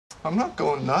I'm not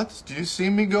going nuts. Do you see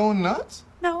me going nuts?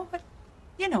 No, but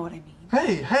you know what I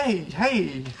mean.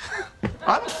 Hey.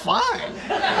 I'm fine.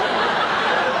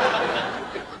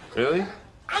 Really?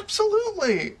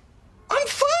 Absolutely. I'm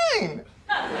fine.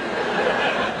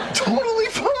 Totally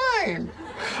fine.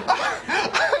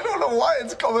 I don't know why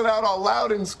it's coming out all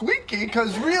loud and squeaky,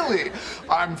 because really,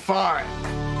 I'm fine.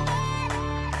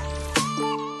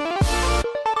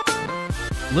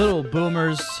 Little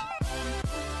boomers,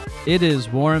 it is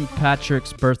Warren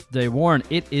Patrick's birthday. Warren,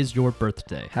 it is your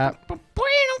birthday. Happy,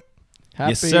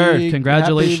 Yes, sir.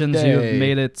 Congratulations, happy you day. have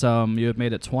made it. You have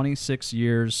made it 26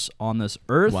 years on this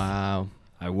earth. Wow.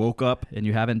 I woke up. And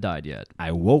you haven't died yet.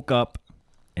 I woke up,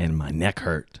 and my neck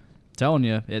hurt. Telling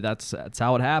you, that's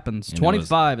how it happens. And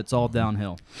 25, it's all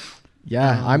downhill.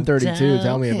 Yeah, I'm 32.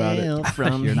 Tell me about it.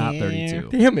 You're not 32.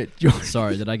 Damn it, George.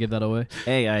 Sorry, did I give that away?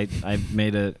 Hey, I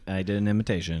did an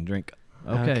imitation drink.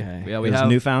 Okay. Yeah, It we was have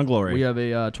Newfound Glory. We have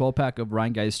a 12-pack of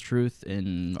Ryan Guy's Truth,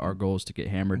 and our goal is to get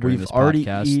hammered during We've this already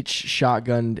podcast. each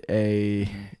shotgunned a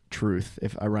truth.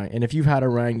 And if you've had a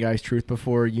Ryan Guy's Truth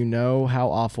before, you know how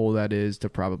awful that is to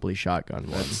probably shotgun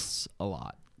one. That's a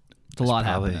lot. It's a lot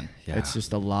happening. Yeah. It's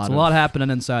just a lot. It's a lot happening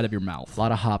inside of your mouth. A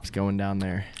lot of hops going down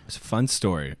there. It's a fun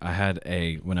story. I had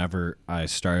whenever I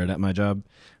started at my job,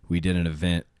 we did an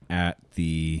event at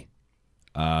the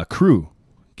crew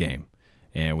game,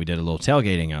 and we did a little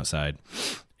tailgating outside,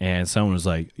 and someone was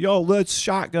like, yo, let's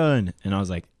shotgun. And I was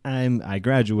like, I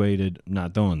graduated, I'm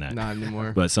not doing that. Not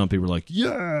anymore. But some people were like,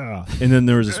 yeah. And then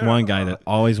there was this one guy that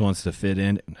always wants to fit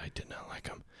in, and I did not like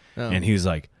him. Oh. And he was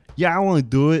like, yeah, I want to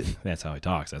do it. That's how he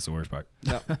talks. That's the worst part.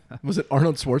 Was it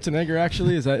Arnold Schwarzenegger,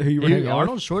 actually? Is that who you were hanging out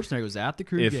Arnold with? Schwarzenegger was at the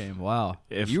crew game. Wow.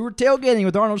 if- You were tailgating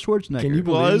with Arnold Schwarzenegger. Can you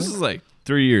Well, believe this it? is like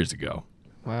 3 years ago.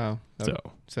 Wow.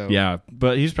 So yeah,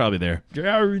 but he's probably there.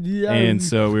 And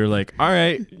so we were like, all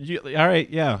right,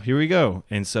 yeah, here we go.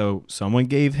 And so someone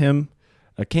gave him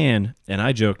a can, and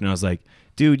I joked, and I was like,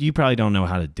 dude, you probably don't know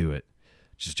how to do it.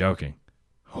 Just joking.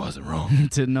 I wasn't wrong.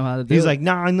 Didn't know how to do He's it. like,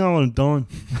 nah, I know what I'm doing.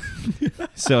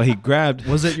 So he grabbed.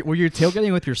 Were you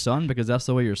tailgating with your son? Because that's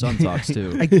the way your son talks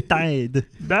too. I died.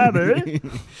 Daddy.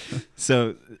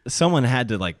 So someone had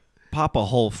to like pop a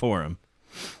hole for him.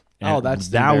 And That's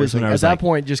that was when I at was that like,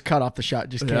 point, just cut off the shot.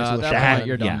 Just cancel the that shot. point,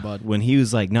 you're done, yeah. bud. When he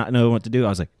was like not knowing what to do, I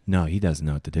was like, no, he doesn't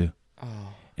know what to do. Oh.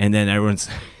 And then everyone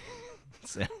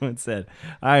said,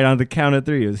 all right, on the count of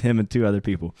three, it was him and two other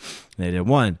people. And they did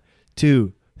 1,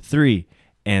 2, 3,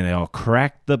 and they all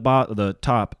cracked the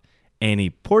top, and he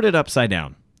poured it upside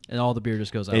down. And all the beer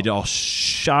just goes out. It all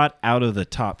shot out of the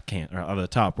top can, or out of the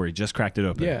top where he just cracked it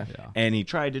open. Yeah. And he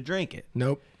tried to drink it.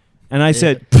 Nope. And I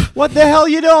said, what the hell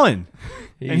you doing?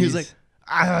 And he was He's- like,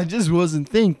 I just wasn't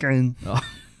thinking. Oh.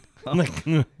 I'm like,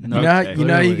 You know, okay.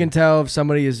 how you can tell if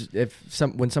somebody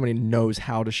when somebody knows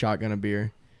how to shotgun a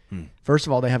beer. First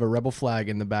of all, they have a rebel flag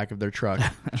in the back of their truck.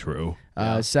 True.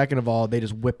 Second of all, they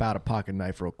just whip out a pocket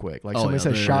knife real quick. Like somebody yeah,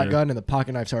 says they're- shotgun, and the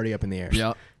pocket knife's already up in the air.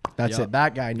 Yep. That's Yep. it.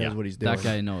 That guy knows Yeah. what he's doing. That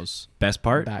guy knows. Best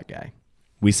part, That guy.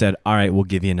 we said, all right, we'll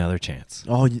give you another chance.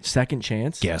 Oh, second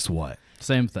chance. Guess what?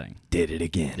 Same thing. Did it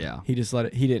again. Yeah. He just let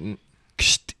it. He didn't.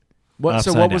 What?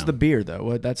 So Upside what was down. the beer though?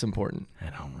 What? That's important. I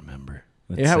don't remember.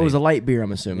 It was a light beer,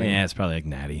 I'm assuming. Yeah, it's probably like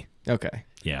Natty. Okay.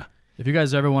 Yeah. If you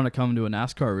guys ever want to come to a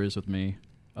NASCAR race with me,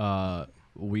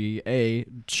 we A,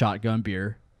 shotgun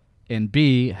beer, and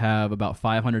B, have about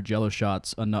 500 Jello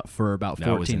shots enough for about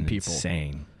That was 14 people.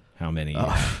 insane. How many?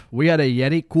 We had a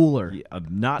Yeti cooler.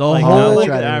 Not The like, whole- not like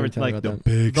Try the to average, tell like about the that.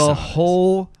 big The size.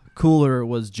 whole cooler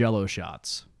was Jello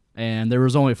shots, and there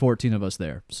was only 14 of us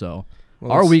there. So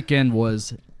Well, our let's- weekend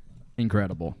was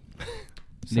incredible.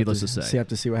 Needless to say. So you have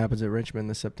to see what happens at Richmond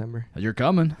this September. You're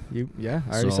coming. Yeah,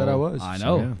 I already said I was. I so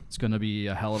know. yeah. It's going to be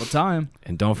a hell of a time.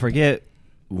 And don't forget,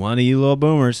 one of you little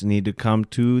boomers need to come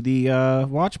to the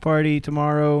watch party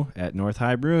tomorrow at North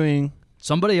High Brewing.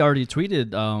 Somebody already tweeted,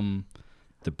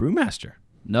 The Brewmaster.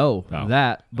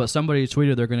 but somebody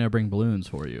tweeted they're going to bring balloons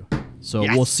for you. So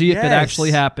Yes. we'll see if it Yes.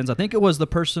 actually happens. I think it was the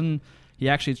person, he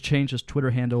actually changed his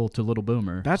Twitter handle to Little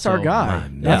Boomer. That's So- our guy.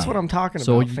 man. That's Yeah. what I'm talking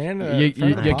So about. you, Friend of you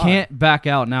the pod. can't back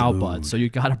out now, bud. So you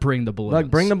got to bring the balloons. Look,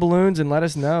 bring the balloons and let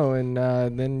us know, and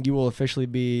then you will officially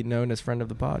be known as friend of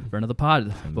the pod. Friend of the pod.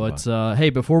 of the But hey,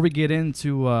 before we get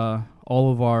into all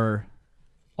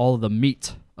of the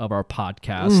meat of our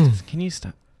podcast, Can you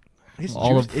stop?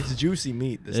 It's juicy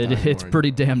meat. This time, it's Warren.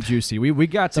 pretty damn juicy. We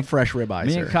got It's a to fresh ribeye,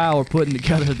 me sir. and Kyle were putting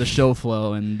together the show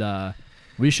flow, and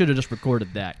we should have just recorded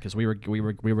that because we were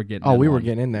getting. Oh, in we were on it.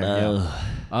 getting in there.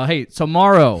 Yeah. Hey,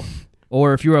 tomorrow,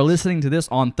 or if you are listening to this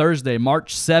on Thursday,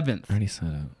 March 7th, I already said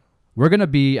it. we're going to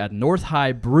be at North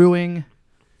High Brewing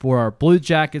for our Blue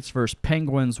Jackets versus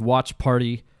Penguins watch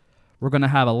party. We're going to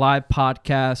have a live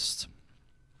podcast.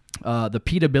 The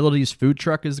Pete Abilities food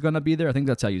truck is going to be there. I think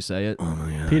that's how you say it. Oh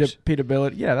my gosh. Pete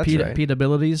Ability. Yeah, that's right. Pete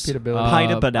Abilities. Pete Abilities.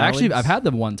 Pita Badalies. Actually, I've had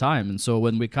them one time, and so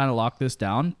when we kind of locked this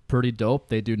down, pretty dope.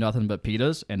 They do nothing but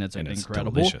pitas, and it's And it's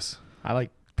incredible. delicious. I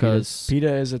like Because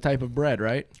pita is a type of bread,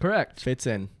 right? correct, Fits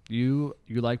in. you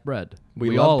like bread.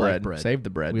 We all love bread. like bread. Save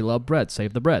the bread. We love bread.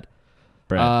 Save the bread.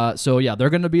 Bread. So yeah, they're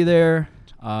going to be there.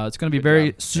 It's going to be Good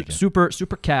very job.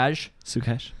 super cash.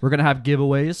 Sukesh. We're going to have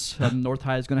giveaways. North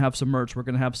High is going to have some merch. We're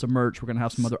going to have some merch. We're going to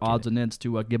have some other odds and ends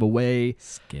to give away.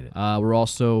 Get it. We're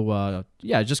also,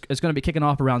 it's going to be kicking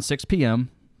off around 6 p.m.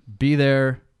 Be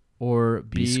there or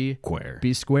be square.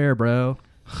 Be square, bro.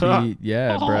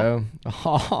 Yeah, bro.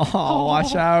 Oh,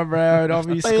 watch out, bro. Don't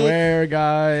be square,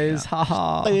 guys. Ha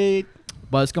ha.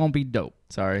 But it's going to be dope,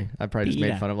 Sorry, I probably just Pita.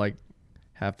 made fun of like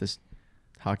half this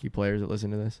hockey players that listen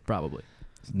to this. probably.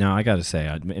 No, I got to say,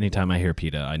 anytime I hear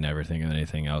PETA, I never think of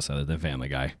anything else other than Family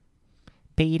Guy.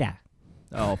 PETA.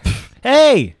 Oh,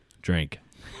 Hey! Drink.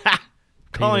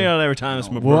 Calling you out every time it's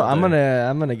my Well, birthday.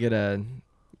 I'm gonna get a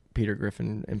Peter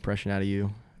Griffin impression out of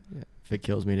you if it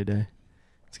kills me today.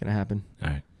 It's gonna happen. All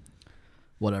right.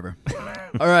 whatever.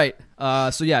 All right.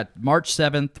 So yeah, March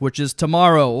 7th, which is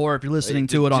tomorrow, or if you're listening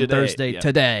to it on Today, Thursday, yeah.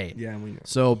 today. Yeah, we know.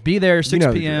 So be there, 6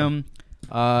 know the p.m.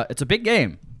 It's a big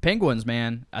game. Penguins,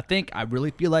 man. I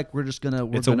really feel like we're just gonna.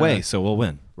 It's away, so we'll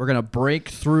win. We're gonna break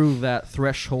through that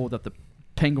threshold that the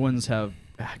Penguins have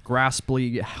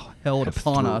graspably held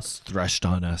upon us, Threshed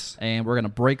on us. and we're gonna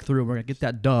break through. We're gonna get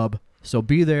that dub. So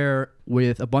be there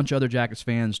with a bunch of other Jackets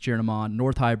fans cheering them on.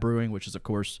 North High Brewing, which is of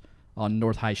course on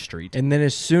North High Street. And then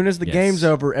as soon as the Yes. game's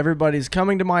over, everybody's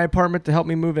coming to my apartment to help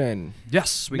me move in.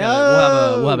 Yes, we'll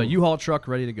have a U-Haul truck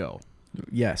ready to go.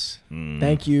 Yes.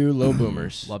 Thank you, low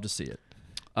boomers. Love to see it.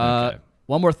 Okay.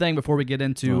 One more thing before we get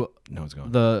into No one's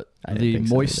going. the I didn't think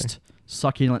so moist,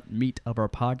 succulent meat of our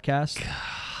podcast.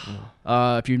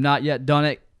 If you've not yet done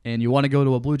it and you want to go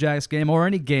to a Blue Jackets game or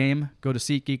any game, go to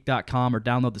SeatGeek.com or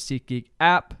download the SeatGeek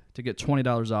app to get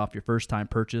 $20 off your first time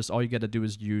purchase. All you got to do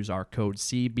is use our code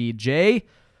CBJ,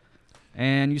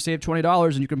 and you save $20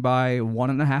 and you can buy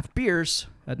 1.5 beers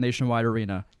at Nationwide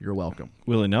Arena. You're welcome.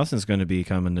 Willie Nelson's going to be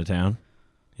coming to town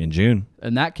in June.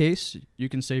 In that case, you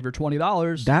can save your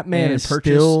 $20. That man and is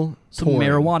purchase still some touring.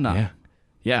 marijuana. Yeah.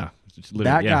 Yeah. It's literally-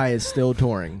 That yeah. guy is still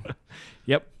touring.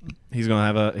 Yep. He's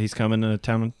coming to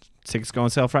town. Tickets go on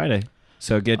sale Friday.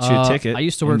 So get your ticket. I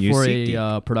used to and work use for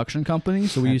SeatGeek. a production company,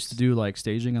 so we used to do like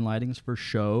staging and lightings for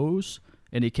shows.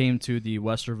 And he came to the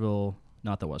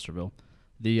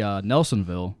the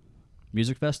Nelsonville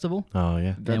Music Festival, Oh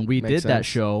yeah. That and we makes did that sense.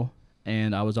 show.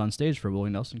 And I was on stage for a Willie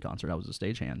Nelson concert. I was a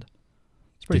stagehand.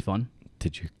 It's pretty fun.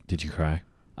 Did you cry?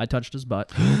 I touched his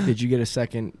butt. Did you get a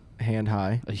second hand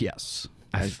high? Yes.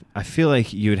 I feel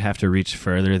like you would have to reach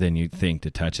further than you'd think to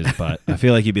touch his butt. I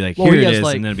feel like you'd be like, Well, here he it has, is,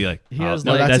 like- and then it'd be like, he oh, has,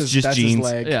 no, like- that's his- just that's his jeans.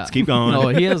 leg. Yeah. Let's keep going. No,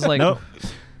 he has like Nope.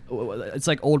 it's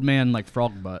like old man like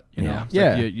frog butt. You know. Yeah. It's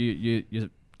Yeah. like you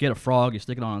get a frog, you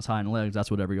stick it on his hind legs. That's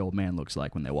what every old man looks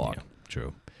like when they walk. Yeah,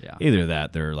 true. Yeah. Either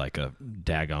that, they're like a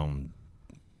daggone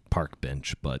park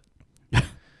bench. But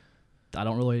I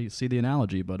don't really see the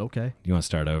analogy, but okay. you want to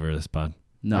start over this pod?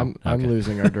 No. I'm Okay.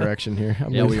 losing our direction here.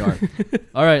 Yeah, we are.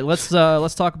 All right, let's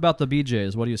talk about the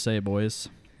BJs. What do you say, boys?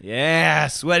 Yeah,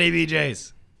 sweaty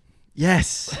BJs.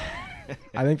 Yes.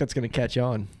 I think that's going to catch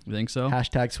on. You think so?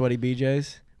 Hashtag sweaty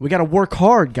BJs. We got to work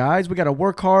hard, guys. We got to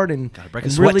work hard and, Gotta break a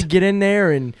and sweat. really get in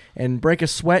there and break a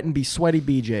sweat and be sweaty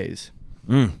BJs.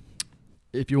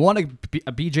 If you want a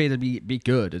BJ to be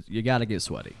good, you got to get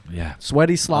sweaty. Yeah.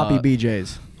 Sweaty, sloppy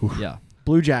BJs. Yeah.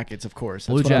 Blue Jackets, of course.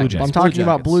 Blue That's what Jackets. I'm talking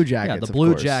about Blue Yeah, Jackets. the of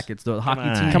Blue course. Jackets, the hockey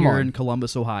on. team Come here on. in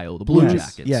Columbus, Ohio. The Blue Yes.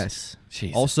 Jackets. Yes.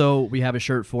 Jeez. Also, we have a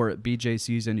shirt for it, BJ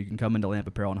season. You can come into Lamp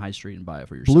Apparel on High Street and buy it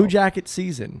for yourself. Blue Jacket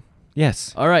season.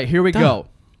 yes. All right, here we go.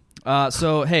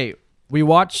 So hey, we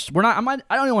watched. I don't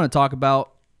even want to talk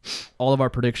about all of our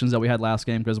predictions that we had last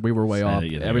game because we were way off.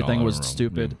 Everything was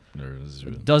stupid.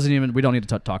 Doesn't even. We don't need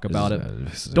to talk about it.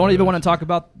 Don't even want to talk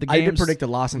about the I games. did predict a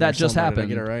loss in that there just somewhere. happened.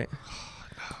 Did I get it right?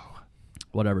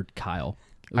 Whatever, Kyle.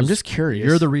 It I'm was- just curious.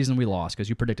 You're the reason we lost because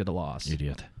you predicted a loss.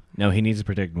 Idiot. No, he needs to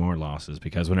predict more losses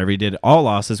because whenever he did all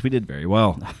losses, we did very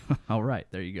well. All right,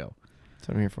 there you go. That's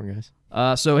what I'm here for,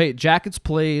 guys. So hey, Jackets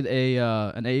played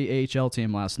an AHL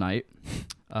team last night,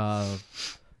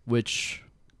 which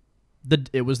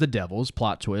it was the Devils.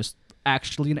 Plot twist.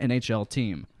 Actually, an NHL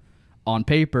team. On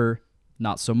paper,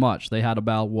 not so much. They had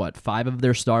about 5 of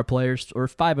their star players or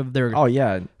 5 of their Oh,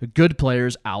 yeah. good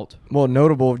players out. Well,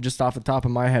 notable just off the top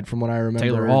of my head from what I remember.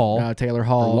 Taylor Hall, Taylor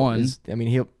Hall. for one.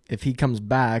 If he comes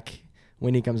back,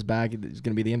 when he comes back, he's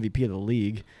going to be the MVP of the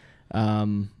league.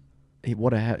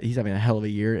 he's having a hell of a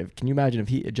year. Can you imagine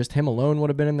if just him alone would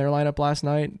have been in their lineup last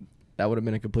night? That would have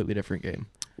been a completely different game.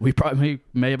 We probably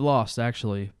may have lost,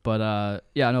 actually. But,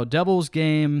 Devils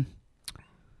game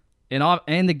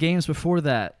and the games before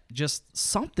that, just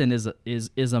something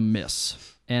is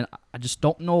amiss. And I just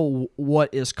don't know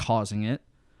what is causing it.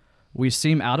 We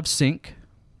seem out of sync.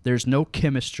 There's no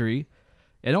chemistry.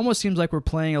 It almost seems like we're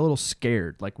playing a little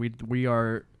scared. Like we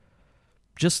are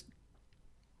just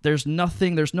 – there's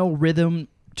no rhythm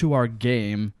to our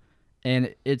game.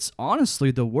 And it's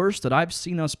honestly the worst that I've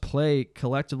seen us play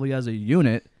collectively as a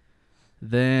unit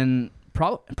than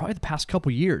probably the past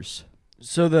couple years.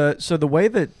 So the way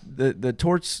that the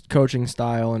Torts coaching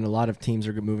style and a lot of teams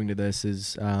are moving to this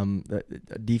is the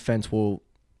defense will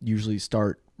usually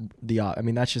start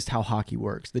that's just how hockey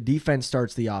works. The defense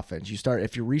starts the offense.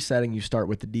 If you're resetting, you start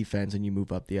with the defense and you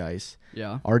move up the ice.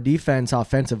 Yeah. Our defense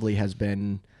offensively has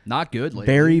been not good lately.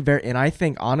 Very, very, and I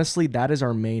think honestly that is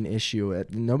our main issue.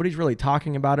 Nobody's really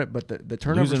talking about it, but the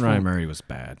turnovers. Losing Ryan Murray was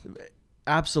bad.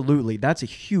 Absolutely, that's a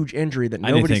huge injury that I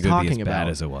didn't nobody's think it would be talking as bad about.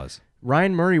 as it was.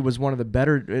 Ryan Murray was one of the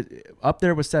better, up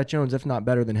there with Seth Jones, if not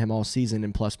better than him all season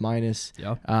in plus minus.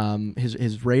 Yeah.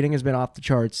 His rating has been off the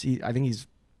charts. I think he's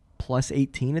plus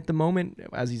 18 at the moment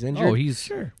as he's injured. Oh,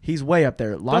 he's way up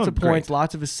there. Lots of points, great.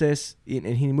 lots of assists, and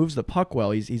he moves the puck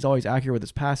well. He's always accurate with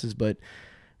his passes, but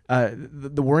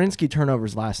the Werenski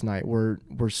turnovers last night were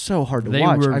so hard to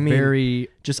watch. They were I mean, very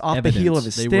just off evident. the heel of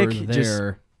his they stick. Were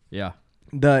there. Yeah.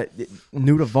 The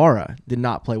Nudavara did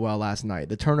not play well last night.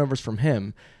 The turnovers from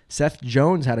him. Seth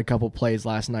Jones had a couple plays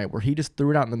last night where he just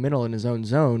threw it out in the middle in his own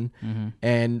zone,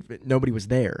 and nobody was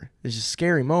there. There's just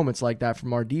scary moments like that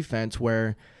from our defense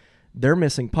where they're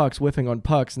missing pucks, whiffing on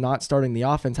pucks, not starting the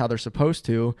offense how they're supposed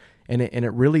to, and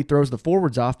it really throws the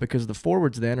forwards off because the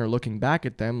forwards then are looking back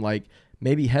at them like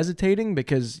maybe hesitating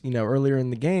because earlier in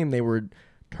the game they were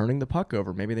turning the puck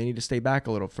over. Maybe they need to stay back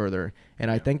a little further,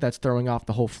 and I think that's throwing off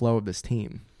the whole flow of this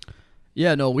team.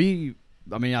 Yeah, no,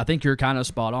 I think you're kind of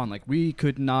spot on. Like, we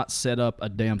could not set up a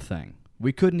damn thing.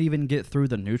 We couldn't even get through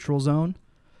the neutral zone,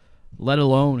 let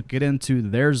alone get into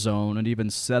their zone and even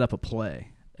set up a play.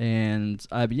 And,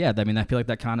 I feel like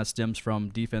that kind of stems from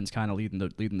defense kind of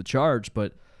leading the charge.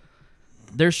 But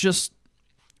there's just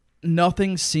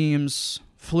nothing seems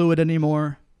fluid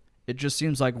anymore. It just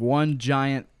seems like one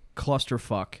giant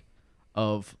clusterfuck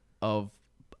of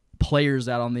players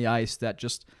out on the ice that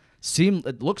just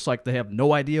it looks like they have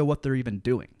no idea what they're even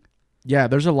doing. Yeah,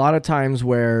 there's a lot of times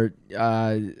where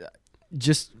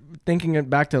just thinking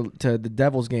back to the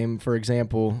Devils game, for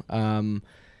example, in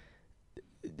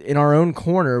our own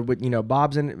corner, with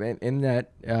Bob's in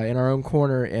net in our own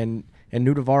corner, and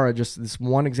Nudavara, just this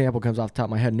one example comes off the top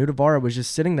of my head. Nudavara was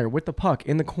just sitting there with the puck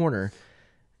in the corner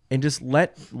and just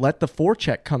let the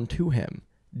forecheck come to him.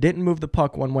 Didn't move the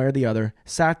puck one way or the other.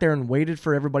 Sat there and waited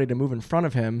for everybody to move in front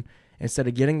of him instead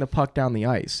of getting the puck down the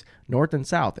ice, north and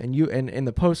south. And in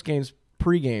the post games,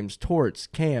 pre games, Torts,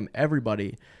 Cam,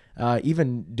 everybody,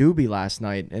 even Doobie last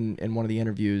night in one of the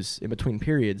interviews in between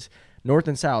periods, north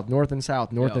and south, north and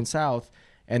south, north and south.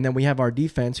 And then we have our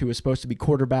defense, who is supposed to be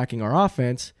quarterbacking our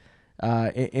offense,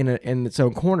 in its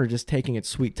own corner, just taking its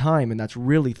sweet time, and that's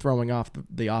really throwing off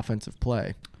the offensive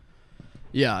play.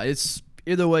 Yeah, it's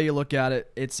either way you look at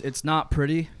it, it's not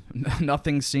pretty.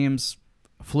 Nothing seems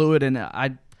fluid, and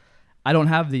I don't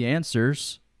have the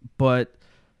answers, but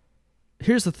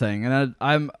here's the thing, and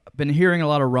I've been hearing a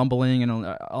lot of rumbling and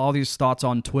all these thoughts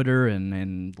on Twitter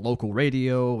and local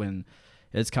radio, and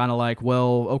it's kind of like,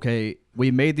 well, okay,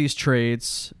 we made these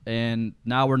trades, and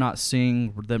now we're not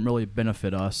seeing them really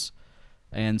benefit us,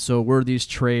 and so were these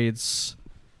trades,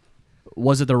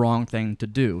 was it the wrong thing to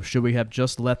do? Should we have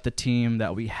just let the team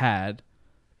that we had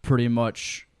pretty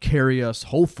much carry us,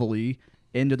 hopefully,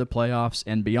 into the playoffs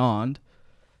and beyond?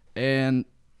 And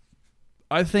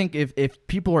I think if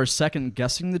people are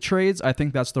second-guessing the trades, I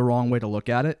think that's the wrong way to look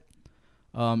at it.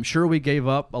 Sure, we gave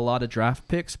up a lot of draft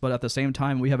picks, but at the same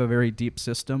time, we have a very deep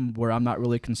system where I'm not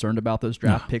really concerned about those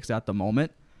draft picks at the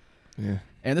moment. Yeah.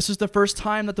 And this is the first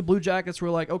time that the Blue Jackets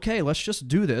were like, okay, let's just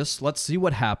do this. Let's see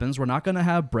what happens. We're not going to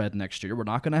have Brett next year. We're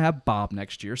not going to have Bob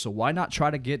next year. So why not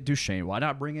try to get Duchesne? Why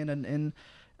not bring in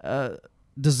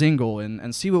Dzingel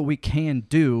and see what we can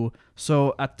do?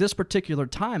 So at this particular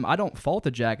time, I don't fault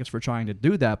the Jackets for trying to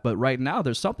do that. But right now,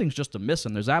 something's just amiss,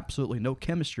 and there's absolutely no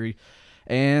chemistry.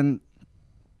 And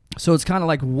so it's kind of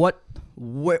like,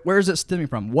 where is it stemming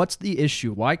from? What's the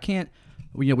issue? Why can't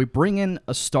we bring in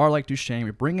a star like Duchesne, we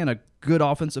bring in a good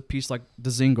offensive piece like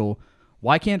Dzingel?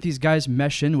 Why can't these guys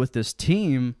mesh in with this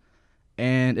team?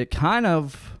 And it kind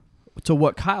of, to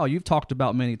what Kyle, you've talked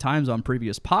about many times on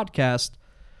previous podcasts,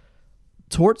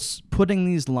 Tort's putting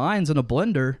these lines in a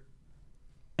blender.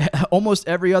 Almost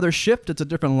every other shift, it's a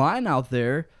different line out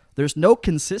there. There's no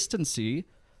consistency.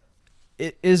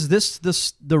 Is this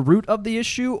the root of the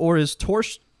issue, or is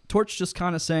Torch just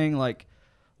kind of saying like,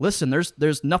 listen,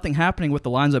 there's nothing happening with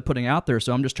the lines I'm putting out there,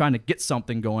 so I'm just trying to get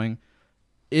something going?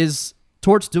 Is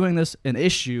Torch doing this an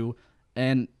issue,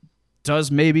 and does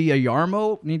maybe a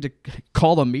Yarmo need to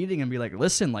call a meeting and be like,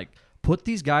 listen, like, put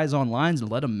these guys on lines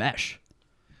and let them mesh?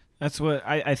 That's what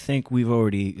I think we've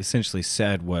already essentially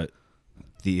said what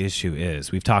the issue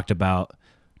is. We've talked about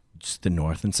just the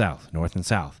north and south.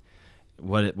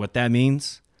 What that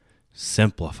means,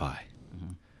 simplify.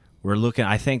 Mm-hmm. We're looking,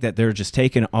 I think that they're just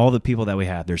taking all the people that we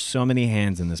have. There's so many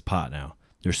hands in this pot now.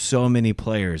 There's so many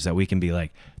players that we can be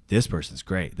like, this person's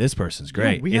great. This person's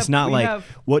great. Yeah, it's not like,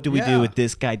 what do we do with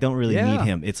this guy? Don't really need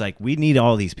him. It's like, we need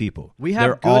all these people. We have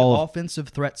They're good all offensive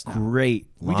threats now. great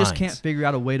We lines. just can't figure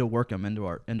out a way to work them into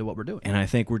what we're doing. And I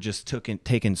think we're just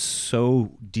taking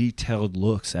so detailed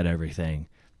looks at everything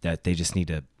that they just need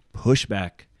to push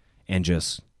back and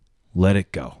just let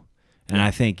it go. And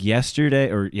I think yesterday,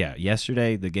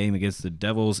 the game against the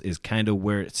Devils is kind of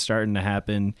where it's starting to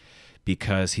happen,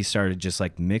 because he started just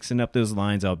like mixing up those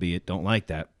lines, albeit don't like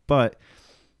that. But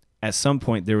at some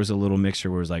point there was a little mixture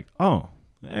where it was like, oh,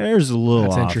 there's a little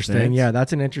That's offense. interesting. Yeah,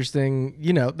 that's an interesting.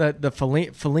 The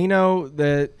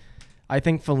Foligno. I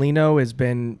think Foligno has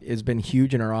been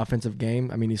huge in our offensive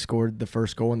game. I mean, he scored the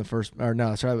first goal in the first. Or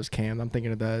no, sorry, that was Cam. I'm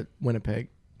thinking of the Winnipeg.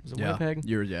 Was it Winnipeg?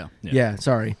 Yeah,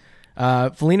 sorry.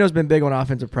 Foligno's been big on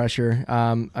offensive pressure.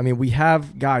 I mean, we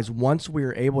have guys. Once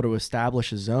we're able to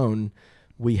establish a zone,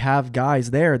 we have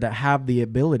guys there that have the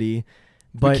ability.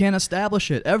 But we can't establish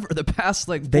it ever. The past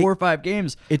 4 or 5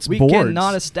 games, we boards.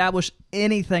 cannot establish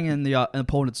anything in the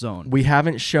opponent's zone. We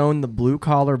haven't shown the blue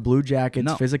collar, blue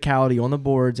jackets physicality on the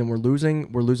boards, and we're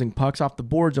losing pucks off the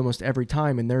boards almost every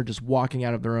time, and they're just walking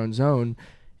out of their own zone,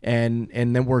 and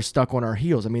then we're stuck on our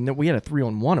heels. I mean, we had a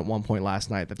 3-on-1 at one point last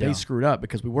night that they screwed up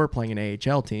because we were playing an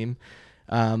AHL team,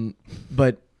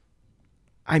 but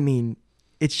I mean,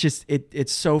 it's just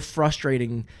it's so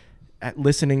frustrating. At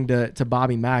listening to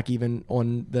Bobby Mack, even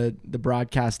on the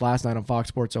broadcast last night on Fox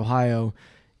Sports Ohio,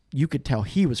 you could tell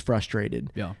he was frustrated.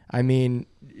 Yeah. I mean,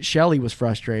 Shelley was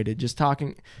frustrated just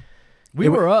talking. We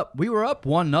were up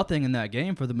 1-0 in that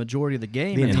game for the majority of the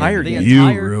game. The entire game.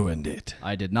 You ruined it.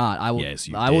 I did not. Yes,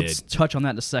 you I will did. touch on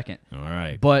that in a second. All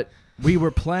right. But we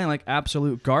were playing like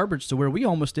absolute garbage to where we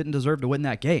almost didn't deserve to win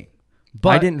that game. But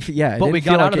I didn't. Yeah, but didn't we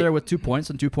feel got like out of there with 2 points,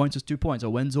 and 2 points is 2 points. A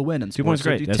win's a win, and 2 points,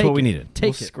 great. That's take what we it. needed. Take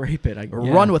We'll it, scrape it.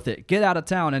 run with it, get out of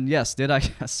town. And yes, did I?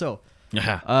 So,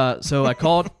 so I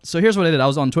called. So here's what I did. I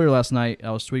was on Twitter last night.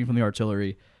 I was tweeting from the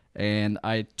artillery, and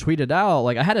I tweeted out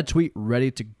I had a tweet ready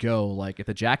to go. Like, if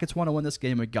the Jackets want to win this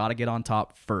game, we got to get on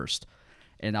top first.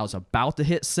 And I was about to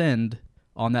hit send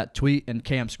on that tweet, and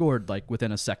Cam scored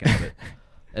within a second of it.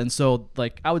 And so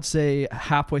I would say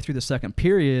halfway through the second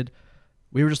period,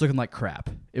 we were just looking like crap.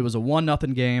 It was a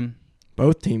 1-0 game.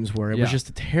 Both teams were. It was just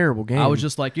a terrible game. I was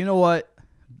just like, you know what?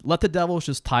 Let the Devils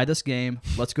just tie this game.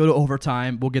 Let's go to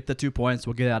overtime. We'll get the 2 points.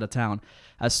 We'll get out of town.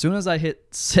 As soon as I hit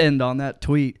send on that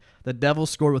tweet, the Devils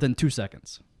scored within 2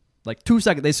 seconds. 2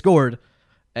 seconds, they scored,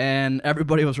 and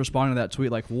everybody was responding to that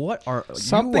tweet like, what are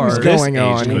something's going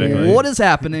on here. What is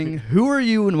happening? Who are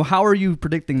you, and how are you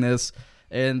predicting this?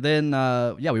 And then,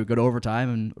 we would go to overtime,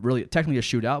 and really, technically a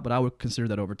shootout, but I would consider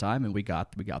that overtime, and we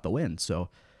got the win. So,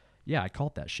 yeah, I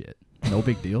called that shit. No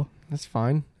big deal. That's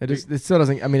fine. It still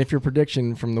doesn't. I mean, if your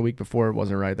prediction from the week before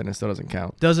wasn't right, then it still doesn't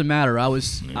count. Doesn't matter. I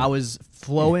was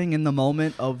flowing in the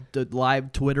moment of the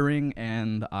live twittering,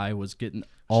 and I was getting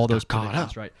all those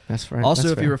predictions right. That's right. Also,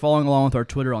 That's if fair. you were following along with our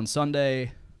Twitter on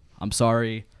Sunday, I'm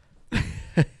sorry.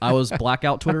 I was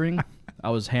blackout twittering.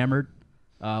 I was hammered.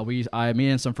 Me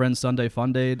and some friends Sunday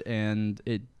fun-dayed, and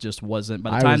it just wasn't.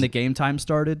 By the time the game time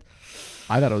started,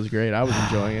 I thought it was great. I was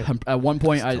enjoying it. At one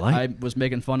point, I was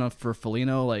making fun of for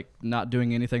Foligno, not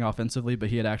doing anything offensively, but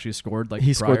he had actually scored.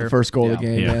 He scored the first goal of the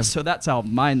game. Yeah. So that's how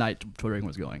my night twittering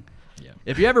was going. Yeah.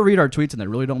 If you ever read our tweets and they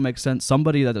really don't make sense,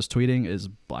 somebody that is tweeting is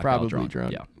blackout Probably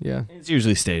drunk. Yeah. It's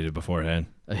usually stated beforehand.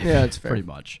 Yeah, it's fair. Pretty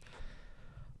much.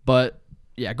 But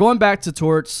yeah, going back to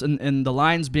Torts and the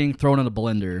lines being thrown in a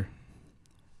blender.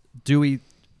 Do we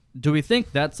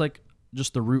think that's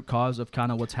just the root cause of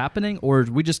kind of what's happening, or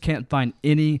we just can't find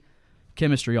any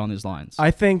chemistry on these lines?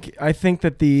 I think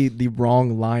that the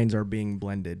wrong lines are being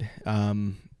blended.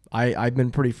 I've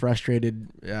been pretty frustrated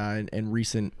in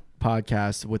recent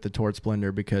podcasts with the Torts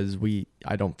blender because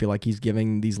I don't feel like he's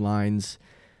giving these lines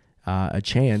a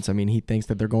chance. I mean, he thinks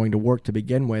that they're going to work to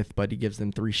begin with, but he gives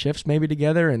them 3 shifts maybe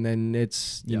together, and then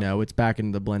it's it's back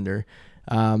into the blender.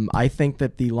 I think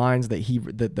that the lines that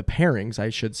the pairings, I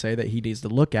should say, that he needs to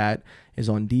look at is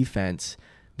on defense.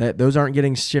 That those aren't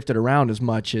getting shifted around as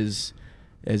much as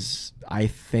I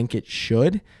think it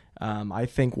should. I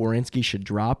think Werenski should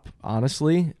drop,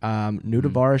 honestly.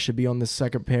 Nudavara should be on the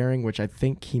second pairing, which I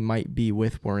think he might be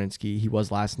with Werenski. He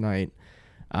was last night.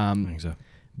 I think so.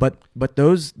 But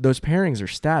those pairings are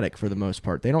static for the most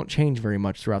part. They don't change very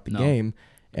much throughout the game.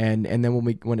 And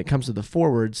then when it comes to the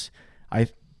forwards, I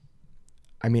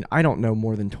mean, I don't know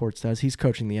more than Torts does. He's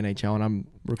coaching the NHL, and I'm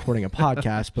recording a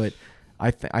podcast. But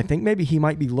I think maybe he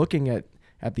might be looking at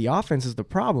the offense as the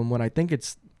problem when I think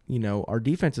it's, our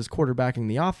defense is quarterbacking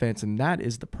the offense, and that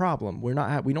is the problem. We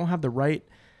don't have the right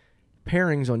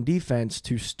pairings on defense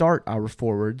to start our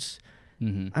forwards.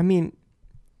 Mm-hmm. I mean,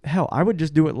 hell, I would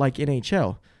just do it like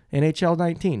NHL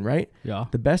 19, right? Yeah.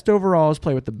 The best overalls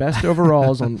play with the best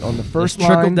overalls on the first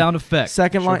line. Trickle down effect.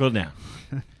 Second line. Trickle down.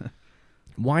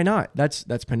 Why not? That's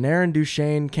Panarin,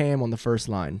 Duchesne, Cam on the first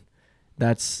line.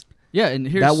 That's and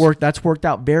here's that's worked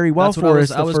out very well for us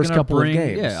the first couple of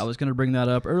games. Yeah, I was going to bring that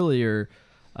up earlier.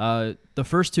 The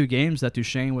first two games that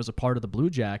Duchesne was a part of the Blue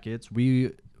Jackets,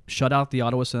 we shut out the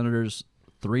Ottawa Senators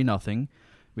 3-0.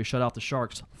 We shut out the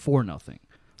Sharks 4-0.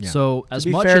 Yeah. So to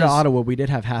be fair to Ottawa, we did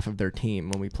have half of their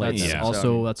team when we played them.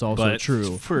 That's also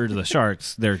true. For the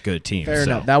Sharks, they're a good team. Fair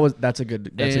enough. That's a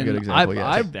good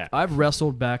example. I've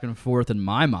wrestled back and forth in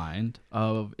my mind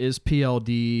of does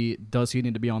he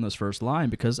need to be on this first line?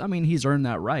 Because I mean he's earned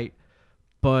that right.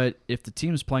 But if the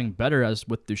team's playing better as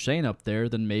with Duchesne up there,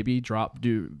 then maybe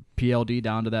do PLD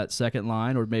down to that second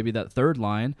line or maybe that third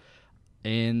line,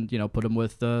 and put him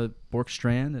with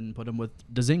Borkstrand and put him with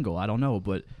Dzingel. I don't know,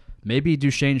 but maybe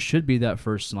Duchesne should be that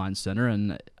first line center,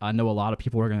 and I know a lot of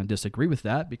people are going to disagree with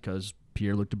that because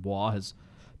Pierre-Luc Dubois has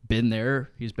been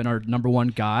there. He's been our number one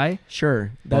guy.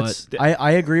 Sure,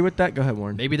 I agree with that. Go ahead,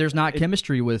 Warren. Maybe there's not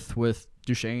chemistry with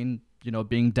Duchesne,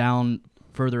 being down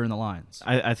further in the lines.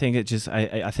 I think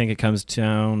I think it comes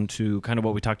down to kind of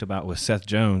what we talked about with Seth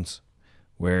Jones,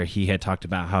 where he had talked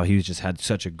about how he just had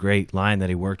such a great line that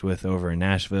he worked with over in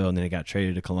Nashville, and then he got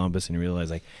traded to Columbus, and he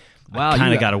realized I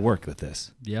kind of got to work with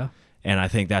this. Yeah. And I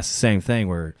think that's the same thing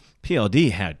where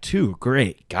PLD had two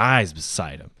great guys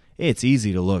beside him. It's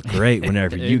easy to look great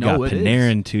whenever you got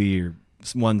Panarin to your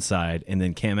one side and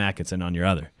then Cam Atkinson on your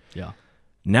other. Yeah.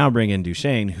 Now bring in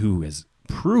Duchesne, who has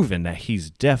proven that he's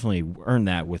definitely earned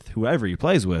that with whoever he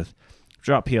plays with.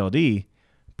 Drop PLD,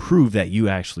 prove that you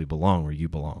actually belong where you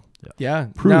belong. Yeah.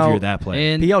 Prove you're that player.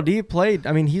 And PLD played,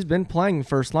 he's been playing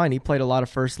first line. He played a lot of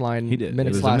first line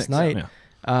minutes last night. Yeah.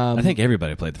 I think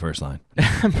everybody played the first line.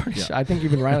 I'm pretty sure. I think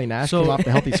even Riley Nash came off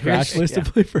the healthy scratch list to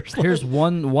play first line. Here's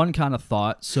one kind of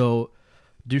thought. So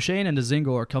Duchesne and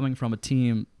Dzingel are coming from a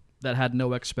team that had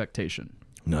no expectation.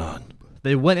 None.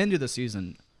 They went into the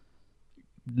season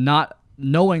not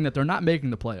knowing that they're not making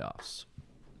the playoffs.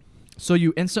 So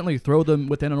you instantly throw them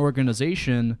within an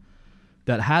organization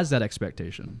that has that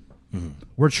expectation. Mm-hmm.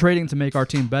 We're trading to make our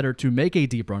team better to make a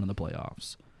deep run in the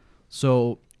playoffs.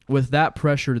 So with that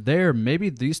pressure there, maybe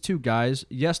these two guys,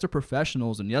 yes, they're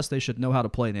professionals, and yes, they should know how to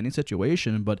play in any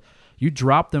situation, but you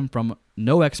drop them from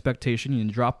no expectation, you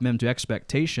drop them to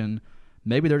expectation,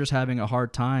 maybe they're just having a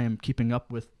hard time keeping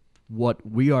up with what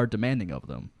we are demanding of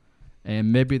them.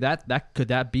 And maybe could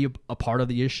that be a part of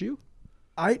the issue?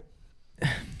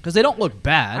 Because they don't look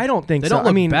bad. I don't think they so.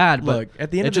 Don't look bad, look, but at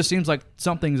the end it just seems like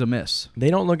something's amiss. They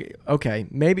don't look okay.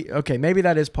 Maybe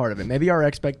that is part of it. Maybe our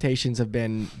expectations have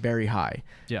been very high.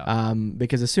 Yeah.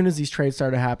 Because as soon as these trades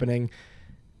started happening,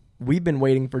 we've been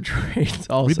waiting for trades.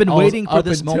 We've been waiting for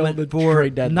this moment for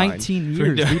 19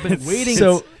 years. We've been waiting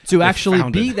to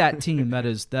actually be that team that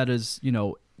is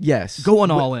yes, going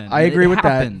all in. I agree with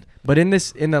that. But in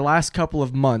the last couple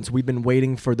of months, we've been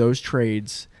waiting for those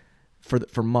trades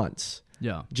for months.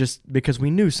 Yeah. Just because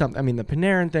we knew something. The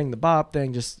Panarin thing, the Bob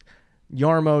thing, just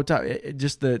Yarmo,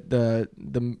 just the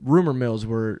rumor mills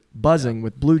were buzzing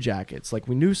with Blue Jackets. Like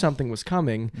we knew something was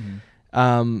coming.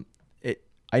 Mm-hmm.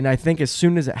 And I think as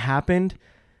soon as it happened,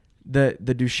 the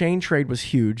Duchesne trade was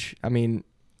huge.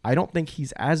 I don't think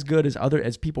he's as good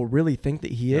as people really think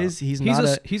that he is. He's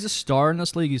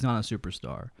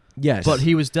Yes, but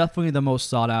he was definitely the most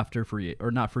sought after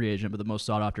not free agent, but the most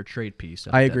sought after trade piece.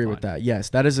 I agree with that. Yes,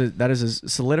 that is a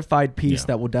solidified piece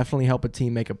that will definitely help a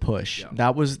team make a push.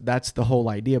 Yeah. That's the whole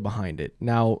idea behind it.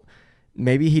 Now,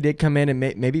 maybe he did come in and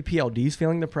maybe PLD's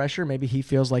feeling the pressure. Maybe he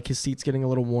feels like his seat's getting a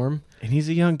little warm. And he's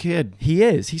a young kid. He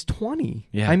is. He's 20.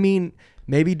 Yeah.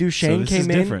 Maybe Duchesne came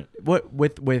in different.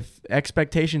 with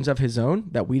expectations of his own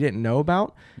that we didn't know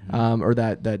about, or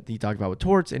that he talked about with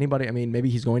Torts. Anybody? Maybe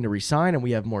he's going to resign and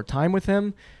we have more time with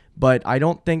him. But I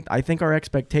think our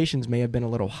expectations may have been a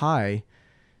little high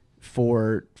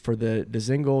for the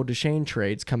Dzingel Duchesne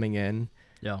trades coming in.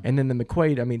 Yeah. And then the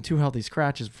McQuaid, I mean, 2 healthy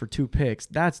scratches for 2 picks.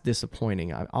 That's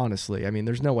disappointing, honestly. I mean,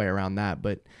 there's no way around that.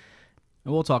 But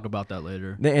And we'll talk about that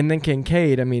later. and then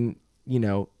Kincaid, I mean,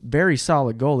 very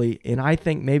solid goalie, and I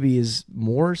think maybe is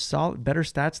more solid, better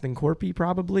stats than Corpy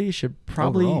probably. Should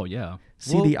probably Overall, yeah.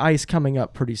 see the ice coming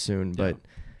up pretty soon, but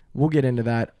we'll get into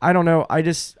that. I don't know. I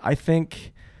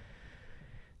think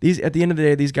these, at the end of the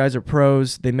day, these guys are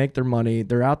pros. They make their money.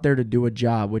 They're out there to do a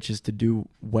job, which is to do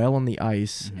well on the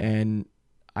ice. Mm-hmm. And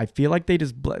I feel like they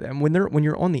just when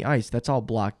you're on the ice, that's all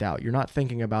blocked out. You're not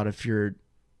thinking about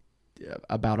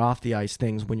about off the ice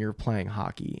things when you're playing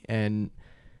hockey. And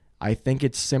I think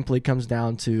it simply comes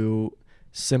down to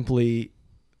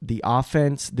the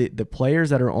offense, the players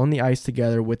that are on the ice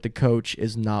together with the coach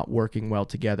is not working well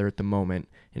together at the moment,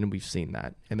 and we've seen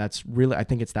that. And that's really, I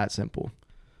think it's that simple.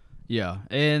 Yeah,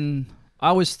 and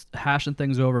I was hashing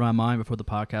things over in my mind before the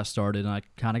podcast started, and I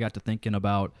kind of got to thinking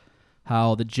about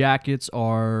how the Jackets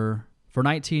are, for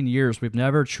 19 years, we've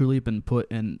never truly been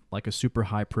put in like a super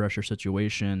high pressure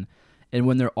situation. And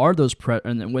when there are those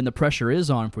and when the pressure is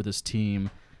on for this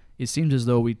team, it seems as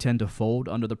though we tend to fold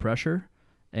under the pressure.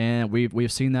 And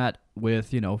we've seen that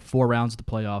with 4 rounds of the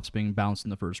playoffs being bounced in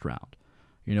the first round.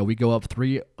 We go up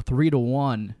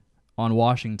 3-1 on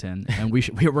Washington, and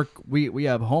we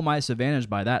have home ice advantage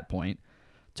by that point,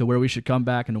 to where we should come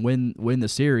back and win the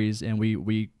series, and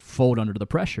we fold under the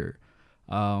pressure.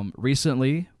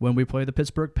 Recently, when we play the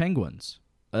Pittsburgh Penguins,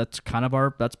 that's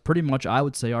pretty much, I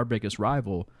would say, our biggest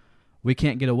rival. We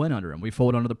can't get a win under them. We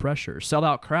fold under the pressure.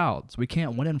 Sellout crowds, we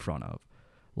can't win in front of.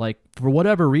 Like, for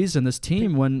whatever reason, this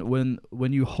team, when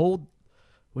you hold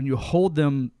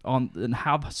them on and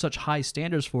have such high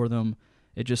standards for them,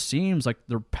 it just seems like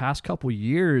the past couple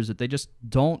years that they just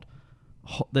don't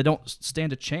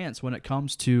stand a chance when it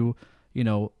comes to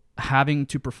having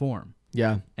to perform.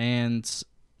 Yeah, and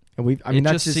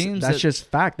that's just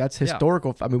fact. That's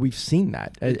historical. I mean, we've seen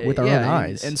that with our own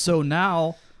eyes. And so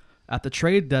now, at the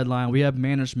trade deadline, we have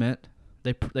management.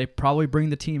 They probably bring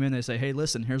the team in. They say, hey,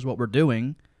 listen, here's what we're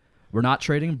doing. We're not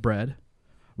trading Brett.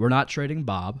 We're not trading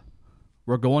Bob.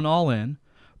 We're going all in.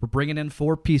 We're bringing in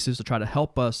 4 pieces to try to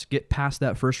help us get past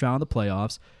that first round of the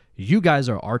playoffs. You guys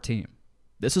are our team.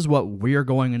 This is what we're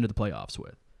going into the playoffs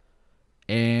with.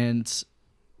 And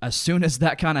as soon as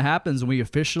that kind of happens, and we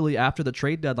officially, after the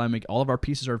trade deadline, make all of our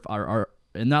pieces are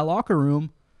in that locker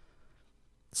room,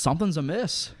 something's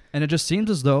amiss. And it just seems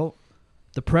as though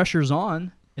the pressure's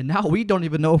on, and now we don't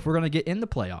even know if we're going to get in the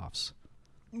playoffs.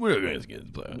 We're going to get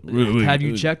in the playoffs. Have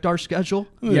you checked our schedule?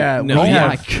 Yeah. No, Oh, we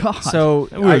my have. God. So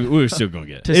We're still going to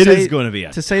get it. to It say- is going to be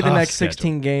a to say the tough next schedule.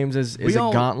 16 games is a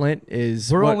gauntlet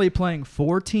is We're what- only playing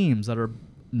 4 teams that are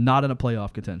not in a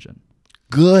playoff contention.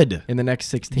 Good. in the next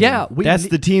 16. Yeah, That's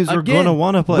the teams we're gonna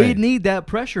wanna play. We need that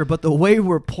pressure, but the way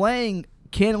we're playing,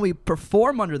 can we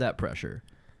perform under that pressure?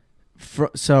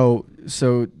 So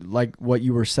like what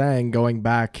you were saying, going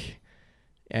back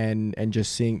and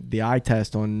just seeing the eye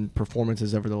test on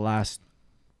performances over the last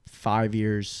 5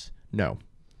 years, no,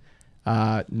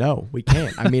 we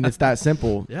can't. I mean, it's that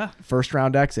simple. Yeah. First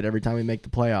round exit every time we make the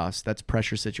playoffs. That's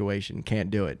pressure situation.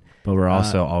 Can't do it. But we're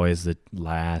also always the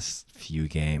last few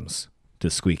games to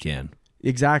squeak in.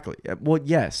 Exactly. Well,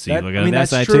 yes. So you look at I mean, that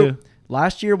that's side true. too?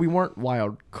 Last year we weren't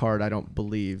wild card, I don't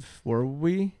believe. Were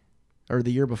we? Or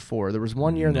the year before? There was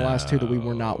one year in the last 2 that we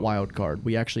were not wild card.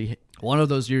 We actually hit One of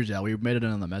those years, yeah, we made it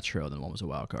in on the Metro, then one was a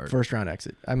wild card. first round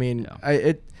exit. I mean,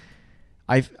 Yeah.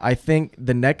 I think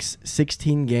the next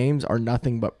 16 games are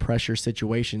nothing but pressure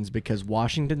situations because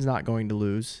Washington's not going to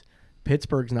lose,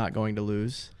 Pittsburgh's not going to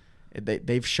lose.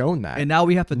 They've shown that. And now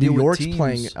we have to deal New York's with teams.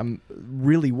 playing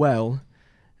really well.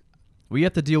 We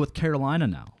have to deal with Carolina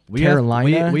now.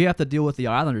 Carolina? We have to deal with the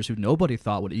Islanders, who nobody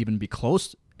thought would even be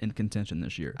close in contention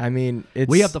this year. I mean,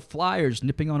 We have the Flyers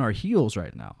nipping on our heels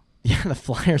right now. yeah, the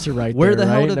Flyers are right Where there.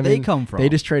 the hell right? did I they mean, come from? They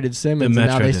just traded The Simmons, and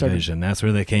now Metro they started. Division. That's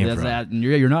where they came That's from. that, and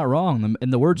you're not wrong. In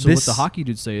the words of what This- the hockey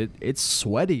dudes say, it's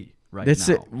sweaty right Look,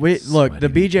 Sweaty the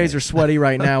BJs BJs. are sweaty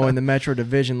right now in the Metro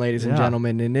Division, ladies and Yeah.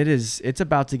 gentlemen, and it's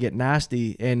about to get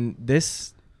nasty. And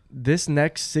this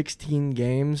next 16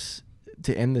 games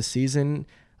to end the season,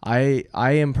 I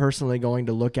am personally going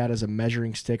to look at as a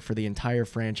measuring stick for the entire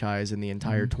franchise in the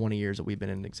entire 20 years that we've been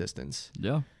in existence. now.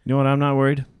 Yeah. You know what? I'm not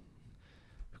worried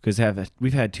because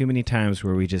we've had too many times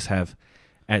where we just have,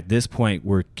 at this point,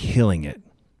 we're killing it.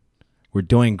 We're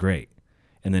doing great.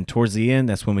 And then towards the end,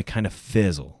 that's when we kind of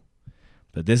fizzle.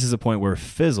 But this is a point where we're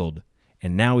fizzled,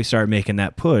 and now we start making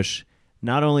that push.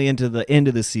 not only into the end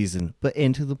of the season, but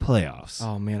into the playoffs.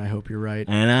 Oh man, I hope you're right.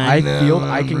 And I know,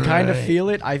 can kind of right. feel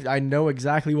it. I know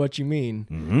exactly what you mean.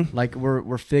 Mhm. Like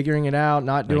we're figuring it out,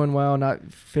 not doing well, not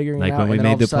figuring like it out. when we and then made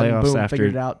all of the a sudden, playoffs boom, after-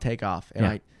 figured it out, take off. And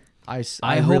Yeah.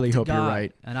 I really hope you're God,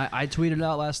 right. And I tweeted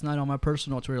out last night on my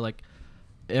personal Twitter, like,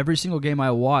 every single game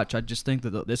I watch, I just think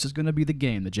that this is going to be the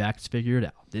game. The Jackets figure it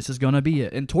out. This is going to be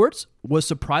it. And Torts was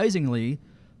surprisingly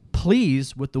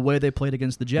pleased with the way they played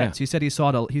against the Jets. Yeah. He said he saw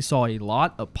a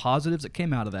lot of positives that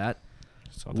came out of that,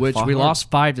 So they which fought we hard. lost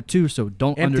 5-2. So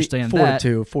don't understand that.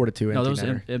 4-2. No, Empty those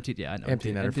netter. empty. Yeah, I know.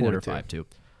 Empty netter, Empty netter 4-2. 5-2.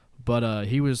 But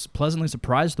he was pleasantly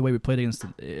surprised the way we played against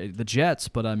the Jets.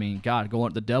 But I mean, God,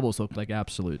 the Devils looked like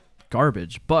absolute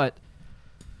garbage. But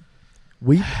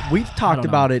We've talked know.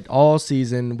 about it all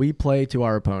season. We play to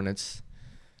our opponents,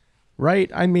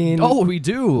 right? I mean, oh, we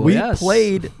do. we yes.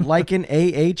 played like an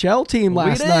AHL team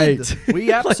last we night. did.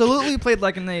 We absolutely played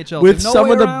like an AHL with team. No some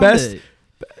way of the around best. it.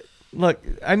 Look,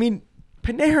 I mean,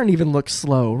 Panarin even looks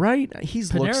slow, right?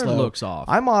 He's looks Panarin slow. looks off.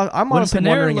 I'm When honestly Panarin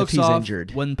wondering if looks he's off,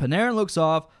 injured, When Panarin looks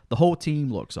off, the whole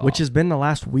team looks off. which has been the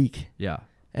last week, yeah.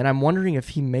 and I'm wondering if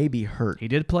he may be hurt. He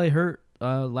did play hurt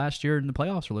last year in the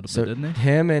playoffs for a little So bit, didn't he?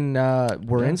 him and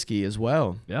Werenski as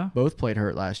well. Yeah. Both played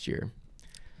hurt last year.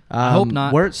 I hope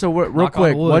not. Real Knock on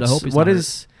quick, wood, I hope he's what not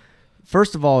is?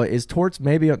 First of all, is Torts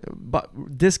maybe?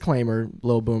 But disclaimer,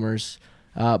 little boomers,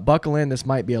 buckle in. This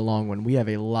might be a long one. We have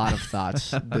a lot of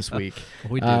thoughts this week.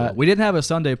 We do. We didn't have a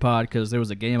Sunday pod because there was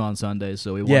a game on Sunday,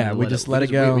 so we wanted to we just let it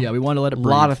go. We wanted to let it A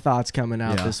breathe. lot of thoughts coming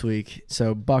out Yeah. this week.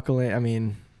 So buckle in. I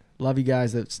mean, love you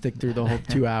guys that stick through the whole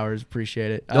 2 hours.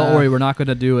 Appreciate it. Don't worry, we're not going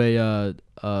to do a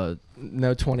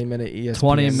No 20-minute ESPN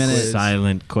 20-minute quiz.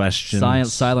 Silent question.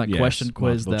 silent question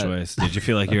quiz Multiple that- choice. Did you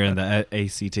feel like you were in the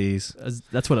ACTs?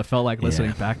 That's what it felt like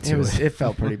listening back to it. It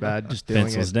felt pretty bad just doing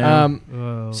Pencils it.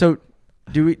 down. So,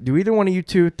 do either one of you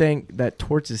two think that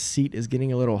Torts' seat is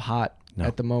getting a little hot No.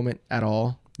 at the moment at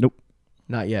all? Nope.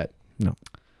 Not yet. No.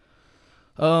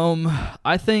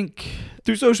 I think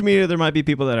Through social media, there might be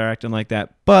people that are acting like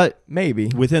that, but Maybe.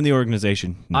 within the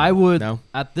organization, no. I would No.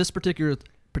 at this particular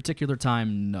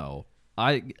time. No,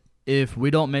 if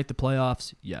we don't make the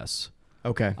playoffs, yes.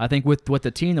 Okay. I think with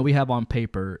the team that we have on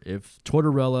paper, if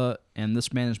Tortorella and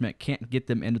this management can't get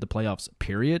them into the playoffs,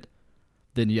 period,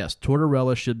 then yes,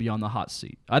 Tortorella should be on the hot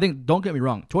seat. I think, don't get me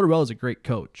wrong, Tortorella is a great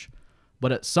coach,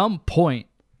 but at some point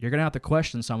you're gonna have to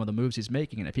question some of the moves he's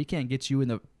making, and if he can't get you in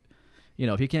the,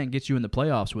 if he can't get you in the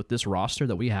playoffs with this roster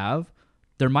that we have,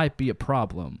 there might be a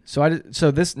problem. So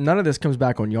none of this comes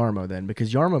back on Yarmo then,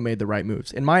 because Yarmo made the right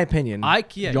moves, in my opinion.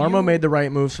 Yarmo made the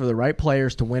right moves for the right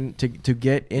players to win to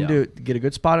get into get a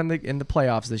good spot in the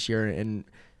playoffs this year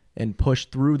and push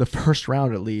through the first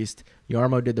round at least.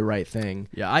 Yarmo did the right thing.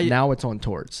 Yeah, now it's on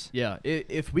Torts. Yeah,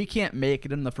 if we can't make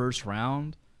it in the first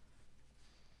round,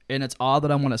 and it's odd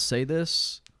that I want to say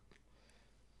this,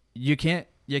 you can't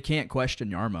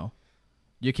question Yarmo.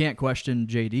 You can't question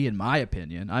JD, in my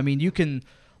opinion. I mean, you can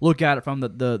look at it from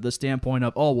the standpoint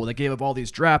of, oh, well, they gave up all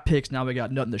these draft picks. Now we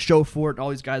got nothing to show for it. And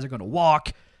all these guys are going to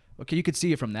walk. Okay, you could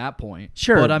see it from that point.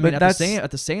 Sure, but I mean, but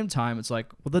at the same time, it's like,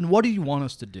 well, then what do you want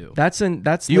us to do? That's Do you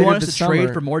later want us this to trade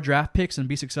summer. for more draft picks and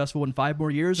be successful in 5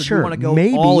 more years, or Sure, do you want to go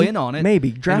maybe, all in on it?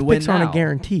 Maybe draft and win picks aren't now? a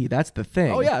guarantee. That's the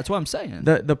thing. Oh yeah, that's what I'm saying.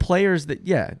 The players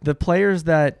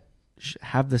that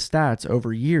have the stats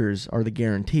over years are the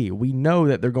guarantee. We know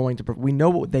that they're going to. We know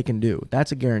what they can do.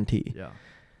 That's a guarantee. yeah.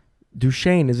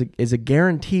 Duchesne is a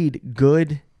guaranteed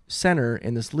good center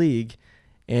in this league,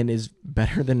 and is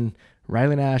better than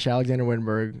Riley Nash, Alexander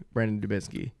Wittenberg, Brandon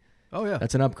Dubinsky. Oh yeah.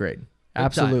 That's an upgrade. time.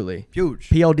 Absolutely. Huge.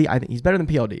 PLD. I think he's better than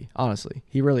PLD. Honestly,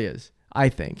 he really is. I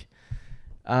think.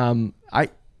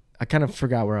 I kind of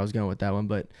forgot where I was going with that one,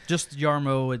 but Just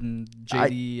Yarmo and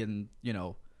JD and,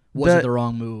 was it the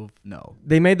wrong move? No.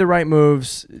 they made the right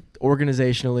moves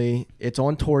organizationally. It's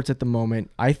on Torts at the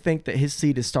moment. I think that his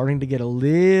seat is starting to get a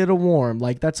little warm.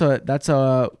 Like that's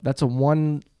a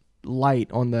one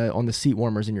light on the seat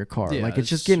warmers in your car. Yeah, like it's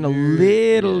just getting a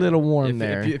little warm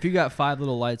there. If you got 5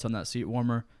 little lights on that seat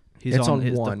warmer, It's on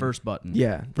the one. first button.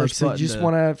 Yeah, like, First so you button just to-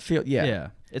 want to feel. Yeah, Yeah.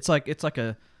 It's like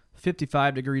a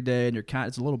 55-degree day and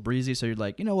it's a little breezy, so you're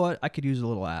like, you know what? I could use a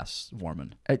little ass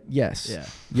warming. Yes. Yeah.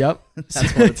 Yep.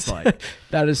 That's what it's like.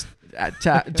 That is.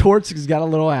 Torts has got a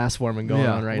little ass warming going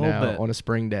Yeah, on right a little now bit. on a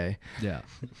spring day. Yeah.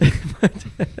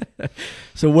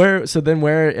 So where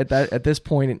at this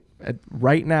point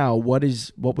right now, what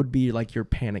would be like your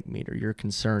panic meter, your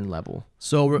concern level?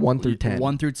 So 1 through 10.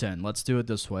 1 through 10. Let's do it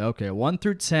this way. Okay, 1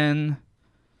 through 10.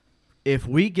 If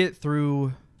we get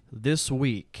through this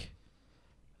week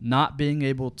not being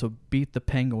able to beat the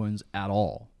Penguins at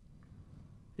all,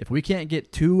 if we can't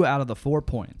get 2 out of the 4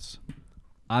 points,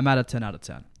 I'm at a 10 out of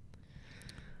 10.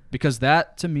 Because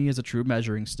that, to me, is a true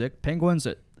measuring stick. Penguins,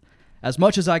 as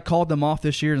much as I called them off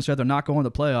this year and said they're not going to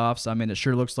the playoffs, I mean, it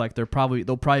sure looks like they'll probably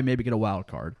maybe get a wild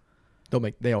card.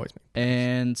 They always make.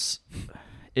 And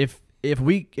if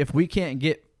we can't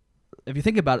get, if you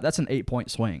think about it, that's an 8-point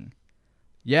swing.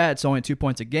 Yeah, it's only 2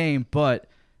 points a game, but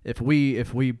if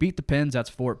we beat the Pens, that's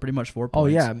pretty much 4 points. Oh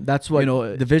yeah, that's what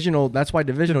divisional. That's why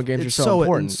divisional games are so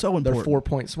important. So important. They're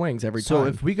 4-point swings every time. So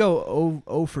if we go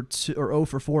 0 for 2 or 0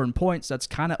 for 4 in points, that's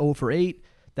kind of 0 for 8.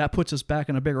 That puts us back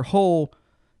in a bigger hole.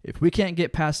 If we can't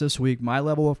get past this week, my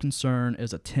level of concern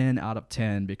is a 10 out of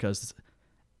 10 because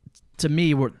to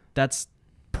me, that's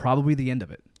probably the end of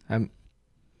it.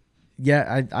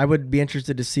 Yeah, I would be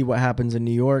interested to see what happens in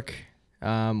New York.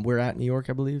 We're at New York,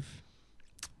 I believe.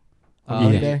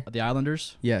 The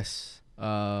Islanders? Yes.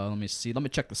 Let me see. Let me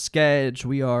check the schedule.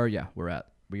 We're at.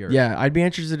 Yeah, I'd be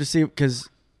interested to see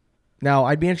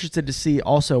I'd be interested to see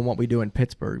also what we do in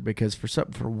Pittsburgh because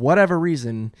for whatever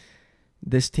reason,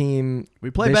 this team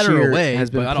we play this better year away, has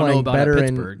been but I don't know about better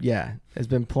Pittsburgh. Has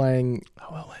been playing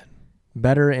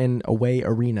better in away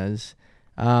arenas.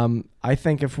 I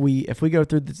think if we go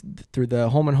through the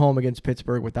home and home against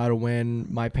Pittsburgh without a win,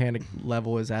 my panic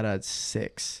level is at a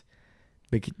 6.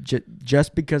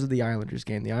 Just because of the Islanders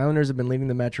game. The Islanders have been leading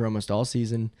the Metro almost all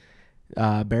season.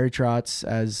 Barry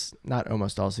Trotz not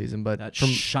almost all season, but that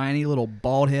shiny little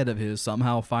bald head of his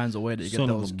somehow finds a way to get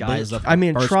those guys up. I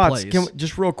mean, first Trotz, place.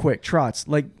 just real quick, Trotz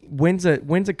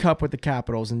wins a cup with the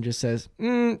Capitals and just says,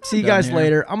 "See you guys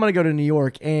later. I'm gonna go to New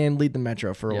York and lead the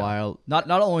Metro for a while." Not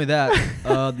only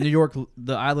that, New York,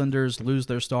 the Islanders lose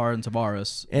their star in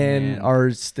Tavares and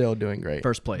are still doing great,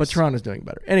 first place. But Toronto's doing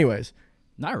better. Anyways,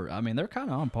 they're kind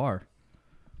of on par.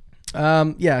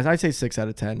 Yeah, I'd say 6 out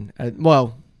of 10.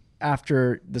 Well,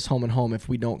 after this home and home, if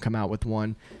we don't come out with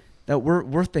one, that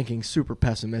we're thinking super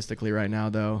pessimistically right now,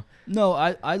 though. No,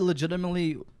 I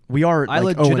legitimately. We are. I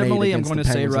legitimately am going to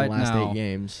say right last now, 8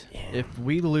 games. If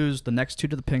we lose the next 2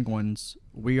 to the Penguins,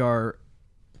 we are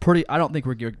pretty. I don't think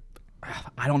we're good.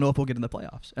 I don't know if we'll get in the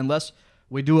playoffs unless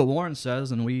we do what Warren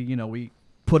says and we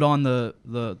put on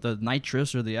the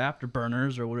nitrous or the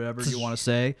afterburners or whatever you want to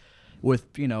say with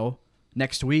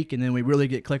next week, and then we really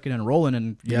get clicking and rolling,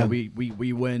 and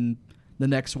we win the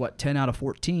next 10 out of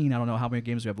 14. I don't know how many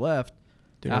games we have left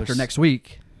after next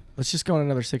week. Let's just go on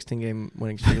another 16-game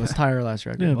winning streak. Let's tie our last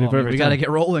record. Yeah, we got to get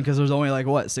rolling because there's only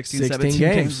 16 17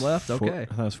 games left. Okay, I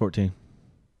thought it was 14.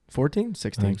 14?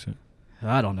 16. So.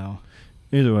 I don't know.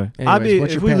 Either way,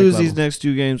 Anyways, if we lose these next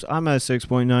 2 games, I'm at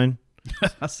 6.9.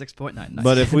 6.9. Nice.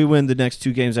 But if we win the next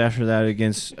 2 games after that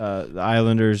against the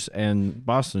Islanders and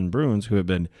Boston Bruins, who have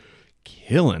been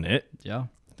killing it. Yeah.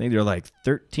 I think they're like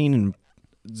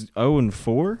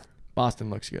 13-0-4. Boston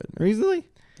looks good. Recently?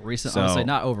 I would say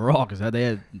not overall because they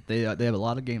have a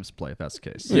lot of games to play if that's the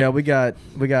case. Yeah, we got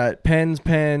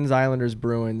Pens, Islanders,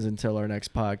 Bruins until our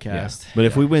next podcast. Yeah. But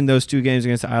if we win those 2 games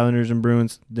against the Islanders and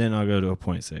Bruins, then I'll go to a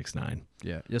 0.69.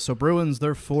 Yeah. So Bruins,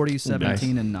 they're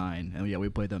 40-17 and 9, and we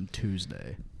play them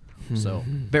Tuesday. So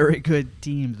very good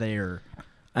team there.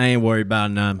 I ain't worried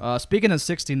about none. Speaking of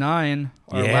 69,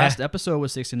 our last episode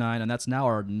was 69, and that's now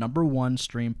our #1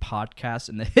 stream podcast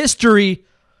in the history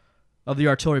of the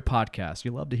Artillery Podcast.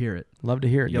 You love to hear it. Love to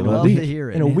hear it. You love to hear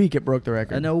it. In a week, it broke the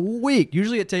record. In a week.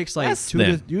 Usually it takes like less 2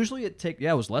 than. to... Usually it takes...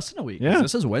 Yeah, it was less than a week. Yeah.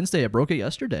 This is Wednesday. It broke it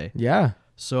yesterday. Yeah.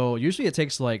 So usually it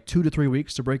takes like 2 to 3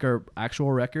 weeks to break our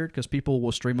actual record because people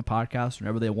will stream a podcast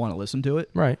whenever they want to listen to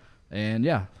it. Right. And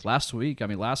yeah,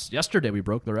 yesterday we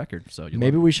broke the record. So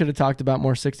maybe we should have talked about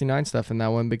more 69 stuff in that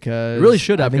one because we really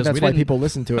should have. I think that's we why didn't- people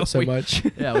listen to it so much.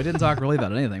 Yeah, we didn't talk really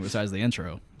about anything besides the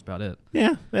intro. That's about it.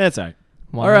 Yeah, that's all right.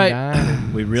 All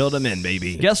right. We reeled them in,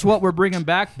 baby. Guess what we're bringing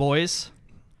back, boys?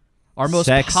 Our most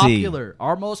Sexy. popular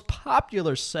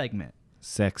segment.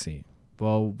 Sexy.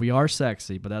 Well, we are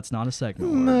sexy, but that's not a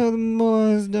segment.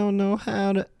 Boys don't know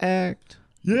how to act.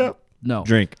 Yep. No.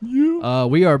 Drink.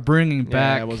 We are bringing Yeah,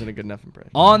 back that wasn't a good enough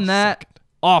impression. on that,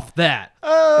 off that.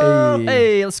 Hey.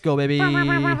 Hey, let's go, baby.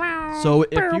 So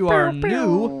if you are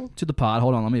new to the pod,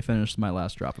 hold on, let me finish my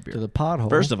last drop of beer. To the pothole.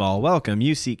 First of all, welcome.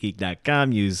 Use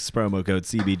SeatGeek.com. Use promo code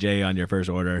CBJ on your first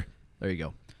order. There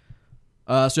you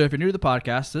go. So if you're new to the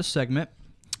podcast, this segment,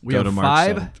 we Go have to March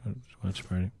 7th. Watch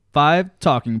party. 5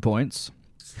 talking points.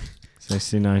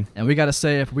 69. And we got to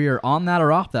say if we are on that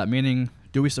or off that, meaning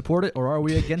do we support it or are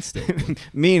we against it?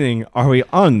 Meaning, are we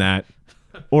on that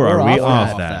or are we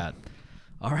off that?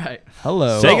 All right.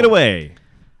 Hello. Take it away.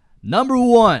 Number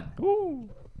 1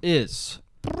 is,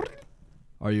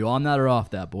 are you on that or off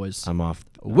that, boys? I'm off.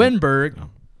 Winberg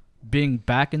No. being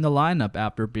back in the lineup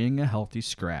after being a healthy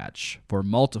scratch for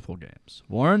multiple games.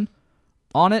 Warren,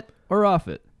 On it or off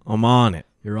it? I'm on it.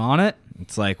 You're on it?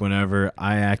 It's like whenever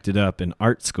I acted up in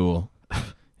art school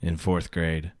in 4th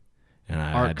grade. And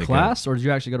I Art had to class, or did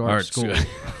you actually go to art school?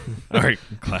 Art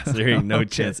class. There ain't no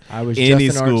chance. I was any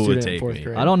just an art school would student in take 4th me.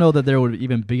 grade. I don't know that there would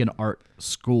even be an art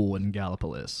school in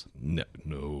Gallipolis.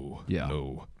 No. Yeah.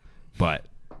 No. But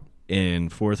in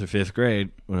 4th or 5th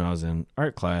grade, when I was in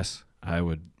art class,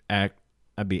 I'd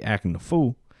be acting the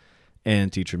fool,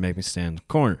 and teacher would make me stand in the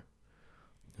corner.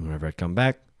 And whenever I'd come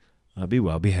back, I'd be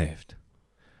well behaved.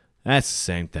 That's the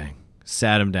same thing.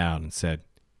 Sat him down and said,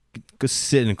 "Go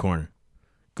sit in the corner.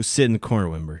 Go sit in the corner,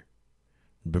 Wimber.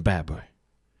 You're a bad boy."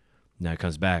 Now he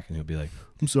comes back and he'll be like,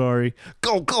 "I'm sorry.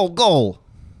 Go."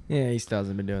 Yeah, he still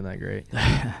hasn't been doing that great.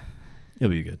 He'll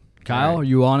be good. Kyle, are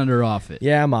you on it or off it?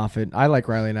 Yeah, I'm off it. I like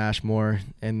Riley Nash more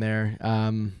in there.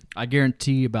 I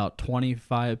guarantee about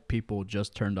 25 people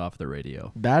just turned off the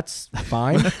radio. That's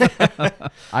fine.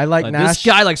 I like This Nash.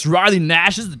 guy likes Riley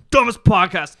Nash. This is the dumbest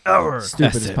podcast ever.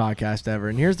 Stupidest podcast ever.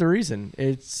 And here's the reason.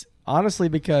 It's honestly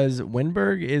because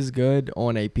Winberg is good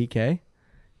on a PK,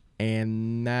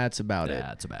 and that's about it.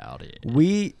 That's about it.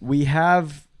 We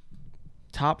have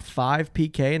top 5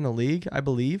 PK in the league, I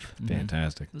believe.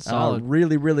 Fantastic. Solid.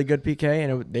 Really, really good PK,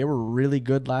 and they were really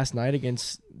good last night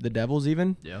against the Devils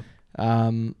even. Yeah.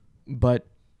 But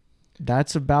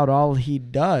that's about all he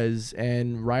does,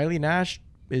 and Riley Nash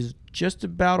is just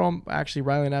about on. Actually,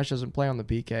 Riley Nash doesn't play on the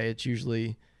PK. It's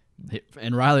usually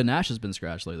And Riley Nash has been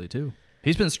scratched lately, too.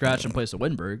 He's been scratched in place of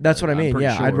Winberg. that's what I I'm mean. pretty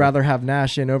Yeah, sure. I'd rather have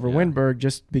Nash in over Yeah.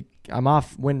 Winberg. I'm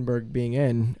off Winberg being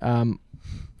in.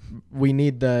 We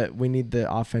need the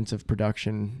offensive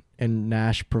production, and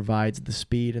Nash provides the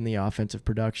speed and the offensive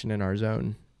production in our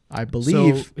zone. I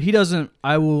believe So he doesn't.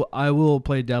 I will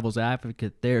play devil's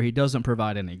advocate there. He doesn't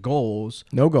provide any goals,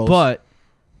 no goals, but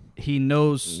he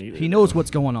knows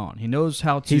what's going on. He knows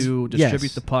how to He's- distribute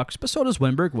yes. the pucks. But so does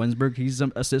Winberg. Winberg, he's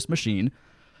an assist machine.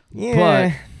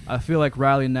 yeah. But I feel like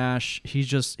Riley Nash,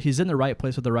 he's in the right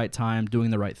place at the right time, doing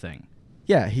the right thing.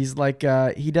 Yeah, he's like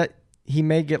he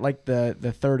may get like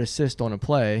the third assist on a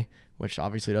play, which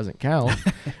obviously doesn't count.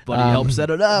 But he helps set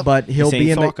it up. But he'll This be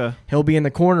ain't in soccer. he'll be in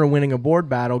the corner winning a board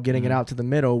battle, getting it out to the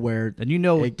middle where And you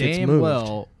know it gets damn moved.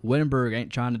 well Winberg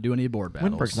ain't trying to do any board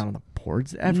battles. Winberg's not on the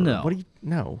boards ever. No. What do you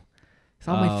no? It's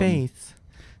on my face.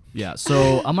 Yeah,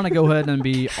 so I'm gonna go ahead and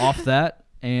be off that.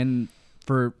 And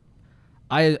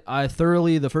I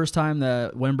thoroughly, the first time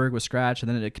that Winberg was scratched and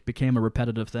then it became a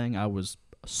repetitive thing, I was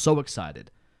so excited.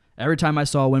 Every time I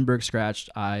saw Winberg scratched,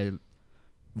 I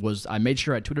made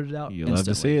sure I tweeted it out. You love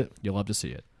to instantly. see it. You'll love to see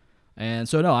it. And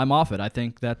so no, I'm off it. I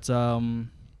think that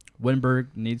Winberg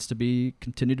needs to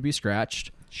continue to be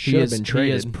scratched. Should have been He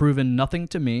has traded. proven nothing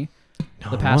to me. The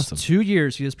I past want 2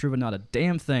 years, he has proven not a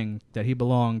damn thing that he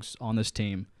belongs on this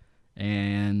team.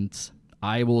 And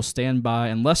I will stand by,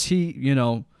 unless he,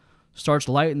 starts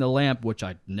lighting the lamp, which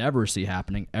I never see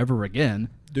happening ever again.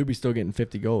 Doobie's still getting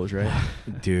 50 goals, right?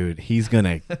 Dude, he's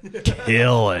gonna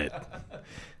kill it.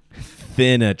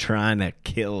 Finna trying to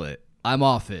kill it. I'm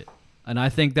off it. And I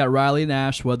think that Riley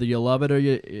Nash, whether you love it or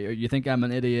you think I'm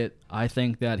an idiot, I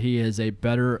think that he is a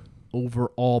better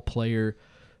overall player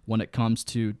when it comes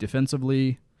to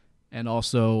defensively and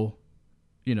also,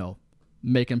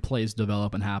 making plays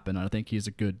develop and happen. And I think he's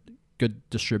a good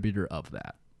distributor of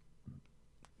that.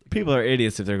 People are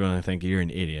idiots if they're going to think you're an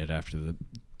idiot after the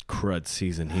crud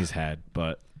season he's had.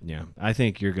 But yeah, I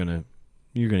think you're gonna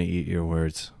eat your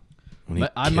words when he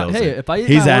But I'm kills hey, it. if I eat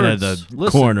He's my out words, of the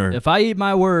listen, corner. If I eat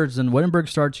my words and Winberg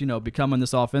starts, becoming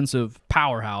this offensive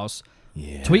powerhouse,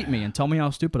 Yeah. tweet me and tell me how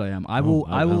stupid I am. I Oh, will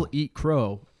well. eat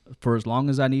crow for as long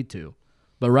as I need to.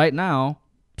 But right now,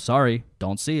 sorry,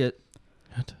 don't see it.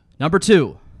 What? Number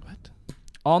 2. What?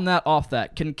 On that, off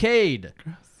that, Kincaid,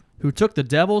 who took the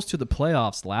Devils to the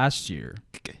playoffs last year,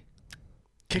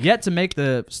 yet to make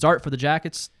the start for the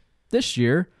Jackets this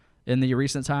year in the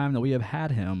recent time that we have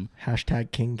had him.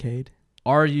 Hashtag Kincaid.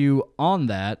 Are you on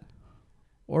that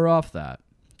or off that?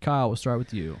 Kyle, we'll start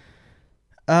with you.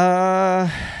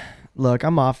 Look,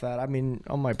 I'm off that. I mean,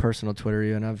 on my personal Twitter,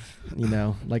 and I've,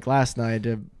 like last night,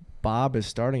 Bob is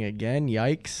starting again.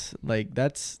 Yikes! Like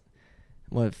that's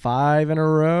 5 in a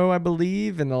row, I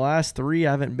believe. In the last 3,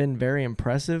 I haven't been very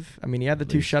impressive. I mean, he had the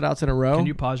 2 shutouts in a row. Can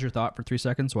you pause your thought for 3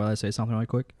 seconds while I say something really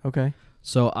quick? Okay.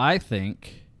 So I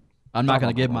think I'm not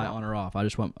going to give my on or off. I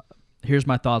just want. Here's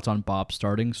my thoughts on Bob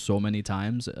starting so many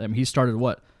times. I mean, he started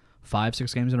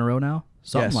 5-6 games in a row now,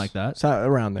 something Yes. like that. So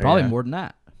around there. Probably yeah. more than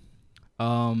that.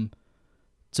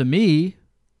 To me,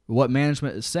 what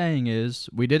management is saying is,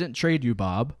 we didn't trade you,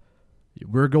 Bob.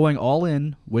 We're going all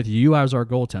in with you as our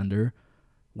goaltender.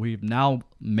 We've now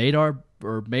made our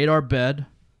bed.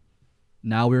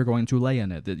 Now we're going to lay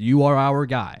in it. That you are our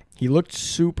guy. He looked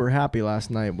super happy last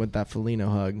night with that Foligno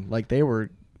hug. Like they were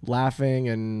laughing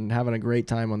and having a great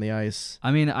time on the ice.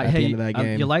 I mean, at the end of that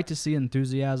game. you like to see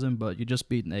enthusiasm, but you just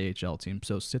beat an AHL team,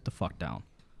 so sit the fuck down.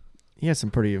 He had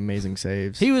some pretty amazing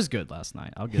saves. He was good last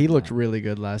night. He looked really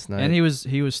good last night. and he was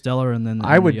stellar. And then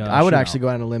I would shootout. actually go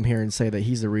out on a limb here and say that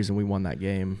he's the reason we won that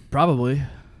game. Probably.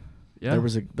 Yeah.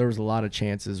 There was a lot of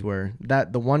chances where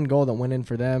the one goal that went in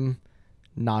for them,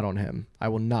 not on him. I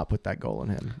will not put that goal on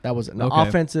him. That was an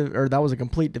offensive, or that was a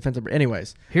complete defensive.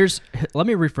 Anyways, let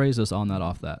me rephrase this on that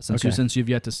off that since you've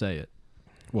yet to say it.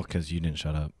 Well, because you didn't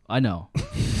shut up. I know,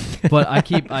 but I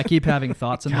keep having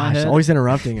thoughts in my head. Always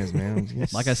interrupting us, man.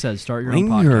 Like I said, start your own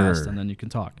Linger. podcast and then you can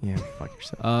talk. Yeah, fuck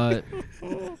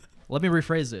yourself. Let me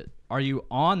rephrase it. Are you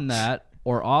on that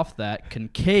or off that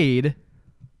Kincaid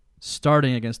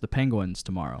starting against the Penguins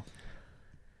tomorrow?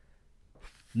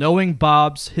 Knowing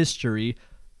Bob's history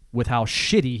with how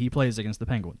shitty he plays against the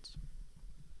Penguins.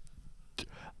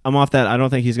 I'm off that. I don't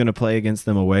think he's going to play against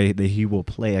them away. That he will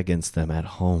play against them at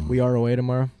home. We are away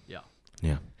tomorrow. Yeah.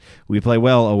 Yeah. We play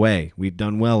well away. We've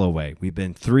done well away. We've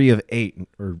been 3 of 8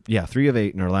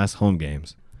 in our last home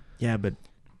games. Yeah, but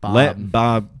Let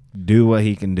Bob do what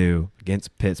he can do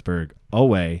against Pittsburgh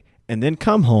away, and then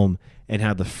come home and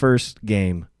have the first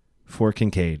game for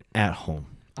Kincaid at home.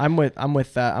 I'm with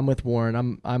that. I'm with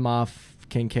Warren. I'm off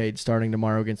Kincaid starting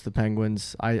tomorrow against the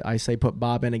Penguins. I say put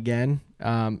Bob in again.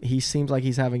 He seems like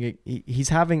he's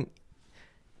having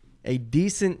a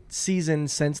decent season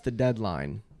since the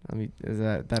deadline. I mean,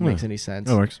 that makes any sense?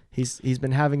 That works. He's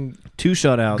been having 2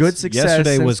 shutouts. good success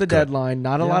Yesterday since was the good. deadline.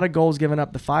 Not a lot of goals given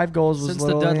up. The 5 goals was Since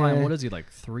little, the deadline, what is he, like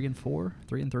 3-4?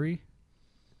 3-3?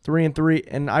 3-3,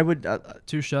 and I would 2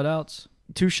 shutouts?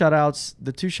 2 shutouts.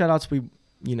 The 2 shutouts we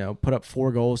put up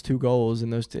 4 goals, 2 goals,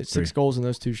 and those 6 goals in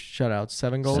those 2 shutouts.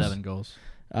 7 goals. 7 goals.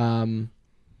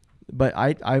 But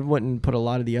I wouldn't put a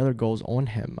lot of the other goals on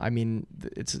him. I mean,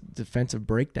 it's defensive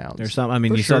breakdowns. There's some. I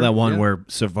mean, For you saw sure, that one yeah. where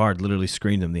Savard literally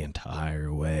screened him the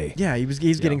entire way. Yeah,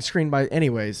 he's getting screened by.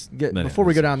 Anyways, But before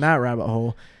we go down that rabbit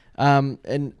hole,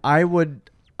 and I would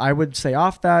say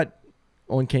off that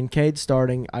on Kincaid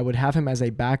starting, I would have him as a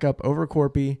backup over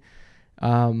Corpy,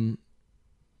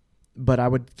 but I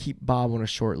would keep Bob on a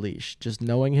short leash. Just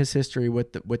knowing his history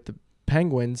with the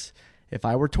Penguins, if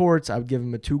I were Torts, I would give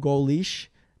him a 2-goal leash.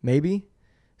 Maybe.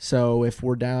 So if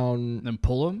we're down Then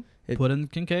pull him, put in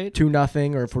Kincaid.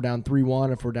 2-0, or if we're down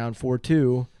 3-1, if we're down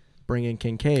 4-2, bring in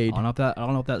Kincaid. I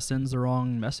don't know if that sends the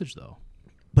wrong message though.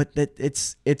 But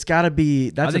it's got to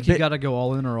be. I think you got to go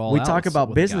all in or all out. We talk about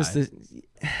with a business,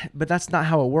 guy. but that's not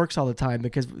how it works all the time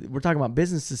because we're talking about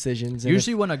business decisions. And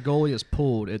Usually when a goalie is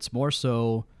pulled, it's more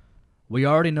so we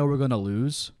already know we're going to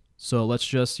lose. So let's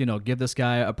just, give this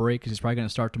guy a break because he's probably going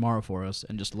to start tomorrow for us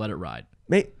and just let it ride.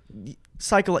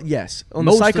 Yes. On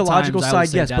Most the of the psychological times, I would side,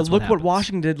 say yes. that's but look what what happens.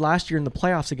 Washington did last year in the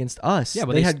playoffs against us. Yeah,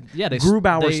 but they they had they-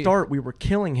 Grubauer they- start. We were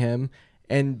killing him.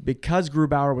 And because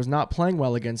Grubauer was not playing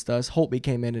well against us, Holtby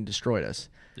came in and destroyed us.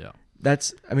 Yeah.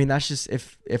 That's just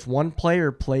if one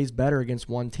player plays better against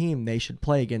one team, they should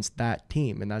play against that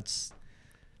team. And that's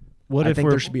I think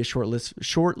there should be a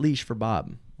short leash for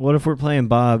Bob. What if we're playing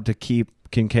Bob to keep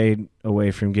Kincaid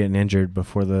away from getting injured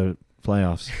before the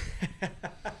playoffs?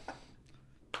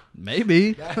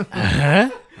 Maybe.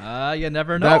 You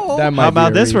never know. That might How be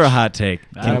about a this for a reach. hot take?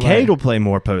 Kincaid will play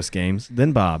more post games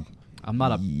than Bob. I'm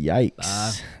not a.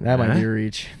 Yikes. That might be a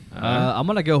reach. I'm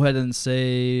gonna go ahead and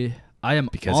say I am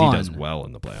Because on, he does well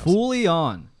in the playoffs. fully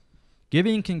on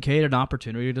giving Kincaid an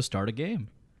opportunity to start a game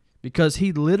because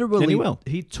he literally And he will.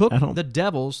 he took At home. the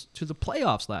Devils to the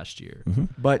playoffs last year.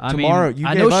 But I tomorrow, mean, you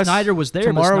I gave know us Schneider was there, but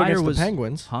tomorrow Schneider against was the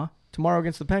Penguins. Huh? Tomorrow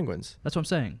against the Penguins. That's what I'm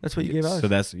saying. That's what you gave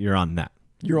us. So you're on that.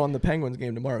 You're on the Penguins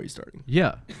game tomorrow. You're starting.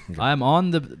 Yeah, I'm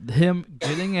on him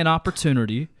getting an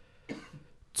opportunity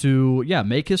to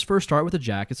make his first start with the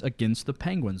Jackets against the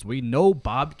Penguins. We know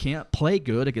Bob can't play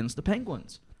good against the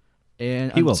Penguins,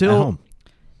 and He will, at until home.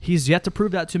 he's yet to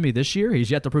prove that to me this year.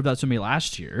 He's yet to prove that to me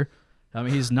last year. I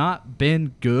mean, he's not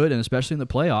been good, and especially in the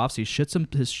playoffs, he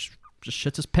just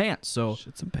shits his pants. So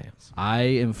Shit some pants. I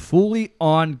am fully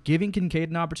on giving Kincaid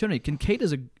an opportunity. Kincaid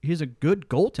he's a good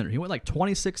goaltender. He went like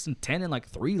 26-10 and like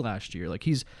 3 last year. Like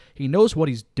he knows what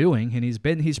he's doing, and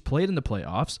he's played in the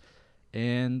playoffs.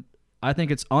 And I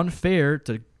think it's unfair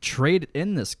to trade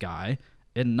in this guy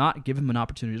and not give him an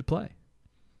opportunity to play.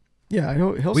 Yeah,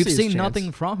 he'll We've see his seen chance.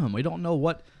 nothing from him. We don't know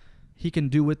what he can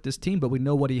do with this team, but we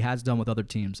know what he has done with other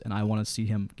teams, and I want to see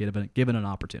him given an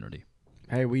opportunity.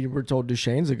 Hey, we were told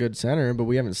Duchesne's a good center, but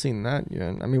we haven't seen that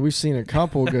yet. I mean, we've seen a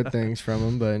couple good things from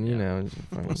him, but I'm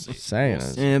just saying.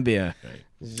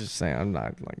 He's just saying. I'm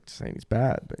not saying he's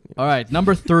bad, but All right,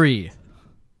 number 3.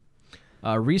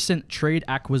 Recent trade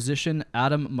acquisition,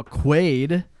 Adam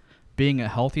McQuaid, being a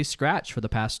healthy scratch for the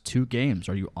past 2 games.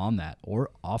 Are you on that or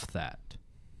off that?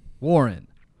 Warren.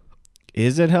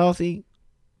 Is it healthy?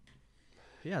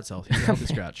 Yeah, it's healthy. It's a healthy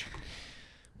scratch.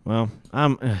 Well,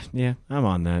 I'm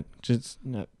on that. Just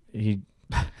I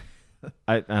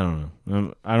don't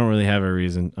know. I don't really have a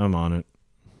reason. I'm on it.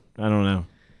 I don't know.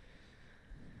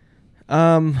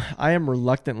 I am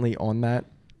reluctantly on that.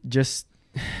 Just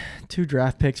 2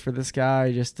 draft picks for this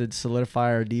guy just to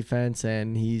solidify our defense,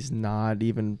 and he's not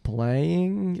even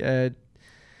playing.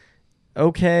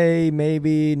 Okay,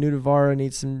 maybe Nudavara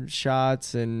needs some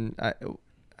shots, and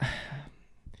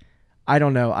I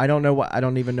don't know. I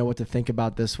don't even know what to think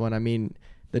about this one. I mean,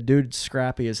 the dude's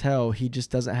scrappy as hell. He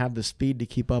just doesn't have the speed to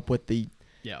keep up with the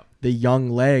young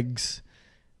legs.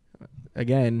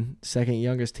 Again, second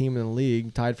youngest team in the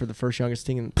league, tied for the first youngest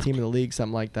team in the league,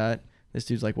 something like that. This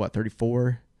dude's like, what,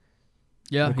 34?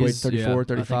 Yeah, he's 34,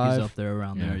 35. I think he's up there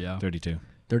around there, yeah. 32.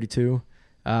 32.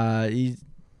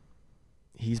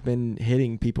 He's been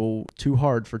hitting people too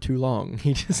hard for too long.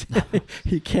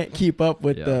 He can't keep up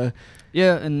with the...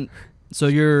 Yeah, and so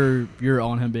you're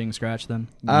on him being scratched then?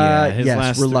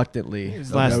 Yes, reluctantly.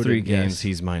 His last 3 games,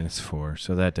 he's -4,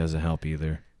 so that doesn't help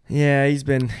either. Yeah, he's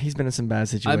been in some bad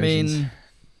situations. I mean,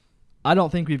 I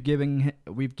don't think we've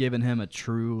given him a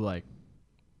true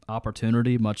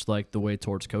opportunity, much like the way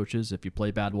towards coaches. If you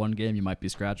play bad one game, you might be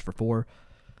scratched for 4.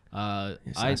 I'm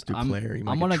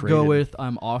gonna go with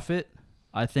I'm off it.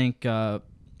 I think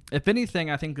if anything,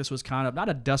 I think this was kind of not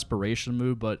a desperation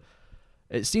move, but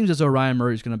it seems as though Ryan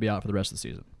Murray's going to be out for the rest of the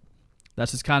season.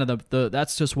 That's just kind of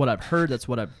that's just what I've heard. That's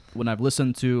what when I've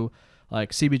listened to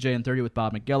like CBJ and 30 with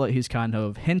Bob McGillett, he's kind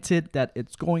of hinted that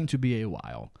it's going to be a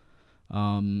while.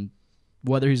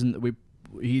 Whether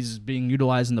he's being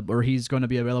utilized or he's going to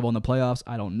be available in the playoffs,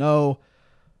 I don't know.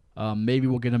 Maybe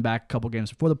we'll get him back a couple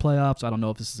games before the playoffs. I don't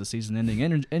know if this is a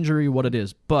season-ending injury, what it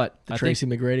is, but the Tracy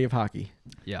McGrady of hockey.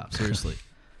 Yeah, seriously.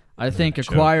 I think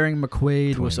acquiring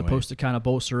McQuaid was supposed to kind of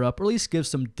bolster up, or at least give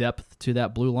some depth to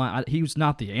that blue line. He was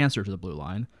not the answer to the blue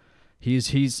line. We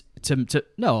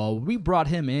brought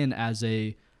him in as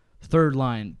a third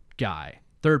line guy,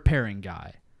 third pairing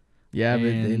guy. Yeah,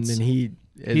 and then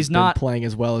he's not playing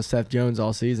as well as Seth Jones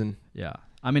all season. Yeah.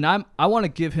 I mean, I want to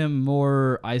give him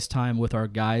more ice time with our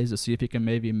guys to see if he can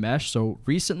maybe mesh. So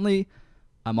recently,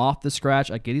 I'm off the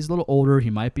scratch. I get he's a little older. He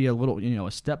might be a little,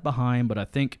 a step behind, but I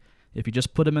think if you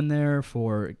just put him in there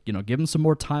for, give him some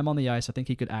more time on the ice, I think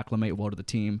he could acclimate well to the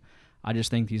team. I just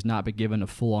think he's not been given a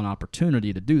full-on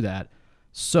opportunity to do that.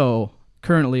 So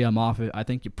currently, I'm off it. I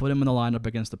think you put him in the lineup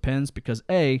against the Pens because,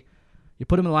 A, you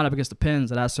put him in the lineup against the Pens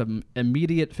that has some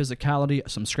immediate physicality,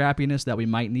 some scrappiness that we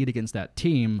might need against that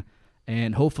team,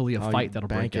 and hopefully a fight that'll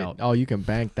break out. Oh, you can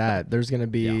bank that. There's going to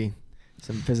be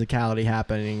some physicality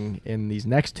happening in these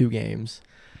next 2 games.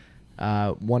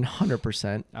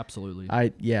 100%. Absolutely.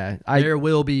 There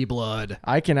will be blood.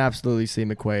 I can absolutely see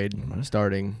McQuaid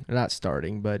not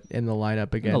starting, but in the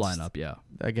lineup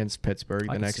against Pittsburgh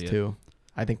the next 2.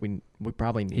 I think we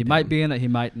probably need him. He might be in it. He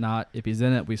might not. If he's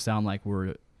in it, we sound like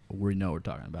we know what we're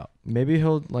talking about. Maybe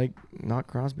he'll knock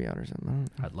Crosby out or something.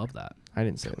 I'd love that. I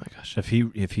didn't say that. Oh my gosh! If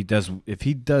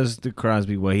he does the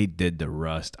Crosby way he did the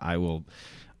Rust, I will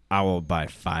buy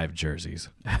 5 jerseys.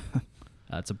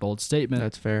 That's a bold statement.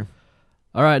 That's fair.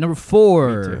 All right, number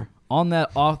 4. On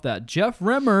that, off that. Jeff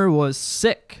Rimmer was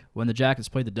sick when the Jackets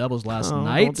played the Devils last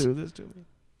night. Don't do this to me.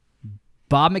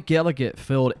 Bob McGilligan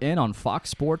filled in on Fox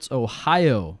Sports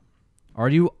Ohio. Are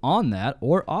you on that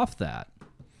or off that?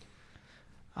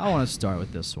 I want to start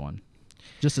with this one,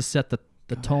 just to set the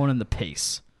tone and the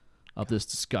pace of this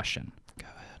discussion. Go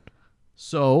ahead.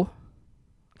 So,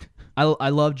 I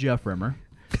love Jeff Rimmer.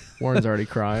 Warren's already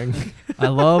crying. I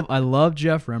love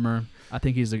Jeff Rimmer. I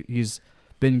think he's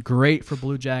been great for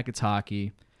Blue Jackets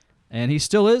hockey, and he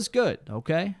still is good.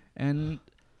 Okay,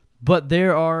 but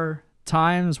there are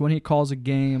times when he calls a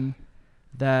game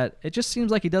that it just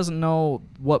seems like he doesn't know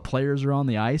what players are on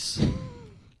the ice.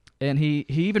 And he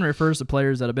even refers to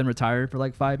players that have been retired for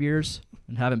like 5 years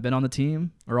and haven't been on the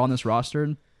team or on this roster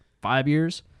in 5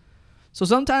 years. So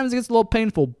sometimes it gets a little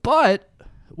painful. But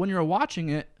when you're watching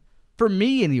it, for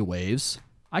me anyways,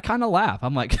 I kind of laugh.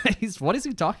 I'm like, what is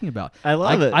he talking about? I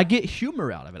love it. I get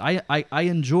humor out of it. I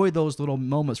enjoy those little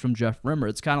moments from Jeff Rimmer.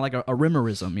 It's kind of like a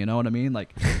Rimmerism, you know what I mean?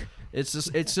 Like, it's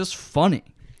just funny.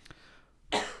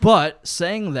 But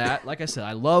saying that, like I said,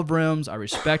 I love rims. I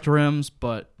respect rims.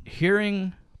 But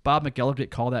hearing Bob McElligott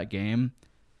call that game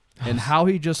and how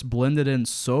he just blended in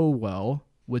so well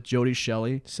with Jody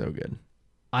Shelley. So good.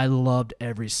 I loved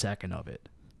every second of it.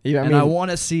 Yeah, I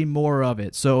want to see more of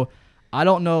it. So I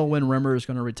don't know when Rimmer is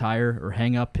going to retire or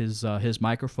hang up his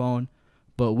microphone,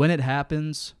 but when it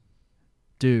happens,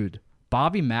 dude,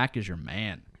 Bobby Mack is your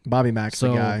man. Bobby Mack's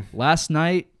the guy. Last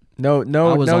night, No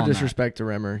I was on disrespect to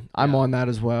Rimmer. I'm Yeah. on that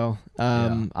as well.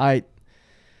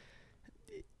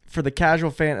 For the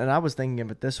casual fan, and I was thinking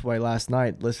of it this way last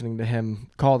night, listening to him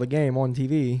call the game on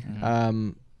TV.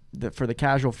 For the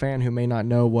casual fan who may not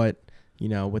know what,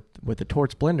 with the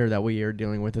Torts blender that we are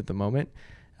dealing with at the moment,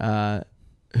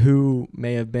 who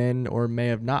may have been or may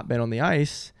have not been on the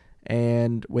ice.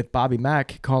 And with Bobby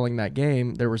Mack calling that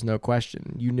game, there was no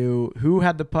question. You knew who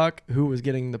had the puck, who was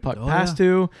getting the puck passed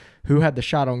to, who had the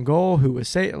shot on goal, who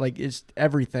was it's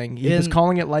everything. He was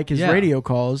calling it like his radio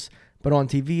calls, but on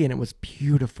TV, and it was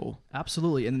beautiful.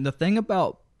 Absolutely. And the thing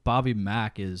about Bobby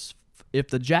Mack is if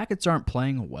the Jackets aren't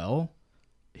playing well,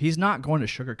 he's not going to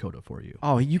sugarcoat it for you.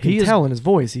 Oh, you can tell in his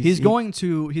voice. He's going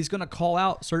to call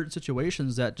out certain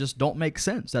situations that just don't make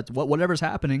sense. That's whatever's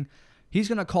happening. He's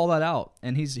going to call that out,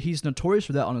 and he's notorious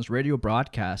for that on his radio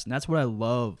broadcast, and that's what I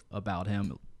love about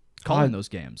him calling those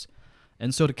games.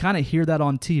 And so to kind of hear that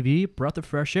on TV, breath of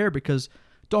fresh air, because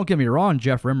don't get me wrong,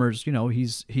 Jeff Rimmer's,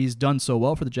 he's done so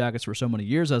well for the Jackets for so many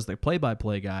years as the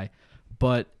play-by-play guy,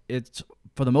 but it's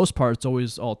for the most part, it's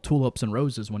always all tulips and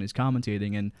roses when he's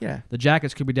commentating, and the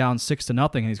Jackets could be down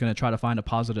 6-0, and he's going to try to find a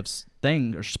positive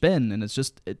thing or spin, and it's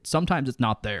just sometimes it's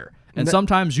not there. And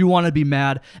sometimes you want to be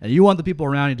mad, and you want the people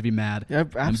around you to be mad. Yeah,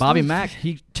 and Bobby Mack,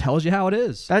 he tells you how it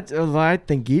is. I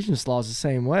think Giesenslaw's the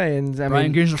same way, and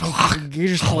Brian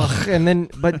Giesenslaw, and then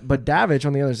but Davidge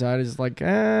on the other side is like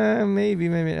maybe.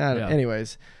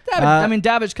 Anyways,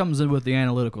 Davidge comes in with the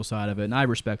analytical side of it, and I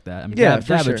respect that.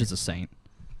 Davidge is a saint.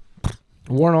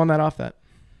 Warren on that, off that.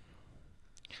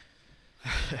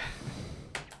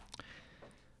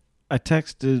 I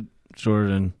texted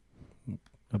Jordan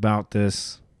about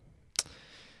this,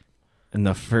 and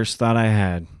the first thought I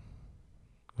had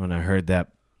when I heard that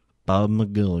Bob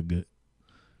McGilligan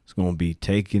is going to be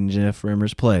taking Jeff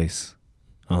Rimmer's place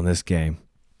on this game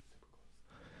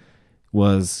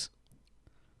was,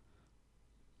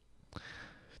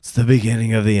 it's the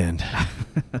beginning of the end.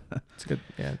 It's good.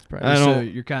 Yeah, it's probably. So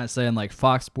you're kind of saying like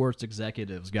Fox Sports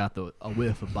executives got a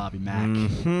whiff of Bobby Mack.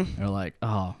 Mm-hmm. They're like,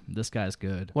 oh, this guy's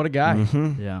good. What a guy.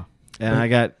 Mm-hmm. Yeah. And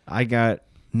I got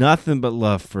nothing but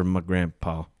love for my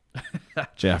grandpa,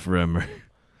 Jeff Rimmer,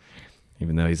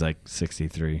 even though he's like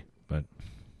 63. But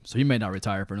so he may not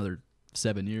retire for another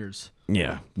 7 years.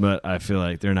 Yeah, but I feel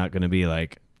like they're not going to be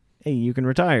like, hey, you can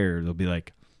retire. They'll be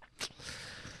like,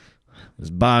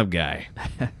 this Bob guy.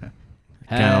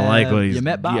 Kind of like what he's. You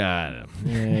met Bob? Yeah,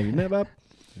 have you met Bob?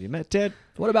 Have you met Ted?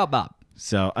 What about Bob?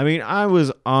 So, I mean, I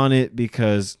was on it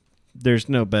because there's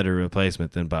no better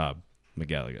replacement than Bob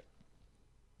McGilligan.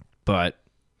 But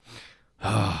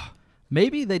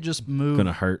maybe they just move.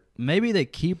 Gonna hurt. Maybe they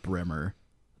keep Rimmer.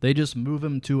 They just move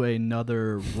him to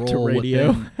another role. To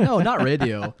radio? No, not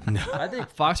radio. No. I think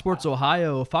Fox Sports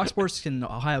Ohio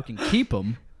can keep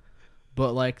him,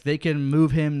 but like they can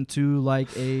move him to like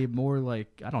a more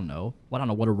like I don't know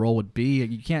what a role would be.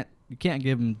 You can't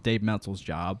give him Dave Menzel's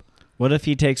job. What if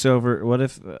he takes over? What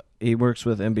if he works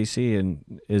with NBC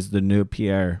and is the new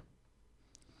Pierre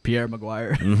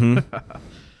Maguire? Mm-hmm.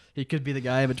 He could be the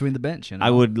guy between the bench. I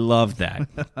would love that.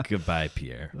 Goodbye,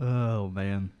 Pierre. Oh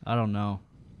man, I don't know.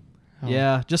 Oh.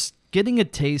 Yeah, just getting a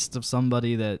taste of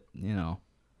somebody that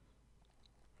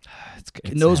it's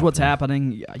knows what's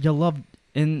happening. You love,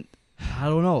 and I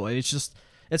don't know. It's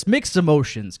mixed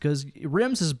emotions because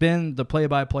Rims has been the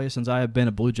play-by-play since I have been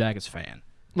a Blue Jackets fan.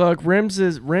 Look, Rims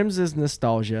is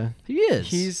nostalgia. He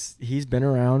is. He's been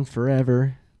around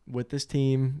forever with this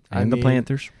team and the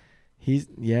Panthers.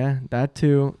 That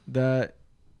too. That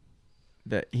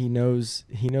he knows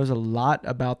a lot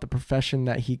about the profession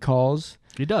that he calls.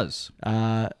 He does.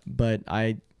 But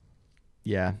I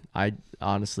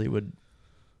honestly would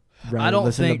rather I don't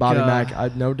listen think, to Bobby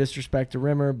Mack. No disrespect to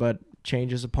Rimmer, but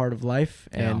change is a part of life,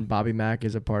 and Yeah. Bobby Mack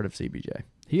is a part of CBJ.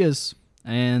 He is,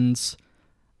 and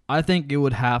I think it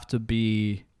would have to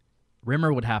be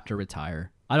Rimmer would have to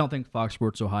retire. I don't think Fox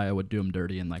Sports Ohio would do him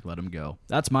dirty and let him go.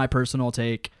 That's my personal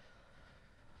take.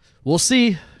 We'll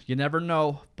see. You never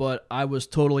know, but I was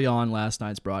totally on last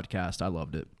night's broadcast. I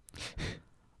loved it.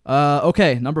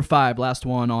 Okay, number 5, last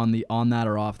one on that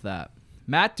or off that.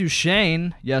 Matt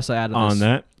Duchene. Yes, I added this. On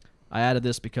that. I added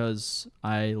this because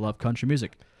I love country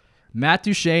music. Matt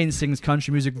Duchene sings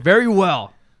country music very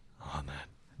well. On that.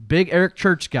 Big Eric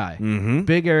Church guy. Mm-hmm.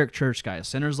 Big Eric Church guy.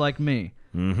 Sinners Like Me.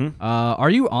 Are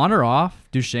you on or off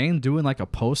Duchesne doing like a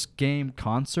post game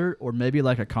concert or maybe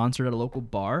like a concert at a local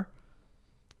bar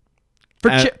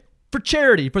for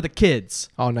charity for the kids?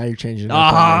 Oh, now you're changing it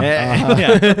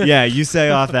Uh-huh. up. Yeah, you say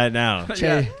off that now.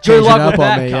 Changing Good luck up with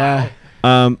on that, me, Kyle.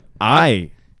 yeah.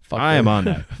 I am on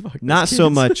that. Not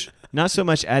so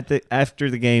much after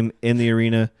the game in the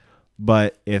arena,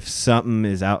 but if something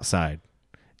is outside.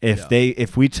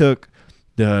 If we took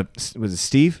was it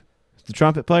Steve, the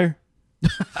trumpet player?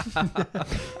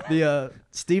 The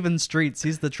Steven Streets,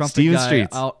 he's the trumpet Steven guy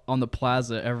Streets. out on the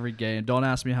plaza every game. Don't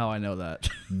ask me how I know that.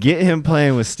 Get him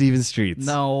playing with Steven Streets.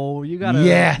 No, you gotta.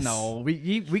 Yes. No,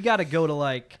 we gotta go to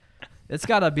like. It's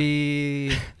gotta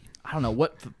be. I don't know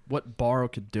what bar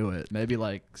could do it. Maybe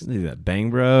like Do that Bang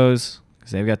Bros,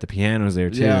 because they've got the pianos there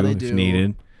too. Yeah, they if do.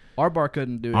 needed. our bar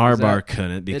couldn't do it. Our 'cause bar that-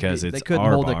 couldn't because they it's couldn't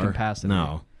our hold the bar. capacity.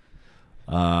 No.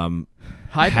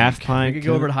 High Half Bank. pint We could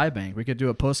go over could- to High Bank. We could do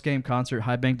a post game concert,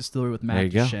 High Bank Distillery with There Matt you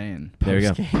go. Duchesne. There you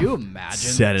go. Can you imagine?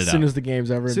 Set As it soon up. as the game's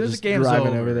over, As soon as just the game's driving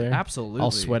over, over there, absolutely.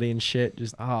 all sweaty and shit.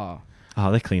 Just Oh,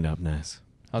 Oh, they clean up nice.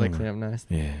 they clean up nice.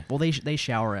 Yeah. well, they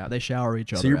shower out. They shower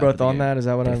each other. So you're after both the on game. that? Is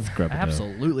that what I'm? Scrub it up.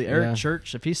 Absolutely, Eric Yeah.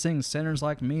 Church. If he sings "Sinners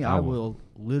Like Me," I I will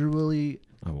literally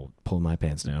I will pull my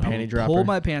pants down. Panty pull dropper.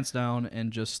 my pants down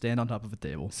and just stand on top of a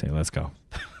table. Say, let's go.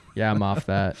 Yeah, I'm off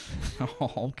that.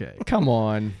 Oh, okay. Come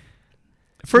on.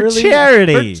 For Really?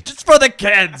 charity. Just for the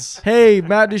kids. Hey,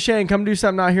 Matt Duchesne, come do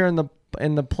something out here in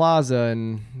the plaza,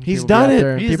 and He's people be done out it.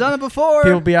 there, and He's people, done it before.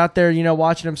 People be out there,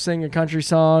 watching him sing a country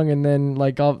song, and then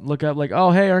like I'll look up like,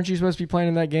 oh hey, aren't you supposed to be playing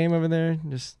in that game over there?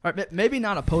 Just All right, maybe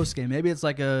not a post game. Maybe it's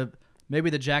like maybe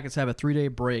the Jackets have a 3-day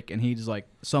break, and he's like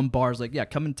some bars like, yeah,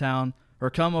 come in town or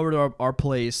come over to our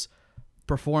place,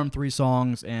 perform 3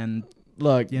 songs, and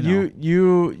look, You know.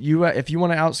 you if you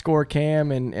want to outscore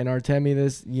Cam and Artemi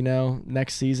this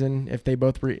next season, if they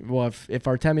both if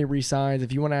Artemi resigns,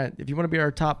 if you want to be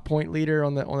our top point leader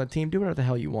on the team, do whatever the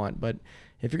hell you want, but.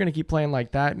 If you're gonna keep playing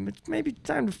like that, it's maybe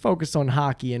time to focus on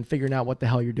hockey and figuring out what the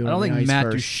hell you're doing. I don't on the think ice Matt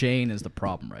first. Duchesne is the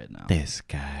problem right now. This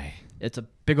guy. It's a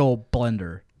big old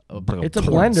blender. It's a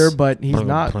blender, but he's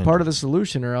not part of the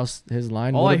solution, or else his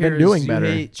line All would I have hear been doing is better.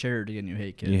 you hate charity and you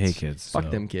hate kids. You hate kids. Fuck so.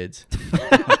 them kids.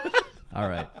 All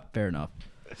right, fair enough.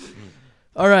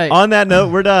 All right. On that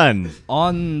note, we're done.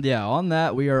 On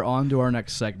that, we are on to our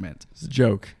next segment. It's a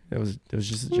joke. It was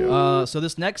just a joke. So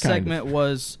this next Kind of. segment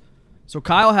was, so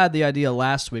Kyle had the idea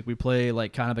last week. We play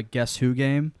like kind of a guess who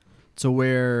game. So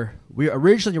where we were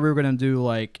going to do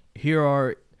like we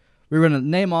were going to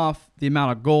name off the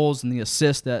amount of goals and the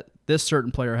assists that this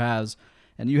certain player has,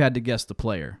 and you had to guess the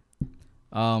player.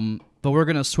 But we're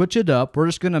going to switch it up. We're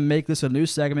just going to make this a new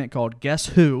segment called Guess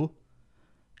Who.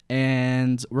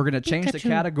 And we're going to change the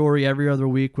category every other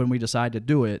week when we decide to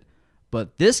do it.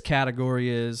 But this category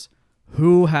is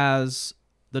who has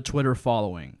the Twitter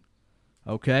following.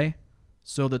 Okay?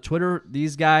 So the Twitter,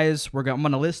 these guys, I'm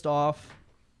going to list off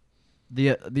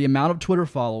the amount of Twitter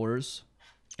followers,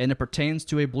 and it pertains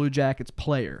to a Blue Jackets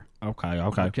player. Okay.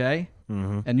 Okay?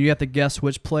 Mm-hmm. And you have to guess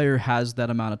which player has that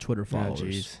amount of Twitter followers.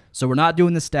 jeez. So we're not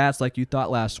doing the stats like you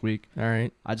thought last week. All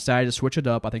right. I decided to switch it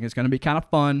up. I think it's going to be kind of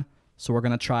fun. So we're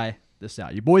going to try this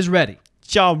out. You boys ready?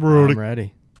 Job, I'm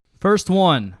ready. First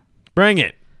one. Bring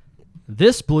it.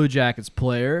 This Blue Jackets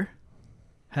player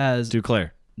has Duclair.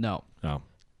 no Oh.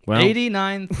 Well,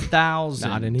 89,400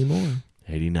 Not anymore.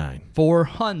 89.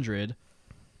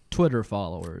 Twitter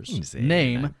followers. Say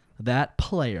Name 89. that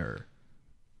player.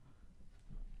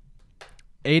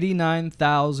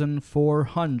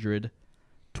 89,400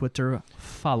 Twitter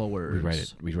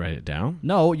followers. We write it down.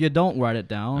 No, you don't write it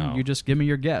down. Oh. You just give me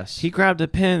your guess. He grabbed a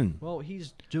pen. Well,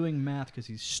 he's doing math because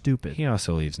he's stupid. He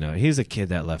also leaves notes. He's a kid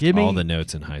that left Give me- all the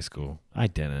notes in high school. I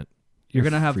didn't. You're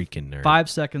going to have freaking nerd. 5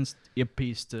 seconds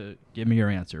apiece to give me your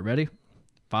answer. Ready?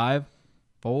 5,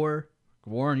 4.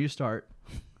 Warren, you start.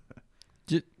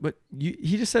 But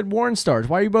he just said Warren Stars.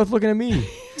 Why are you both looking at me?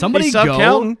 Somebody Stop go.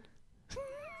 counting.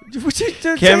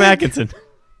 Cam Atkinson.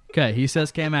 Okay, he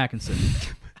says Cam Atkinson.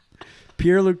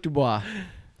 Pierre-Luc Dubois.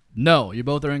 No, you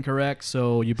both are incorrect,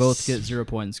 so you both get 0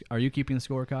 points. Are you keeping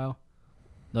score, Kyle?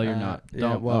 No, you're not. Yeah,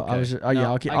 Don't. well, okay. I was. No,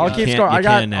 I'll keep. I I'll got keep it. You score. can't- I you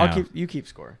got. can now. I'll keep. You keep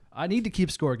score. I need to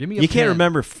keep score. Give me a You can't pen.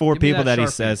 remember 4 Give me people that he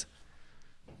Sharpie. says.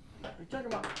 The you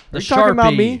talking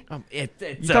about Sharpie. me? It's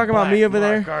You talking about me over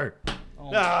there? there?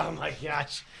 Oh my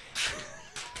gosh.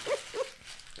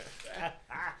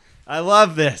 I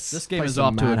love this. This game Play is some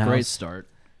off to a Madhouse. great start.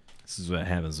 This is what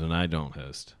happens when I don't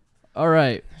host. All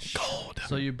right. Gold.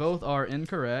 So you both are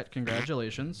incorrect.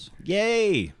 Congratulations.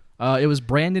 Yay. It was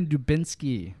Brandon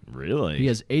Dubinsky. Really? He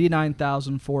has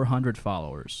 89,400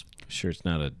 followers. Sure it's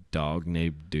not a dog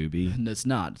named Doobie. And it's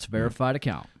not. It's a verified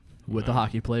account. with the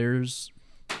hockey player's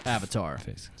avatar.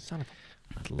 Son of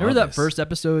Remember that first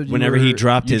episode? Whenever he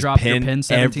dropped his your pin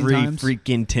 17 every times?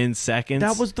 freaking 10 seconds.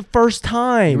 That was the first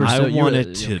time. You were so- I wanted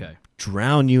were- to okay.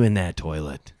 drown you in that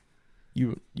toilet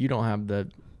You don't have the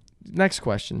next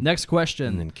question. Next question.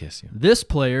 and then kiss you. This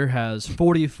player has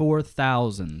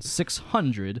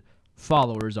 44,600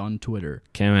 followers on Twitter.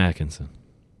 Cam Atkinson.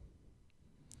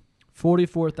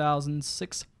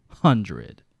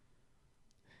 44,600.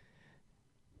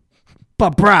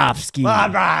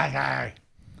 Bobrovsky.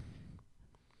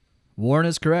 Warren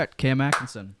is correct. Cam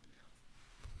Atkinson.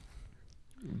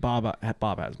 Bob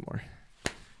has more.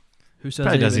 Who says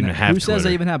Probably they doesn't even have Who says they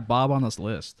Twitter. even have Bob on this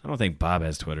list? I don't think Bob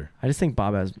has Twitter. I just think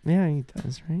Bob has. Yeah, he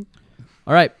does, right?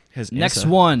 All right. Has Next Insta.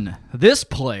 one. This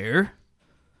player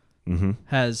Mm-hmm.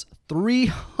 has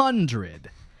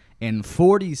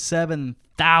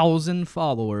 347,000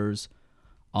 followers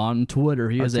on Twitter.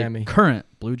 He is a Artemi. current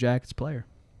Blue Jackets player.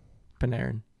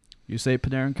 Panarin. You say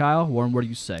Panarin, Kyle? Warren, what do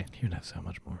you say? He would have so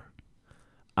much more.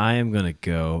 I am going to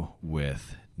go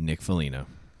with Nick Foligno.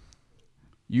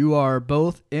 You are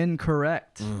both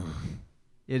incorrect.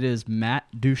 It is Matt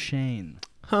Duchene.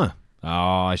 Huh. Oh,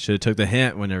 I should have took the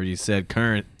hint whenever you said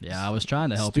current. Yeah, I was trying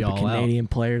to help you Stupid all Canadian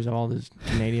players, all these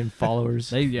Canadian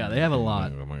followers. out. They have a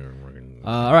lot.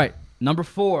 All right, number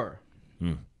 4.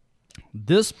 Hmm.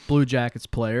 This Blue Jackets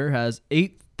player has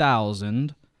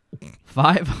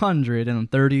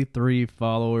 8,533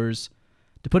 followers.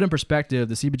 To put in perspective,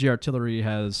 the CBG Artillery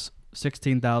has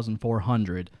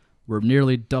 16,400. We're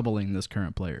nearly doubling this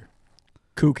current player.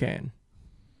 Kukan.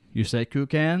 You say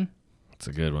Kukan? That's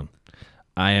a good one.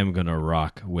 I am going to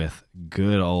rock with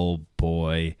good old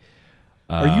boy.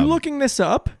 Are you looking this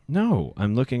up? No,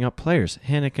 I'm looking up players.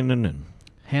 Hannikanen.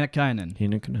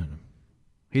 Hannikainen.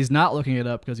 He's not looking it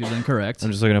up because he's incorrect.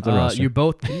 I'm just looking up the roster. You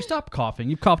both. Can you stop coughing?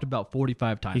 You've coughed about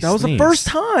 45 times. He That was the sneezed. first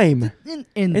time. in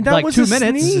and that like was 2 a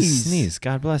minutes. This is a sneeze. sneeze.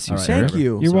 God bless you, All right, sir. Thank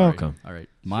you. You're Sorry. welcome. All right.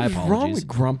 My What's wrong apologies. with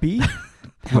Grumpy? What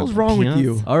the hell's wrong with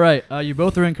you? All right. You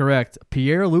both are incorrect.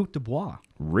 Pierre-Luc Dubois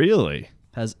Really?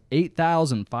 has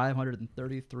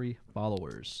 8,533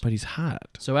 followers. But he's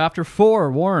hot. So after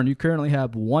 4, Warren, you currently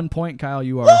have 1 point. Kyle,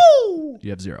 you have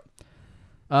 0.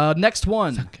 Next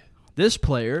one. This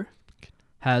player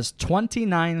has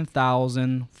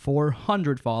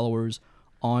 29,400 followers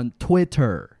on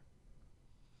Twitter.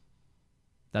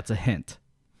 That's a hint.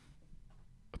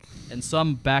 In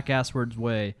some back-asswards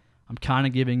way, I'm kind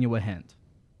of giving you a hint.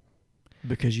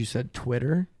 Because you said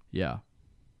Twitter? Yeah.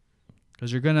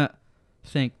 Because you're going to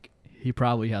think he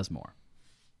probably has more.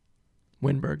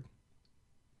 Winberg.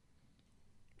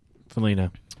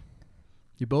 Foligno.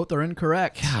 You both are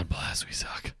incorrect. God bless, we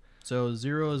suck. So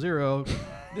 0-0.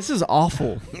 This is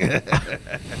awful.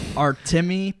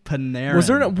 Artemi Panarin. Was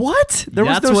there no what? There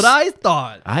That's was no what I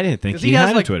thought. I didn't think 'Cause he has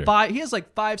had like a Twitter. He has like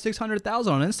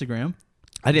 600,000 on Instagram.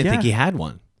 I didn't think Yeah. he had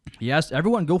one. Yes,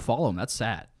 everyone go follow him. That's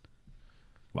sad.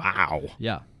 Wow.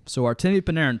 Yeah. So Artemi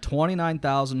Panarin,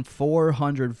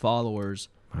 29,400 followers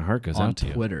My heart goes on out to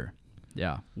you. Twitter.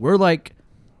 Yeah. We're like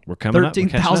We're coming up. We're catching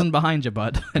 13,000 up. behind you,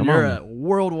 bud. And Come you're on. a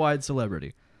worldwide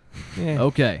celebrity. Yeah.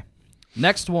 Okay.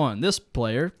 Next one. This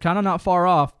player, kind of not far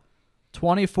off,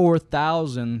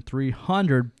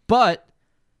 24,300, but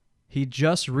he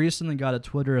just recently got a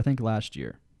Twitter, I think last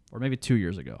year, or maybe 2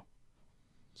 years ago.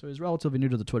 So he's relatively new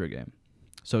to the Twitter game.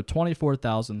 So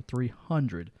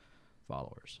 24,300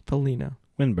 followers. Polino.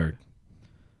 Winberg.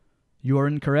 You are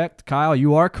incorrect. Kyle,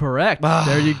 you are correct.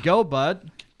 There you go,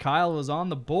 bud. Kyle was on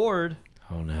the board.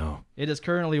 Oh, no. It is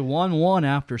currently 1-1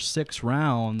 after 6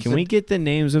 rounds. Can we get the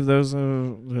names of those that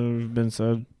have been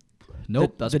said?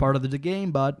 Nope, that's part of the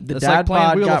game, bud. The That's dad like playing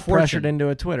bod Wheel got of Fortune. pressured into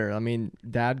a Twitter. I mean,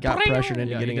 dad got pressured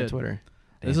into Yeah, he getting a did. Twitter.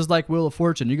 This is like Wheel of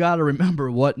Fortune. You got to remember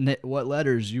what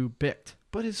letters you picked.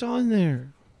 But it's on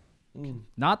there.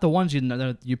 Not the ones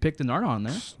you picked and aren't on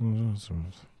there. All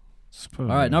All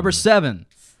right, number 7.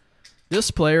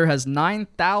 This player has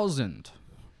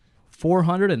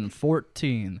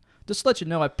 9,414. Just to let you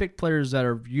know, I picked players that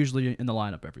are usually in the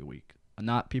lineup every week,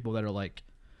 not people that are like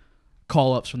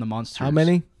call-ups from the Monsters. How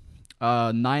many?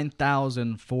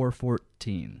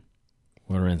 9,414.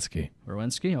 Werenski.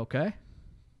 Rowinski, okay.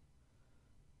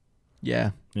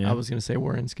 Yeah. Yeah. I was going to say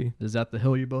Warinsky. Is that the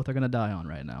hill you both are going to die on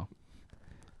right now?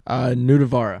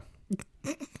 Nudavara.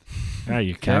 Ah,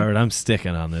 you coward. I'm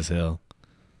sticking on this hill.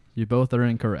 You both are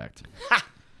incorrect.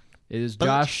 It is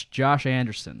Josh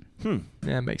Anderson.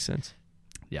 Yeah, it makes sense.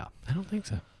 Yeah. I don't think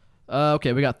so.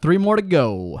 Okay, we got 3 more to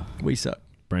go. We suck.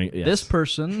 Bring it. Yes. This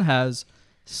person has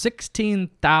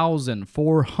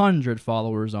 16,400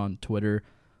 followers on Twitter,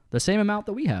 the same amount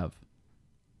that we have.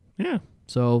 Yeah.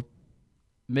 So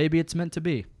maybe it's meant to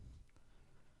be.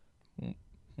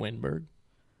 Winberg.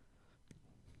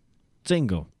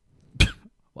 Zingle.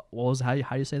 What was how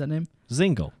you say that name?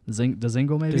 Zingle.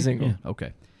 Dezingle maybe. Dezingle. Yeah.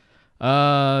 Okay.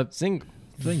 Zing.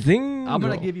 Zing. I'm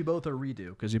gonna give you both a redo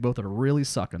because you both are really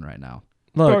sucking right now.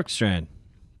 Look. Borkstrand.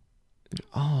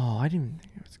 Oh, I didn't even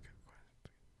think it was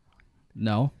good.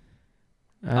 No.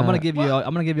 I'm gonna give you. I'm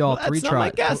gonna give you all Well, three that's not my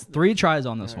tries. guess. 3 tries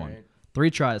on this one. right. 3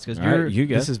 tries because All you're right, you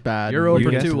guess. This is bad. you're You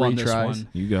over get 2 on three this tries. one.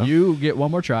 You go. You get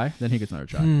one more try, then he gets another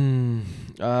try.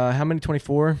 How many?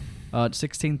 24.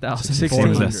 16,400. What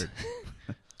is this?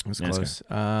 It was That's close.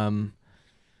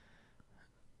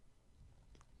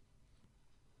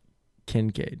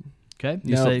 Kincaid. Okay.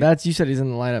 No, you said he's in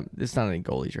the lineup. It's not any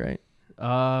goalies, right?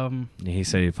 He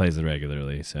said he plays it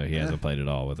regularly, so he hasn't played it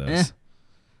all with us.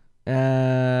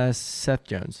 Seth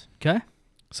Jones. Okay.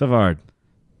 Savard.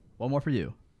 One more for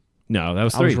you. No, that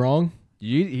was I 3. was wrong.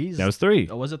 He's That was 3.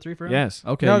 Oh, was it 3 for him? Yes.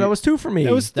 Okay. No, that was 2 for me.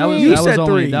 That was 3. That was- you that was said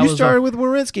only- 3. that You was started with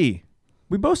Wierenski.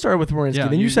 We both started with Wierenski. Yeah,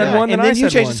 then you you- said yeah, one, and then I then you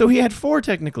said changed one. it, so he had 4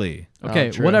 technically. Okay,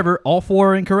 true. whatever. All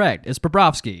 4 are incorrect. It's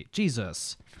Bobrovsky.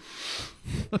 Jesus.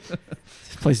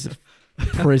 This place is a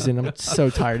prison. I'm so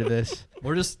tired of this.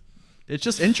 It's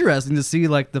just interesting to see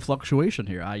like the fluctuation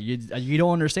here. You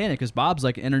don't understand it because Bob's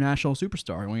like an international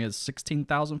superstar and he has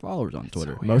 16,000 followers on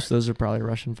Twitter. Most of those are probably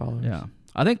Russian followers. Yeah,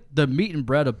 I think the meat and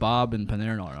bread of Bob and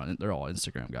Panarin they're all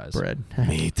Instagram guys. Bread.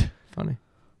 Meat. Funny.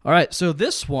 All right, so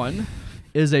this one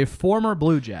is a former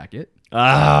Blue Jacket.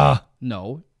 Ah.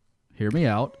 No, hear me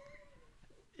out.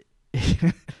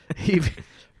 He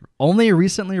only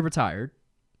recently retired.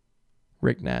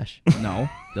 Rick Nash. No,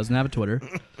 doesn't have a Twitter.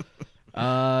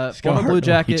 Scott Former Blue Hartnell.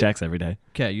 Jacket. He checks every day.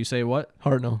 Okay, you say what?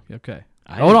 Hartnell. Okay.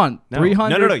 Hold on. No.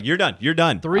 300. No. You're done. You're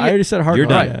done. I already said Hartnell. You're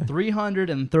done. Yeah.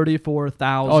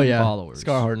 334,000 Oh, yeah. followers.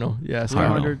 Scott Hartnell. Yeah, Scott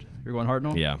 300. You're going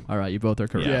Hartnell? Yeah. All right, you both are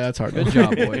correct. Yeah, that's Hartnell. Good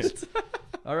job, boys.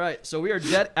 All right, so we are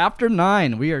dead after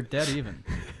 9. We are dead even.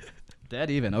 Dead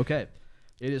even. Okay.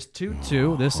 It is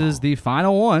 2-2. This is the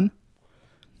final one.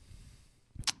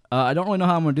 I don't really know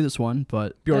how I'm going to do this one,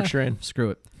 but Bjorkstrand.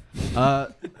 screw it. I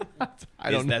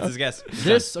don't know. That's his guess.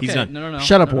 This okay, He's done. no.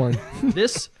 Shut up, No. Warren.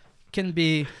 This can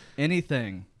be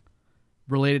anything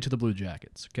related to the Blue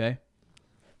Jackets, okay?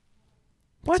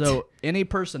 What? So any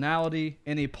personality,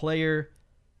 any player.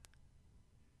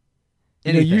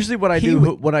 You know, anything. usually what I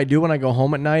do when I go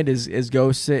home at night is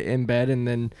go sit in bed and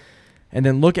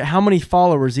then look at how many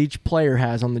followers each player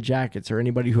has on the Jackets or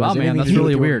anybody who Wow, has man, anything that's to do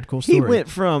really with weird. Cool story. He went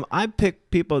from I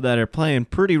pick people that are playing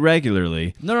pretty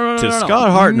regularly No. to Scott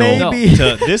Hartnell Maybe.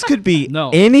 to this could be No.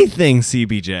 anything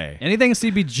CBJ. Anything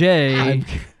CBJ,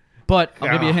 but I'll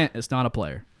give you a hint. It's not a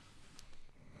player.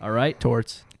 All right?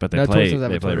 Torts. But No, they play. Torts doesn't have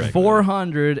They a play Twitter.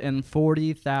 regularly.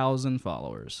 440,000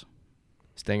 followers.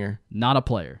 Stinger. Not a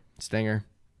player. Stinger.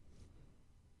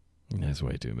 That's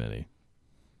way too many.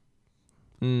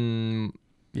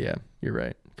 Yeah, you're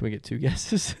right. Can we get 2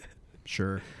 guesses?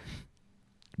 Sure.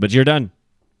 But you're done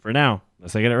for now.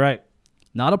 Unless I get it right.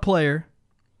 Not a player.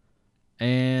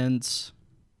 And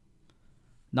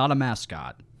not a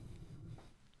mascot.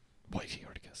 Boy, he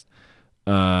already guessed.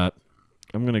 I'm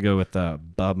gonna go with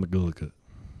Bob McGillicuddy.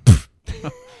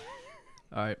 All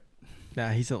right. Nah,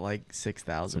 he's at like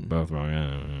 6,000. Both wrong. I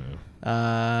don't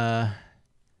know.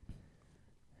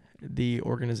 The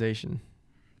organization.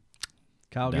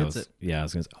 Kyle That gets was- it. Yeah, I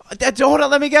was gonna say. Hold on,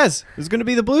 let me guess. It's gonna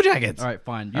be the Blue Jackets. All right,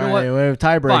 fine. You All know right, what? we have a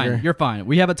tiebreaker. Fine. You're fine.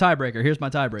 We have a tiebreaker. Here's my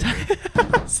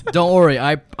tiebreaker. Don't worry.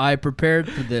 I prepared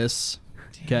for this.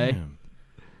 Okay. Damn.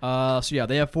 So yeah,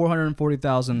 they have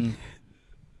 440,000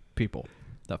 people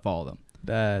that follow them.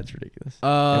 That's ridiculous.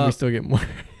 And we still get more.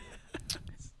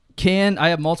 I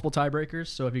have multiple tiebreakers,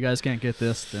 so if you guys can't get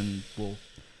this, then we'll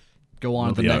go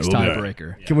on to the next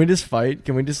tiebreaker. Can we just fight?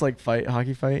 Can we just like fight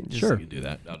hockey fight? Just, Sure. You can do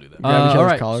that. I'll do that. grab each All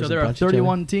other's right. collars So and there are punch each other?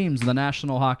 31 teams in the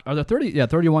National Hockey. Are there 30? Yeah,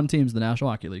 31 teams in the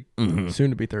National Hockey League. Soon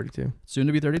to be 32. Soon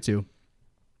to be 32.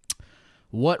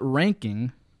 What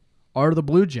ranking are the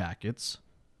Blue Jackets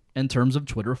in terms of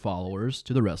Twitter followers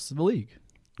to the rest of the league?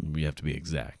 We have to be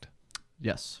exact.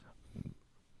 Yes.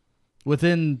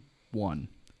 Within 1,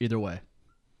 either way.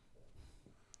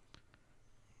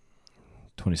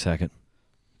 22nd.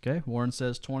 Okay, Warren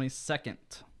says 22nd.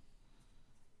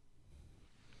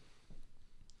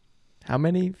 How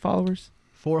many followers?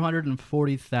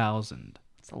 440,000.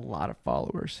 It's a lot of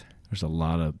followers. There's a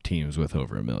lot of teams with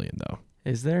over 1 million though.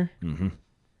 Is there? Mm-hmm.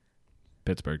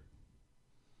 Pittsburgh.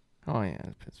 Oh yeah,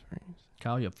 it's Pittsburgh.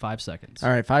 Kyle, you have 5 seconds. All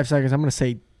right, 5 seconds. I'm gonna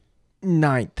say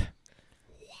 9th.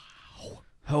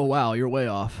 Oh, wow, you're way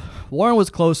off. Warren was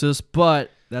closest,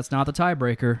 but that's not the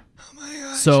tiebreaker. Oh, my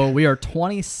gosh. So we are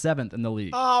 27th in the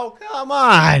league. Oh, come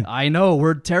on. I know,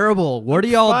 we're terrible. What are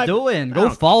y'all doing? Go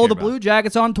don't follow care the about Blue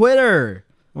Jackets on Twitter.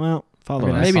 Well, follow I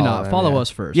mean, us. Maybe follow not. them, Follow yeah. us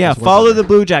first. Yeah, That's what's follow better. the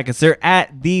Blue Jackets. They're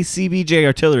at the CBJ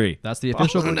Artillery. That's the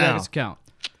official Follow Blue now. Jackets account.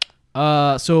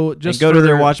 So Just just go to for-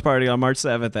 their watch party on March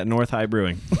 7th at North High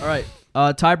Brewing. All right.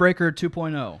 Tiebreaker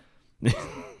 2.0.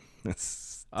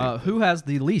 That's Who has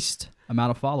the least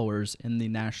amount of followers in the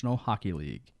National Hockey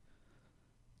League?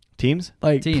 teams.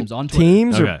 Like Teams on Twitter.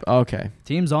 Teams Okay. or okay.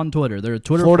 Teams on Twitter. They're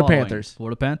Twitter Florida following. Panthers.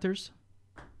 Florida Panthers.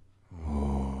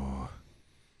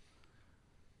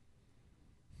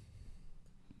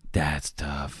 That's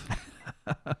tough.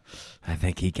 I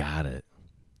think he got it.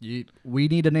 We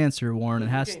need an answer, Warren. It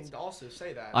has. also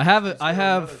say that. I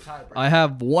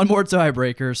have one more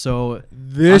tiebreaker. So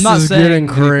This I'm not is saying getting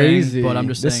anything, crazy. but I'm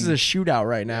just this saying is a shootout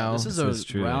right now. this is This is a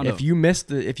true. round of. if you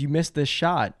miss this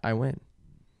shot, I win.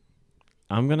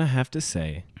 I'm gonna have to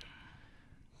say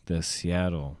the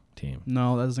Seattle team.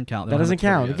 No, that doesn't count. They That don't have doesn't a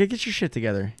Twitter count. yet. Get your shit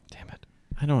together. Damn it.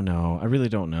 I don't know. I really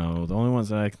don't know. The only ones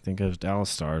that I can think of is Dallas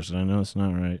Stars, and I know it's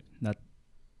not right.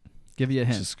 Give you a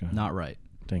hint. Just go. Not right.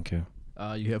 Thank you.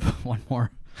 You have one more.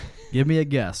 Give me a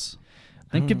guess.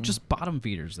 Think of just bottom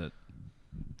feeders that.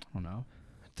 I don't know.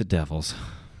 The Devils.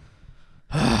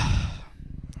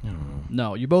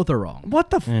 No, you both are wrong. What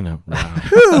the? I know. Wow.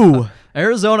 Who?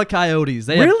 Arizona Coyotes.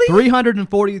 They Really? have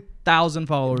 340,000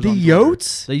 followers. The on Twitter.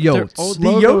 Yotes? The Yotes. old The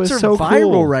logo Yotes is are so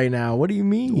viral cool. right now. What do you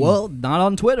mean? Well, not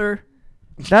on Twitter.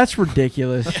 That's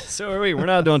ridiculous. So are we. We're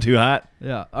not doing too hot.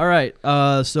 Yeah. All right.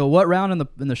 So what round in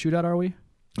the shootout are we?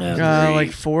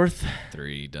 Like fourth.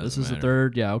 3 doesn't This is the matter.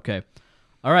 third. Yeah. Okay.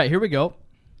 All right. Here we go.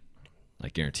 I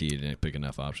guarantee you didn't pick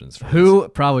enough options for Who?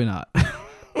 Probably not.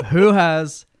 Who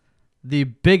has the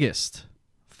biggest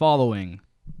following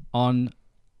on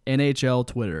NHL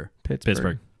Twitter?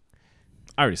 Pittsburgh.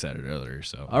 I already said it earlier,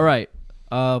 so. All right.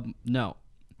 No.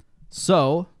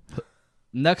 So,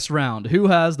 next round. Who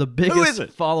has the is biggest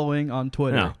it? following on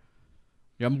Twitter? No.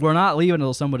 Yeah, we're not leaving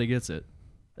until somebody gets it.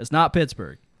 It's not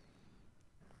Pittsburgh.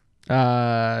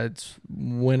 It's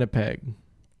Winnipeg.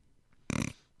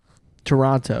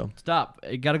 Toronto. Stop.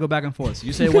 You got to go back and forth. So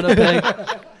you say Winnipeg.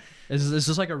 It's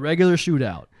just like a regular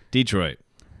shootout. Detroit.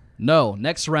 No.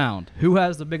 Next round. Who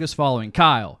has the biggest following?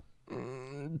 Kyle.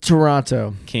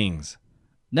 Toronto. Kings.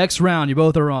 Next round. You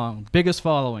both are wrong. Biggest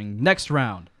following. Next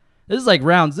round. This is like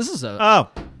rounds. This is an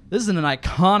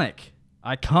iconic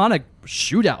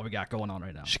shootout we got going on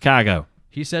right now. Chicago.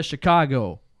 He says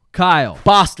Chicago. Kyle.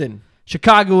 Boston.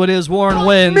 Chicago it is. Warren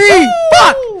wins. Me.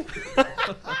 Fuck.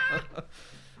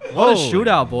 What a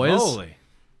shootout, boys. Holy.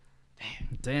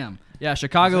 Damn. Yeah,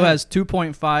 Chicago has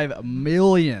 2.5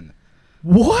 million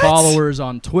What? followers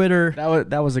on Twitter.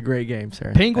 That was a great game,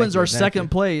 sir. Penguins Thank are you, thank second you.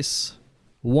 place,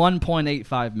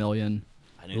 1.85 million.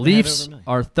 I knew they had Leafs over a million.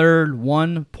 are third,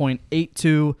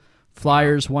 1.82.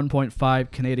 Flyers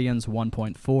 1.5. Canadians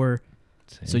 1.4.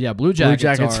 So yeah, Blue Blue Jackets,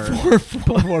 Jackets are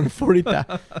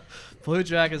 440,000. Blue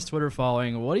Jackets Twitter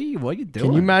following. What are you doing?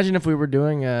 Can you imagine if we were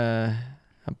doing a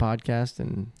podcast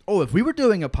and Oh, if we were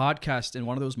doing a podcast in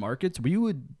one of those markets, we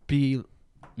would be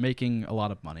making a lot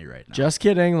of money right now. just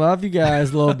kidding. Love you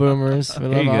guys, little boomers. We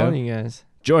love you all go. of you guys.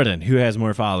 Jordan, who has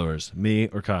more followers, me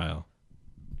or Kyle?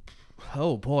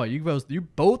 Oh boy, you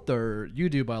both you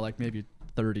do by like maybe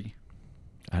 30.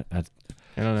 I I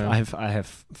don't know. I have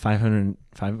 500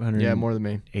 yeah, more than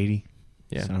me. 80.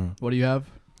 Yeah. So I don't know. What do you have?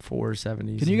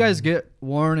 470s. Can you guys get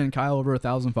Warren and Kyle over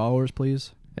 1,000 followers,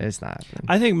 please? It's not happening.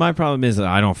 I think my problem is that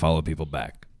I don't follow people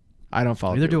back, I don't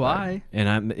follow. Neither people do back. I.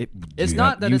 and It's you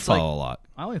not have- that you it's like- follow a lot.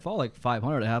 I only follow like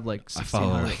 500. I have like I follow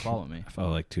 1,600 like- follow me. I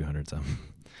follow like 200 something.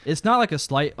 It's not like a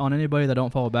slight on anybody that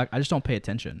don't follow back. I just don't pay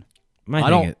attention. My I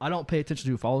thing don't. I don't pay attention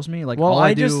to who follows me. Like Well, all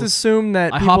I do, just assume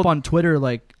that I people, hop on Twitter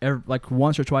like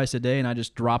once or twice a day, and I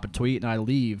just drop a tweet and I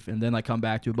leave, and then I come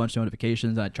back to a bunch of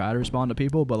notifications and I try to respond to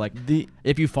people. But like, the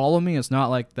if you follow me, it's not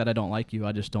like that I don't like you.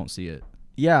 I just don't see it.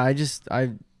 yeah.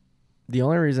 The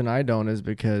only reason I don't is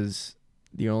because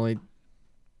the only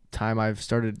time I've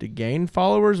started to gain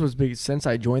followers was since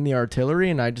I joined the artillery,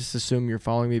 and I just assume you're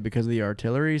following me because of the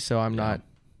artillery, so I'm Yeah, not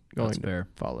going that's to fair.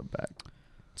 follow back.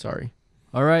 Sorry.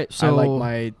 All right, so I like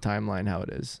my timeline how it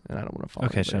is, and I don't want to follow.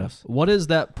 Okay, anybody shut up. else. what does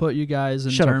that put you guys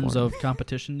in Shut up, terms Warren. of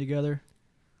competition together?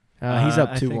 He's up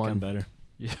I think I'm 2-1. better.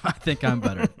 Yeah, I think I'm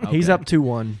better. He's Okay. up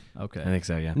 2-1. Okay. I think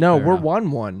so. Yeah. No, Fair we're enough.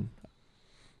 1-1.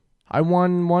 I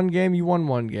won one game. You won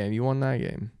one game. You won that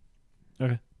game.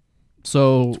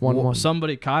 So It's 1-1.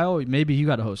 somebody, Kyle, maybe you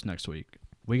got to host next week.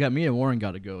 We got me and Warren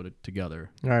got to go together.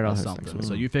 All right, I'll on host something. next week.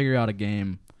 So you figure out a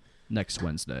game next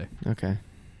Wednesday. Okay.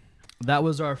 That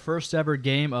was our first ever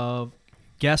game of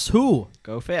Guess Who?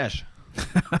 Go fish.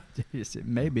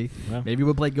 Maybe. Well. Maybe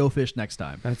we'll play Go Fish next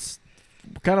time. That's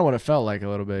kind of what it felt like a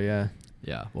little bit, yeah.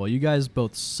 Yeah. Well, you guys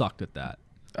both sucked at that.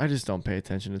 I just don't pay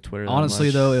attention to Twitter. that Honestly,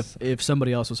 much. though, if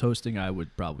somebody else was hosting, I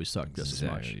would probably suck just as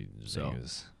much. Exactly. So It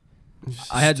was-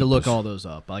 I had to look all those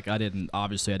up. Like I didn't know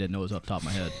it was up top of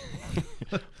my head.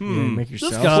 You make This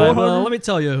yourself guy, 400? well, let me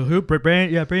tell you,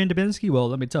 Brandon Dubinsky. Well,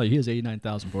 let me tell you, he has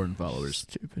 89,000 followers.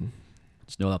 Stupid.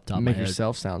 Just know off the top of my Make head.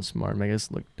 yourself sound smart. Make us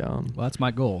look dumb. Well, that's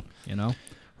my goal, you know.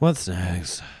 What's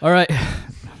next? All right,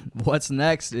 what's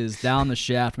next is Down the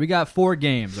Shaft. We got 4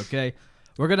 games. Okay,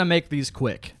 we're gonna make these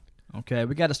quick. Okay,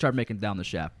 we got to start making Down the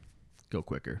Shaft go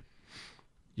quicker.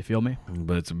 You feel me?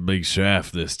 But it's a big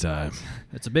shaft this time.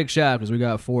 It's a big shaft because we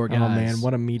got 4 guys. Oh man,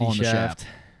 what a meaty on the shaft!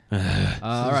 All This is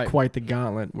right, quite the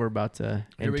gauntlet we're about to enter.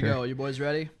 here we go. You boys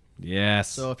ready?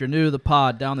 Yes. So if you're new to the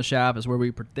pod, Down the Shaft is where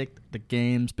we predict the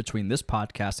games between this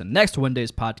podcast and next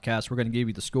Wednesday's podcast. We're going to give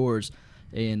you the scores,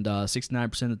 and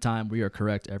 69% of the time we are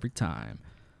correct every time.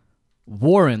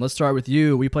 Warren, let's start with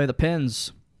you. We play the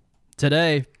Pens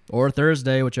today or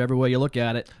Thursday, whichever way you look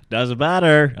at it. Doesn't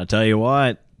matter. I'll tell you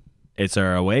what. It's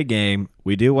our away game.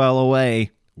 We do well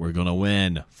away. We're going to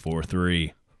win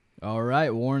 4-3. All right,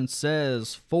 Warren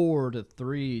says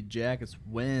 4-3. Jackets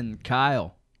win.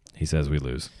 Kyle. He says we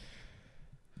lose.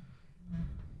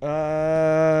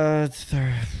 Just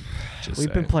We've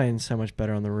been saying. playing so much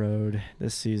better on the road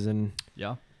this season.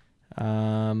 Yeah.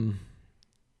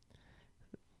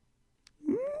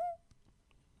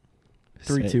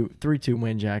 3-2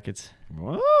 win Jackets.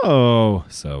 Whoa.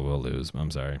 So we'll lose.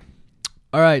 I'm sorry.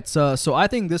 All right, so I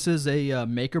think this is a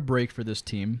make or break for this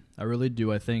team. I really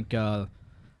do. I think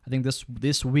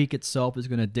this week itself is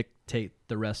going to dictate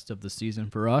the rest of the season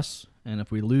for us. And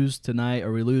if we lose tonight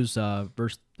or we lose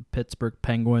versus the Pittsburgh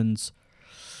Penguins,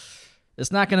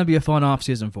 it's not going to be a fun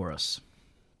offseason for us.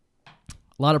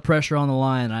 A lot of pressure on the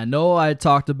line. I know I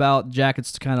talked about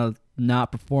Jackets kind of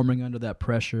not performing under that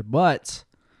pressure, but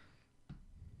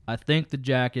I think the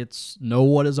Jackets know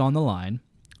what is on the line.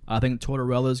 I think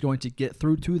Tortorella is going to get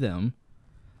through to them,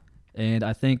 and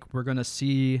I think we're going to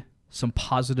see some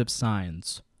positive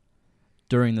signs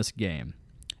during this game.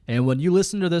 And when you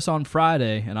listen to this on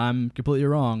Friday, and I'm completely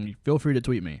wrong, feel free to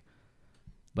tweet me.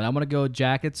 But I'm going to go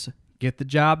Jackets, get the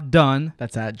job done.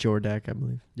 That's at Jordeck, I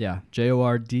believe. Yeah,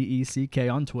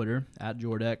 JORDECK on Twitter, at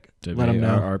Jordeck. Let him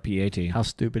know. RPAT. How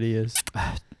stupid he is.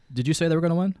 Did you say they were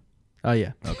going to win? Oh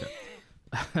yeah. Okay.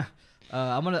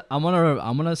 I'm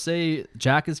gonna say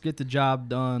Jackets get the job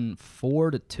done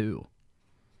 4-2.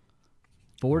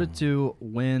 4-2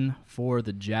 win for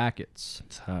the Jackets.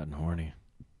 It's hot and horny.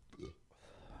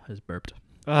 I just burped.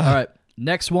 All right,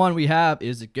 next one we have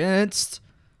is against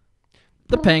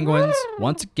the Penguins.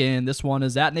 Once again, this one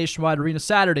is at Nationwide Arena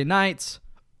Saturday night.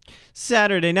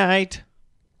 Saturday night.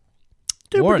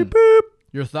 Warren,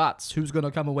 your thoughts? Who's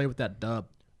gonna come away with that dub?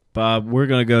 Bob, we're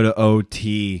going to go to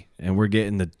OT, and we're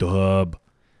getting the dub.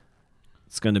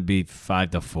 It's going to be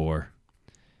 5-4.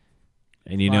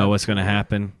 And you know what's going to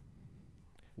happen?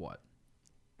 What?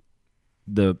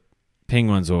 The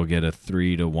Penguins will get a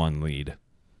 3-1 lead,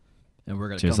 And we're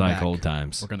gonna just come like back. old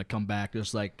times. We're gonna come back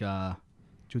just like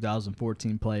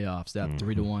 2014 playoffs. That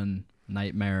 3-1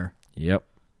 nightmare. Yep.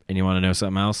 And you want to know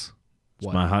something else? It's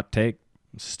What? my hot take.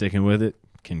 I'm sticking with it.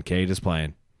 Kincaid is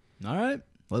playing. All right.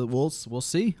 Well, we'll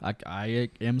see. I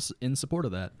am in support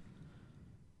of that.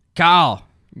 Kyle,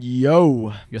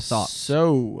 Yo. your thoughts?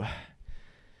 So,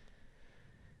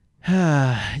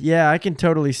 yeah, I can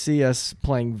totally see us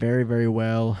playing very, very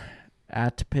well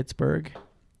at Pittsburgh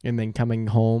and then coming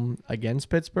home against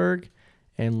Pittsburgh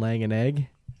and laying an egg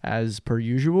as per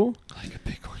usual. Like a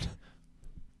big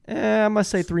one. I must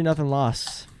say 3-0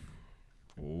 loss.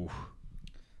 Ooh.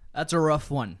 That's a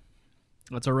rough one.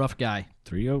 That's a rough guy.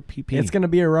 3-0 PP. It's going to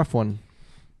be a rough one.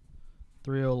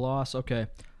 3-0 loss. Okay.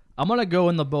 I'm going to go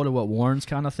in the boat of what Warren's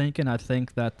kind of thinking. I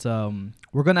think that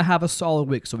we're going to have a solid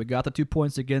week. So we got the 2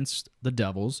 points against the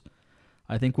Devils.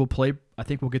 I think we'll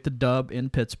get the dub in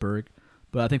Pittsburgh.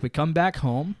 But I think we come back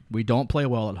home. We don't play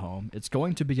well at home. It's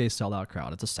going to be a sellout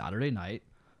crowd. It's a Saturday night.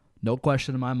 No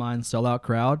question in my mind, sellout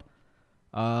crowd.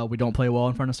 We don't play well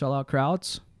in front of sellout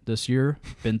crowds this year.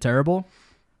 Been terrible.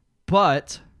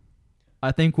 But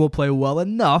I think we'll play well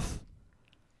enough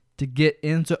to get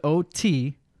into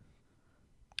OT.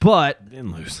 But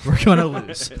Didn't lose. we're going to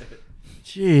lose.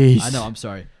 Jeez. I know, I'm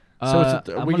sorry. So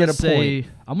we get a point.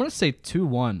 I'm going to say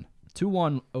 2-1.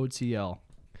 2-1 OTL.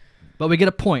 But we get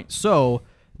a point. So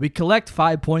we collect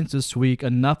 5 points this week,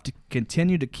 enough to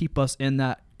continue to keep us in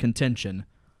that contention.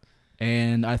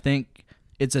 And I think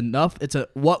it's enough. It's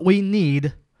what we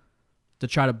need to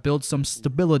try to build some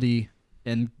stability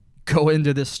and go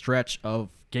into this stretch of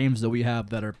games that we have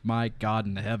that are, my God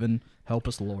in heaven, help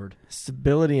us, Lord.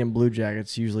 Stability and Blue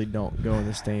Jackets usually don't go in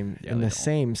the same Yeah, they don't.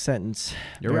 same sentence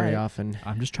You're very right. often.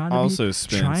 I'm just trying to Also, be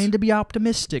Spence, trying to be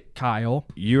optimistic, Kyle.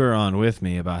 you were on with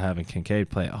me about having Kincaid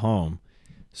play at home,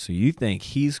 so you think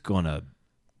he's gonna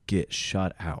get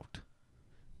shut out?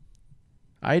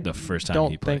 I The first time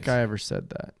don't he think plays. I ever said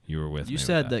that. You were with me. You with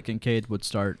said that Kincaid would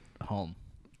start home.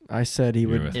 I said he You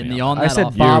were would. with In me the on on that. I that said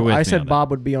offense. You were Bob. with I me said on that.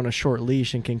 Bob would be on a short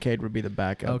leash and Kincaid would be the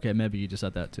backup. Okay, maybe you just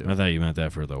said that too. I thought you meant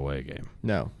that for the away game.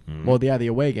 No. Mm. Well, yeah, the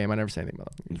away game. I never said anything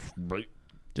about that.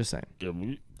 Just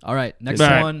saying. All right, next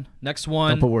Back. one. Next Don't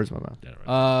one. put words in my mouth.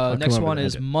 come Next over one there.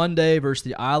 is Monday versus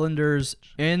the Islanders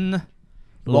in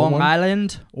Long Long one?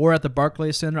 Island or at the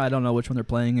Barclays Center. I don't know which one they're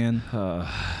playing in. It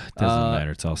doesn't matter.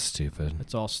 It's all stupid.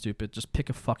 It's all stupid. Just pick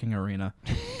a fucking arena.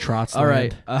 Trots. All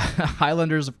right.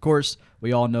 Islanders, of course,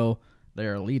 we all know they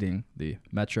are leading the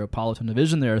Metropolitan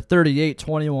Division. They are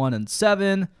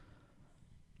 38-21-7.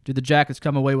 Do the Jackets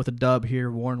come away with a dub here?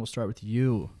 Warren, we'll start with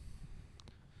you.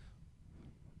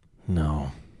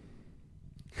 No.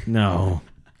 No.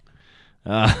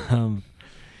 um.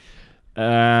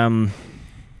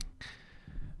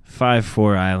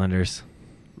 5-4 Islanders.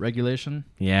 Regulation?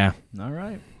 Yeah. All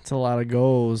right. It's a lot of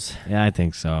goals. Yeah, I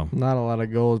think so. Not a lot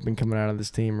of goals been coming out of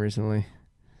this team recently.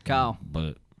 Kyle.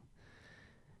 But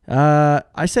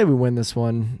I say we win this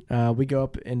one. We go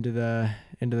up into the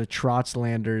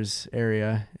Trotslanders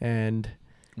area, and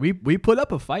We put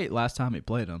up a fight last time we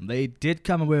played them. They did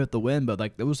come away with the win, but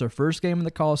like it was their first game in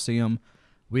the Coliseum.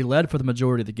 We led for the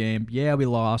majority of the game. Yeah, we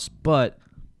lost, but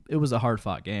it was a hard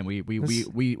fought game.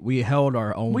 We held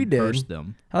our own We did. versus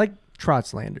them. I like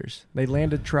Trotslanders. They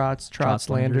landed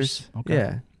Trotslanders. Okay.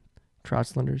 Yeah,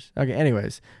 Trotslanders. Okay.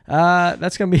 Anyways,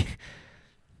 that's gonna be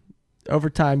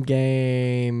overtime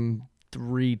game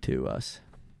 3-2 us.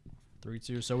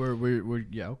 3-2. So we're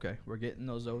yeah, okay. We're getting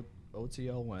those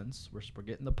OTL wins. We're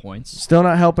getting the points. Still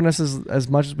not helping us as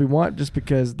much as we want, just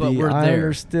because But the we're there.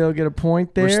 Islanders still get a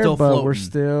point there, We're still but floating. we're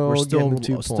still getting the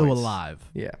 2 points. still alive.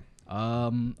 Yeah.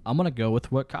 I'm gonna go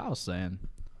with what Kyle's saying.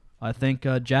 I think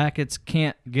Jackets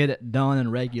can't get it done in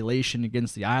regulation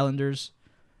against the Islanders.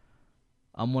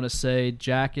 I'm gonna say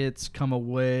Jackets come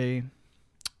away.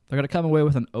 They're gonna come away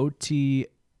with an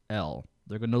OTL.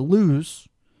 They're gonna lose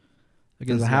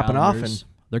against Doesn't the happen Islanders. often.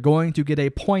 They're going to get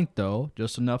a point though,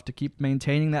 just enough to keep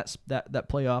maintaining that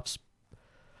playoff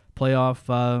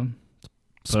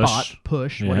spot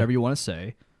push, Yeah. whatever you want to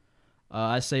say.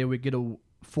 I say we get a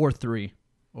 4-3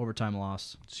 overtime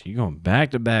loss. so you're going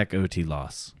back-to-back OT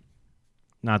loss.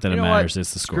 Not that You it know matters. what?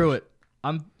 It's the score. Screw it.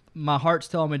 My heart's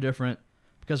telling me different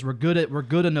because we're good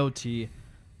in OT.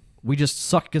 We just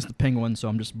suck against the Penguins, so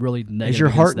I'm just really negative. Is your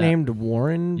heart against that. named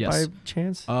Warren Yes. by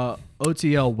chance?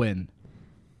 OTL win.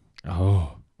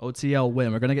 Oh. OTL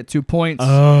win. We're gonna get 2 points.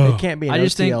 It can't be an I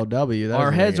just think OTLW. That Our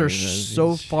doesn't heads make are any sense.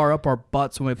 so far up our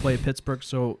butts when we play Pittsburgh.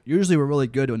 So usually we're really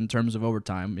good in terms of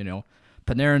overtime. You know,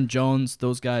 Panarin, Jones,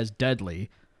 those guys deadly.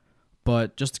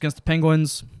 But just against the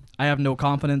Penguins, I have no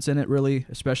confidence in it really,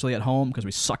 especially at home because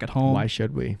we suck at home. Why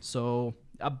should we? So,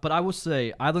 but I will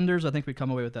say Islanders. I think we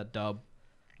come away with that dub,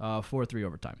 4-3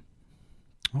 overtime.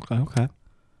 Okay. All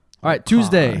right,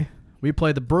 Tuesday we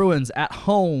play the Bruins at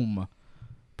home.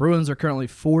 Bruins are currently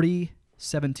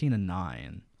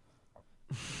 40-17-9.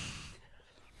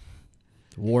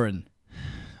 Warren.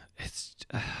 It's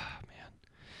man.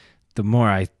 The more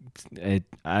I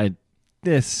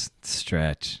this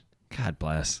stretch, God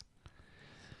bless.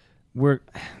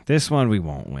 This one we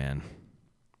won't win.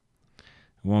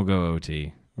 We won't go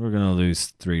OT. We're gonna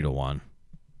lose 3-1.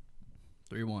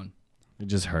 3-1. It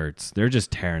just hurts. They're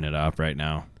just tearing it up right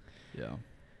now. Yeah.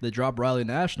 They drop Riley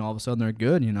Nash, and all of a sudden they're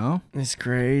good, you know? It's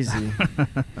crazy.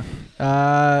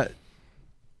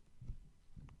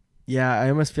 Yeah, I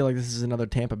almost feel like this is another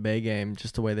Tampa Bay game,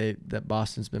 just the way that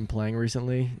Boston's been playing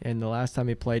recently. And the last time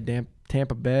he played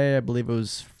Tampa Bay, I believe it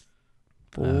was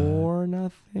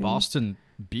 4-0. Boston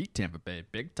beat Tampa Bay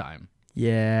big time.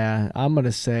 Yeah, I'm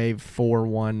gonna say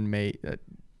 4-1, mate.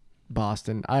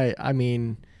 Boston. I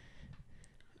mean,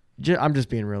 I'm just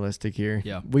being realistic here.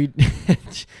 Yeah. We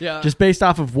Yeah. just based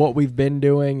off of what we've been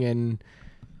doing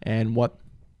and what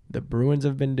the Bruins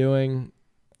have been doing,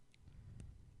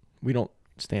 we don't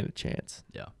stand a chance.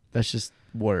 Yeah. That's just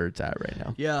where it's at right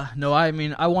now. Yeah, no, I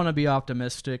mean, I want to be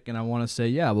optimistic, and I want to say,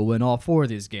 yeah, we'll win all 4 of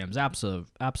these games.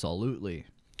 Absolutely.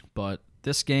 But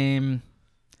this game,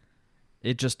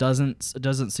 it just doesn't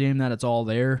seem that it's all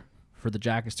there for the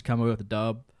Jackets to come away with a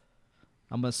dub.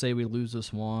 I'm going to say we lose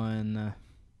this one.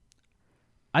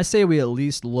 I say we at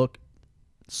least look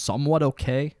somewhat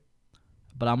okay,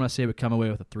 but I'm going to say we come away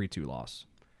with a 3-2 loss.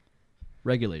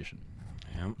 regulation.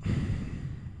 Yep.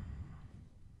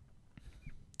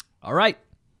 All right.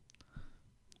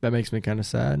 That makes me kind of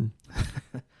sad.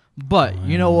 But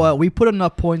you know what? We put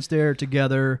enough points there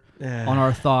together Yeah. on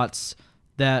our thoughts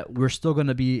that we're still going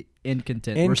to be in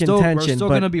contention. In We're contention, still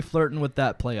but going to be flirting with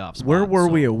that playoff spot. Where were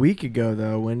so- we a week ago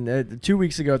though? When 2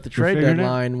 weeks ago at the trade figuring it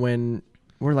deadline, when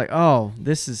we're like, oh,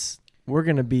 we're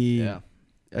gonna be Yeah.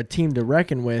 a team to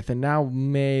reckon with, and now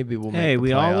maybe we'll. Make Hey, the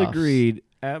we all playoffs. agreed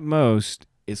at most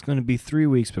it's going to be 3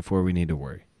 weeks before we need to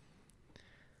worry.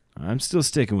 I'm still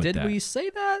sticking with Did that. we say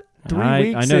that?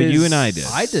 3 weeks. I know you is- and I did.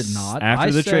 I did not. After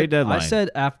I the said- trade deadline. I said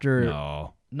after.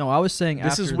 No. No, I was saying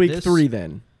This after is week this- 3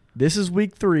 then. This is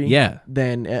week 3. Yeah.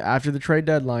 Then after the trade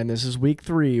deadline, this is week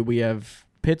 3. We have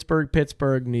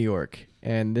Pittsburgh, New York,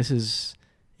 and this is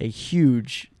a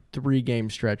huge 3-game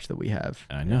stretch that we have.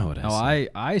 I know what I No, said.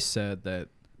 I said that,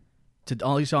 at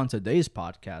least on today's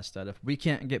podcast, that if we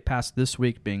can't get past this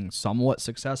week being somewhat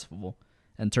successful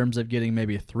in terms of getting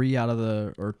maybe 2 out of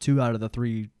the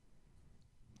 3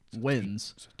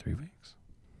 wins. So 3 weeks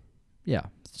Yeah.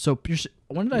 So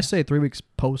when did I say 3 weeks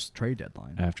post trade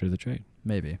deadline? after the trade.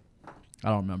 Maybe. I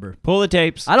don't remember. Pull the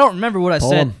tapes. I don't remember what I Pull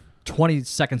said 'em. 20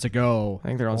 seconds ago. I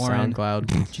think they're on Warren.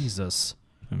 SoundCloud. Jesus.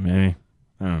 Maybe.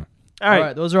 I don't know. All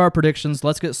right, those are our predictions.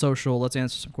 Let's get social. Let's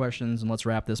answer some questions, and let's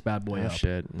wrap this bad boy Oh up.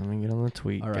 shit! Let me get on the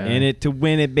tweet. All right. guy. In it to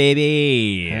win it,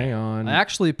 baby. Hang on. I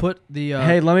actually put the.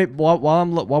 Hey, let me while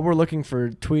we're looking for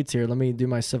tweets here. Let me do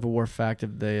my Civil War fact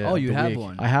of the. Oh, you the have week.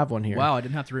 one. I have one here. Wow, I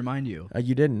didn't have to remind you.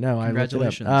 You didn't know.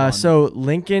 Congratulations I looked on- it up. So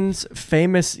Lincoln's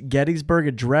famous Gettysburg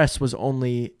Address was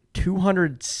only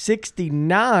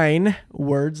 269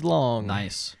 words long.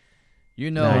 Nice.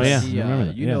 You know, Nice. that Yeah, he, I remember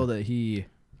that, you yeah. know that he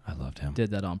I loved him.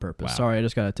 did that on purpose. Wow. Sorry, I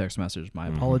just got a text message. My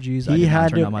apologies. I He did not had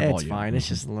turn to. down my It's volume. fine. It's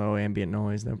just low ambient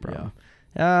noise. No problem.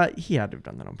 He had to have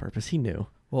done that on purpose. He knew.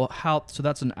 Well, how? So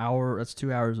that's an hour. That's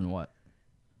 2 hours and what?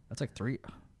 That's like 3.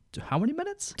 How many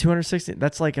minutes? 260.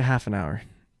 That's like a half an hour.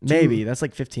 Maybe that's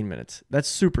like 15 minutes. That's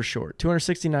super short.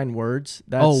 269 words.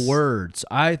 That's, Oh, words.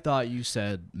 I thought you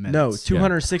said minutes. No,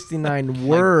 269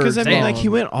 words. Because I mean, like long. he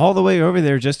went all the way over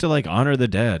there just to like honor the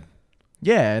dead.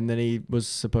 Yeah, and then he was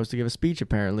supposed to give a speech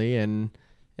apparently, and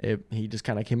he just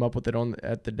kind of came up with it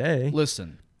at the day.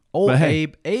 Listen, old But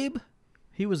hey. Abe,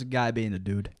 he was a guy being a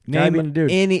dude. Guy being a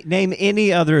dude. Name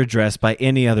any other address by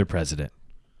any other president.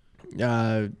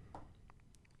 There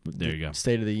There you go.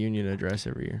 State of the Union address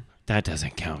every year. That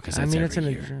doesn't count because I that's mean, every it's an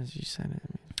year. address. You said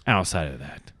it. Outside of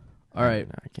that, All right,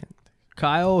 No, I can't.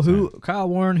 Kyle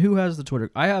Warren, who has the Twitter?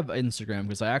 I have Instagram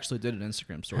because I actually did an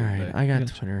Instagram story All right, today. I got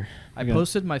Twitter. I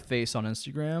posted my face on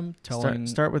Instagram telling.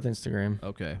 Start with Instagram.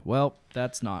 Okay, well,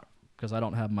 that's not because I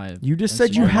don't have my. You just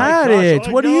said you Instagram. had gosh, it.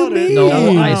 I What do you got it. mean? No,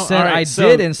 No, I no, said all right, I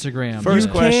so did Instagram. first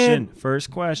You question. can't-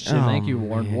 First question. Oh, Thank you,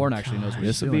 Warren. man, Warren actually knows what he's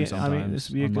This would doing be. sometimes. I mean, this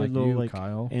would be a unlike good little you, like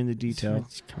Kyle. in the detail.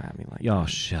 Just come at me like Y'all that.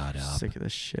 shut up. Sick of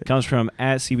this shit. Comes from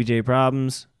at CBJ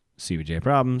Problems. CBJ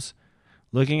Problems.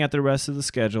 Looking at the rest of the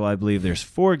schedule, I believe there's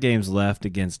 4 games left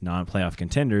against non-playoff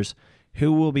contenders.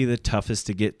 Who will be the toughest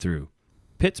to get through?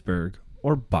 Pittsburgh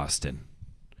or Boston?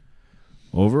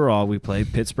 Overall, we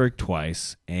played Pittsburgh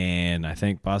twice, and I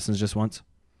think Boston's just once.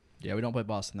 Yeah, we don't play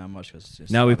Boston that much because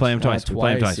No, we play them twice. We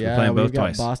play them twice. Yeah, we play them we've both got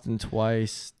twice. Boston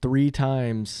twice, 3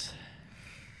 times.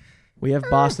 We have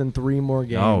Boston 3 more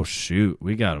games. Oh, shoot.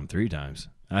 We got them 3 times.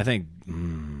 I think...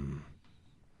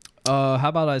 How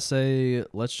about I say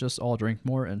let's just all drink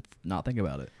more and not think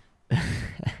about it?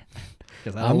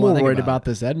 'Cause I don't I'm wanna more think worried about about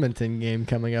this Edmonton game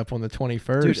coming up on the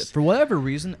 21st. Dude, for whatever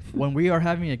reason, when we are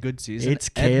having a good season, It's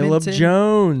Caleb Edmonton-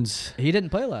 Jones. He didn't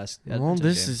play last. Well, Edmonton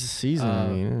this game. is the season. I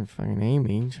mean, fucking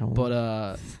Amy.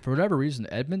 But for whatever reason,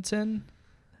 Edmonton,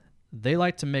 they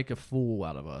like to make a fool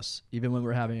out of us, even when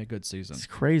we're having a good season. it's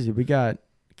crazy. We got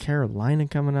Carolina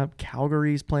coming up.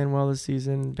 Calgary's playing well this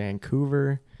season.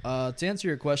 Vancouver. To answer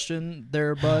your question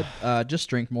there, bud, just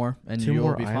drink more and 2 you'll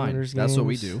more be fine. Islanders That's what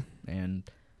we games. do. And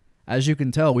as you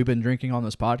can tell, we've been drinking on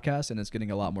this podcast, and it's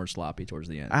getting a lot more sloppy towards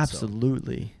the end. so.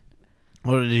 Absolutely.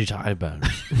 What did you talk about?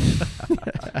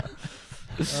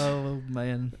 Oh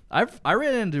man, I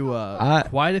ran into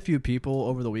quite a few people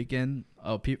over the weekend.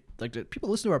 People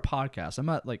listen to our podcast. I'm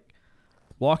not like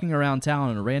walking around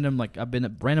town and I've been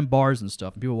at random bars and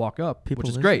stuff, and people walk up, People which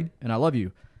is listen? great, and I love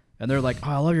you, and they're like,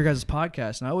 "Oh, I love your guys'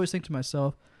 podcast," and I always think to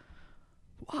myself,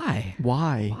 "Why?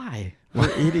 Why? Why? We're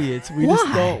idiots. We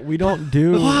just don't. We don't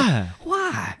do. Why?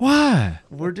 Why?" Why?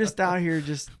 We're just out here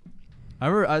just. I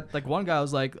remember, like one guy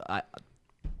was like,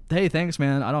 "Hey, thanks,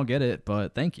 man. I don't get it,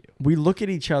 but thank you." We look at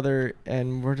each other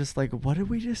and we're just like, what did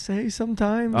we just say?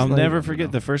 Sometimes I'll Like, never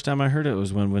forget the first time I heard it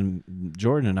was when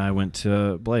Jordan and I went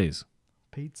to Blaze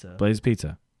Pizza.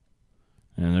 Pizza.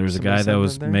 And there was a Somebody guy said that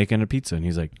was that there? making a pizza, and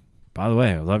he's like, "By the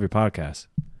way, I love your podcast."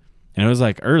 And it was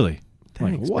like early. I'm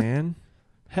Thanks, like, what? man.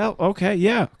 Hell, okay,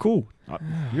 yeah, cool.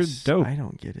 You're dope. I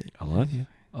don't get it. I love you.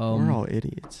 We're all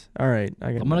idiots. All right,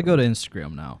 I'm gonna go to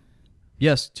Instagram now.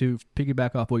 Yes, to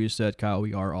piggyback off what you said, Kyle,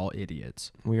 we are all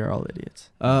idiots. We are all idiots.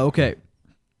 Okay.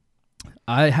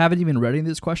 I haven't even read any of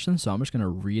these questions, so I'm just gonna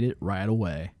read it right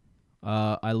away.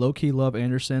 I low key love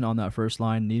Anderson on that first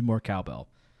line. Need more cowbell.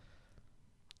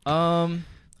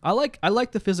 I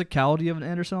like the physicality of an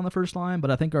Anderson on the first line,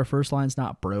 but I think our first line's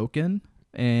not broken.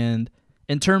 And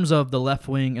in terms of the left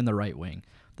wing and the right wing,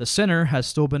 the center has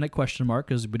still been a question mark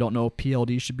because we don't know if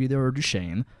PLD should be there or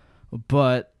Duchesne.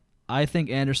 But I think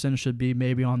Anderson should be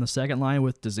maybe on the second line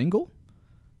with Dzingel,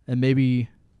 and maybe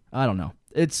I don't know.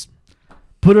 It's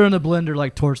put her in the blender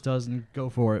like Torts does and go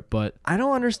for it. But I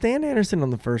don't understand Anderson on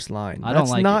the first line. I don't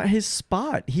That's like not it. his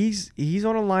spot. He's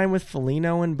on a line with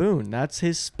Foligno and Boone. That's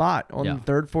his spot on Yeah. the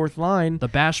third, fourth line. the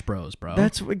Bash Bros, bro.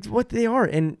 That's what they are.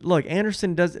 And look,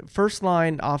 Anderson does first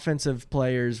line offensive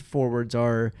players, forwards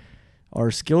are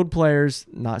skilled players.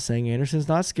 Not saying Anderson's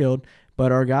not skilled,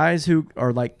 but are guys who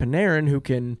are like Panarin who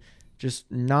can just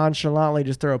nonchalantly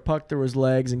just throw a puck through his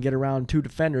legs and get around two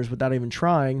defenders without even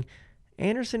trying.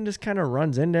 Anderson just kind of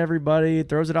runs into everybody,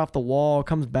 throws it off the wall,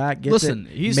 comes back, gets Listen,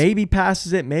 it, maybe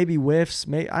passes it, maybe whiffs.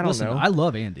 I don't know. I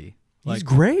love Andy. He's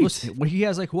great. Listen, he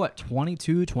has like what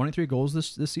 22, 23 goals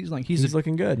this season. Like He's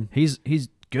looking good. He's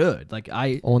good. Like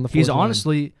On the he's fourth line.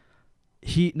 honestly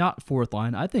not fourth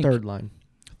line. I think Third line.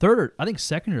 third. I think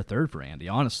second or third for Andy.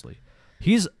 Honestly,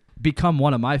 he's become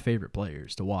one of my favorite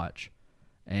players to watch.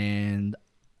 And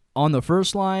on the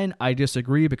first line, I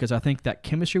disagree because I think that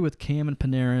chemistry with Cam and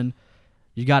Panarin,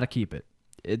 you got to keep it.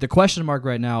 The question mark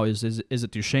right now is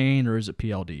it Duchesne or is it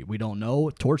PLD? We don't know.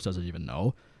 Torch doesn't even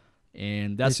know.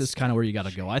 And that's just kind of where you got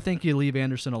to go. I think you leave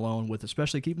Anderson alone with,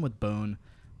 especially keep him with Boone.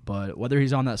 But whether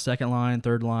he's on that second line,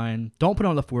 third line, don't put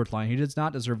him on the fourth line. He does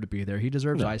not deserve to be there. He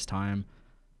deserves ice time.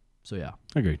 So, yeah.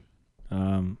 Agreed.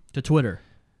 To Twitter.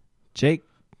 Jake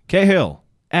Cahill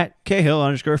at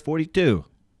Cahill_42.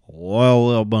 Well,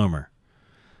 little bummer.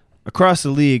 Across the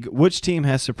league, which team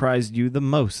has surprised you the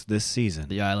most this season?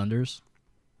 The Islanders.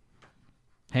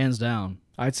 Hands down.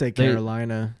 I'd say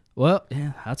Carolina. Well,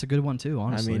 yeah, that's a good one too,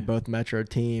 honestly. I mean, both Metro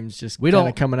teams just We kind of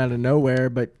don't- coming out of nowhere.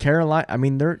 But Carolina's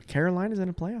in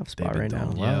a playoff spot been right now.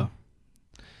 doing Yeah.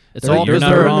 It's They're- all you're because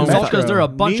not they're, wrong. it's all 'cause they're a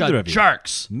Metro. bunch Neither of of you.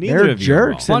 jerks. Neither They're of you are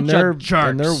jerks, wrong. and Bunch of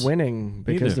they're jerks. winning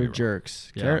because Neither they're of you are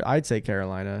jerks. Yeah. I'd say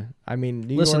Carolina. I mean,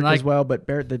 New Listen, York as like- well, but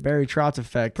the Barry Trotz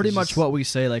effect. Pretty is much just- what we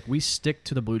say, like we stick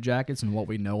to the Blue Jackets and what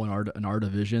we know in our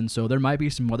division. So there might be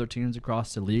some other teams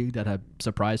across the league that have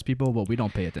surprised people, but we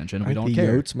don't pay attention. We like don't the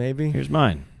care. Yotes, maybe. Here's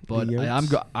mine. But the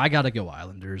Yotes. I gotta go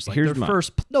Islanders. Like Here's they're mine.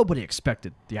 first. Nobody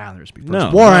expected the Islanders to be first.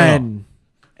 No. Warren.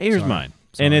 Here's Sorry. mine.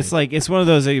 Sorry. And it's like, it's one of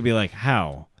those that you'd be like,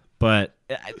 how? But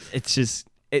it's just,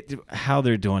 how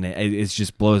they're doing it, it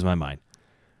just blows my mind.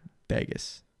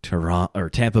 Vegas. Toronto or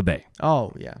Tampa Bay.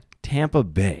 Oh yeah. Tampa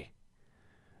Bay.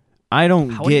 I don't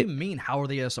How do get. you mean? How are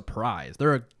they a surprise?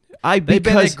 They've been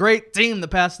Because a great team the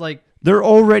past they're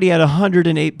already at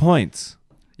 108 points.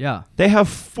 yeah. They have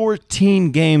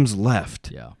 14 games left.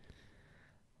 Yeah.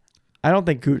 I don't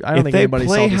think If anybody they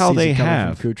saw play the how season they coming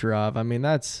have- from Kucherov. I mean,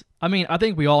 that's I mean, I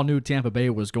think we all knew Tampa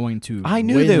Bay was going to I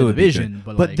knew win they the would division, be good.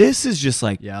 but But like, this is just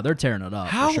like, yeah, they're tearing it up.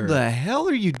 for how sure. the hell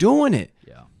are you doing it?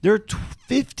 Yeah. They're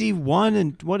 51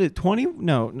 and 20?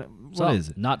 No, what is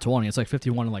it? Not 20. It's like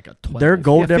 51 and like a 12. their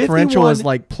goal Yeah, differential 51 is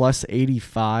like plus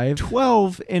 85.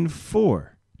 12 and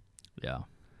 4. Yeah.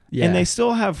 Yeah, And they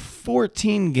still have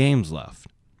 14 games left.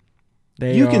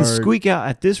 they You can are- squeak out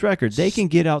at this record. They can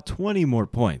get out 20 more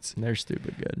points. They're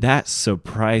stupid good. That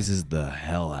surprises the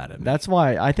hell out of me. That's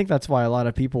why a lot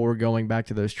of people were going back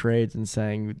to those trades and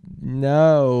saying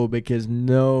no because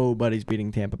nobody's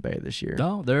beating Tampa Bay this year.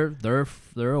 No,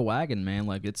 they're a wagon, man.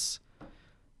 Like it's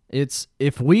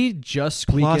if we just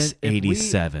squeak Plus in, if we-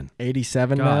 87.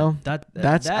 87 God, now. That's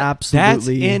That's That's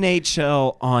absolutely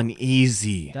NHL on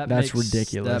easy. that's that's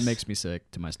ridiculous. That makes me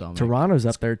sick to my stomach. Toronto's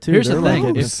up there too. Here's They're the like thing: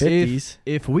 in the if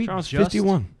 50s. we Toronto's just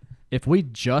 51. if we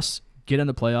just get in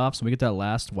the playoffs and we get that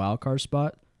last wild card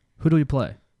spot, who do we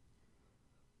play?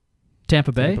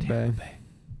 Tampa Bay. Tampa Bay.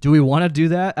 Do we want to do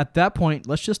that? At that point,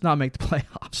 let's just not make the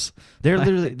playoffs. They're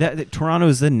literally Toronto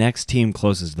is the next team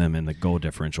closest to them in the goal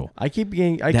differential. I keep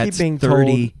being That's told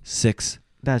 36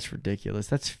 that's ridiculous.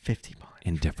 That's 50 points.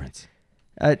 in difference.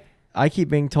 I keep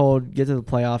being told get to the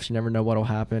playoffs. You never know what'll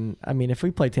happen. I mean, if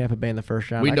we play Tampa Bay in the first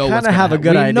round, We I know kind what's of gonna have a happen.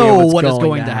 good we idea know what's what is going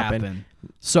going to happen.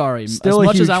 Sorry, Still as a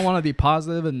much as I huge- want to be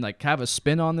positive and like have a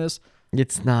spin on this,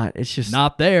 It's not. It's just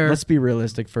Not there. Let's be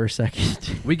realistic for a second.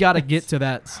 We got to get to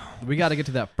that. We got to get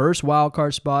to that first wild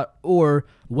card spot, or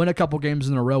win a couple games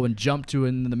in a row and jump to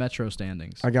in the Metro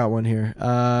standings. I got one here.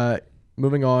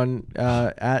 Moving on.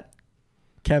 At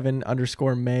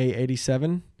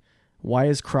Kevin_May87. Why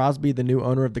is Crosby the new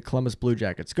owner of the Columbus Blue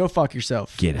Jackets? Go fuck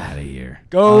yourself. Get out of here.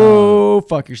 Go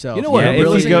fuck yourself. you know what? Yeah, I'm if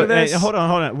really you go, into this? hey, hold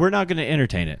on. We're not going to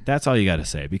entertain it. That's all you got to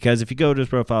say. Because if you go to his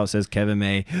profile, it says Kevin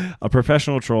May, a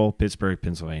professional troll, Pittsburgh,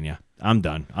 Pennsylvania. I'm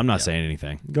done. I'm not saying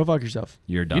anything. Go fuck yourself.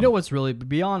 You're done. You know what's really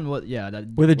beyond what? Yeah, that,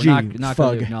 With a we're G, Not going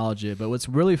fug. to acknowledge it, but what's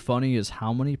really funny is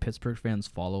how many Pittsburgh fans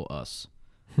follow us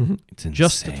it's insane.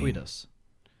 just to tweet us.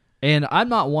 And I'm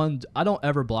not one. I don't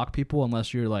ever block people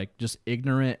unless you're like just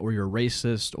ignorant or you're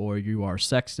racist or you are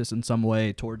sexist in some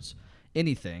way towards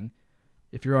anything.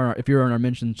 If you're on our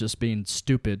mentions just being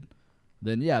stupid,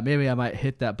 then yeah, maybe I might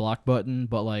hit that block button.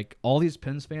 But like all these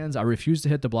Pens fans, I refuse to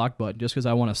hit the block button just because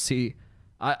I want to see.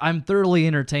 I'm thoroughly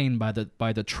entertained by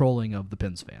the trolling of the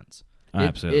Pens fans.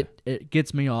 Absolutely. It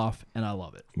gets me off, and I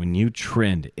love it. When you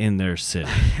trend in their city,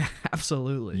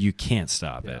 Absolutely. you can't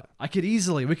stop it. I could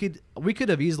easily we could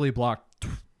have easily blocked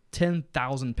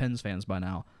 10,000 Pens fans by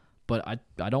now, but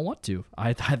I don't want to.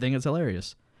 I think it's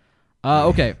hilarious.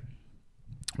 Okay.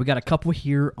 We got a couple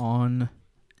here on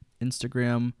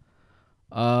Instagram.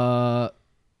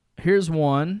 Here's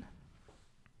one.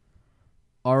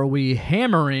 Are we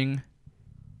hammering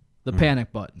the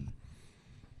panic button?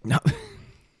 No.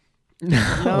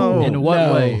 No. In what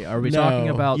no, way? Are we no. talking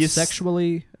about You s-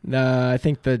 sexually? No, I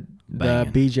think the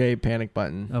Banging. BJ panic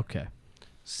button. Okay.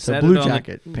 So Set Blue it on the-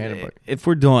 Jacket panic button. If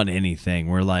we're doing anything,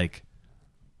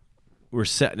 we're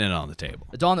setting it on the table.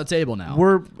 It's on the table now.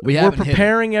 We're haven't hit it.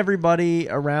 preparing everybody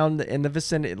around in the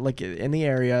vicinity, like in the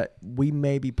area. We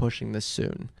may be pushing this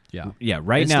soon. Yeah. Yeah,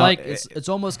 right it's now. like it's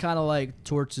almost kind of like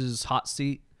Torch's hot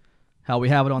seat, how we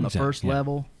have it on the Exactly, first yeah.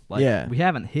 level. Like, Yeah. we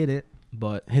haven't hit it,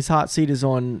 but His hot seat is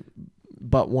on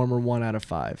butt warmer 1 out of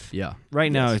 5. yeah,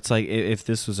 right now, it's like if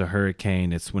this was a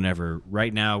hurricane, it's whenever.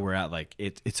 Right now, we're at like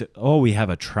we have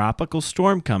a tropical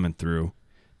storm coming through.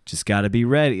 Just got to be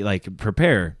ready. Like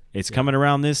prepare. It's coming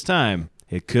around this time.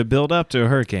 It could build up to a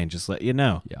hurricane. Just let you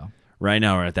know. yeah, Right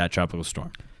now, we're at that tropical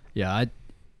storm. yeah.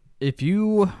 If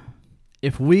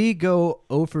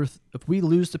we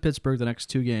lose to Pittsburgh the next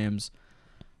 2 games,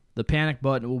 the panic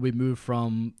button will be moved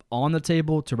from on the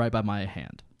table to right by my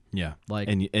hand. Yeah, Like-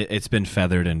 and it's been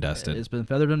feathered and dusted. It's been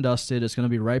feathered and dusted. It's going to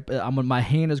be right. My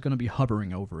hand is going to be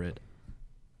hovering over it,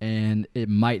 and it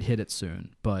might hit it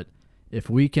soon. But if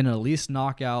we can at least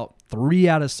knock out 3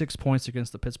 out of 6 points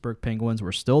against the Pittsburgh Penguins,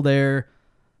 we're still there.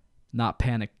 Not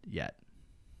panicked yet.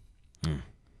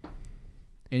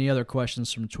 Any other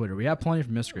questions from Twitter? We have plenty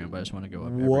from Instagram, but I just want to go up.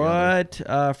 every other.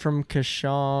 What from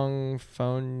Kashong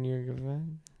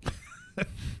phone?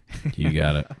 You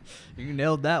got it. You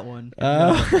nailed that one.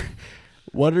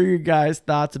 What are your guys'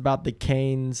 thoughts about the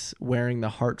Canes wearing the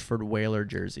Hartford Whaler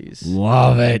jerseys?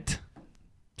 Love it.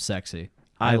 Sexy.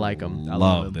 I like 'em. I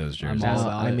Love them. those I'm jerseys. all Now,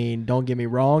 about I it. mean, don't get me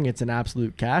wrong; it's an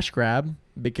absolute cash grab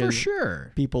because For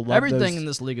sure. people love Everything those, in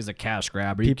this league is a cash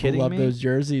grab. Are you people kidding love me? those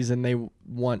jerseys, and they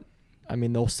want. I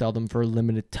mean, they'll sell them for a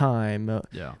limited time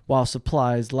Yeah. while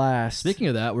supplies last. Speaking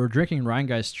of that, we're drinking Ryan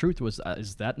Guy's Truth.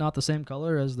 Is that not the same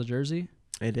color as the jersey?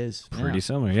 It is. Pretty Yeah.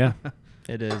 similar, yeah.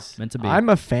 It is Meant to be. I'm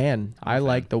a fan. I a fan.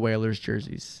 like the Whalers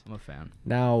jerseys. I'm a fan.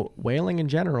 Now, whaling in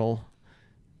general,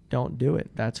 don't do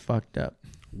it. That's fucked up.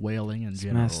 Whaling in It's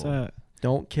general. messed up.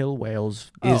 Don't kill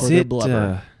whales Is for their it?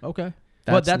 blubber. Okay.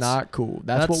 That's, But not cool.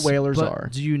 That's what whalers but are.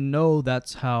 Do you know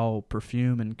that's how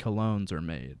perfume and colognes are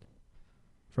made?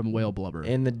 From whale blubber.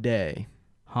 In the day,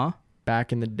 Huh?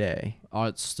 back in the day, Oh,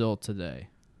 it's still today.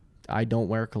 I don't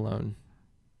wear cologne.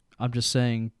 I'm just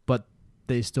saying, but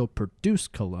they still produce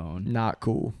cologne. Not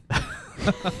cool.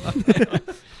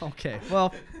 Okay.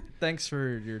 Well, thanks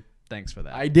for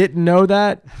that. I didn't know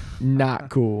that. Not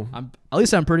cool. At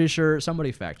least I'm pretty sure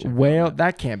somebody fact checked. Whale,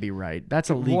 that can't be right. That's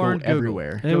illegal Warren Google.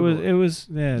 everywhere. It was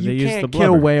yeah, they You used the can't blubber.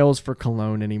 kill whales for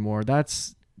cologne anymore.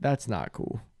 That's not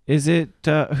cool. Is it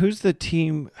who's the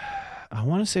team? I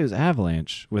want to say it was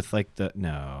Avalanche with like the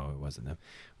no, it wasn't them.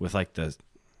 With like the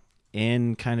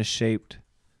N kind of shaped.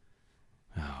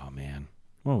 Oh man,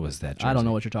 what was that? Jersey? I don't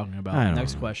know what you're talking about. I don't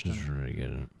Next know. question. Just really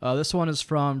good. This one is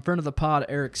from friend of the pod,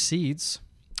 Eric Seeds.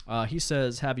 He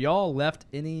says, "Have y'all left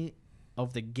any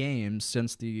of the games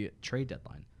since the trade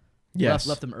deadline? Yes.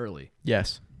 left them early.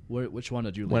 Yes. Which one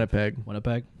did you leave? Winnipeg.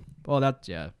 Winnipeg. Oh, that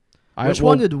yeah. I- Which well,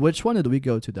 one did we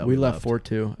go to? That we left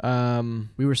 4-2.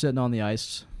 We were sitting on the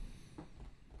ice.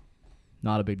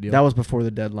 Not a big deal. That was before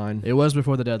the deadline. It was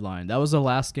before the deadline. That was the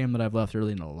last game that I've left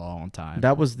early in a long time.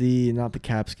 That was not the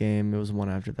Caps game. It was one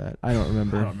after that. I don't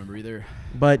remember. I don't remember either.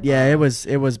 But yeah, it was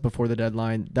before the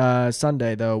deadline.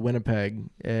 Sunday though, Winnipeg.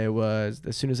 It was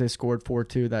as soon as they scored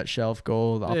 4-2, that Shelf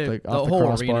goal off the whole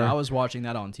crossbar. arena. I was watching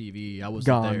that on TV. I was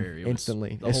Gone there. It was-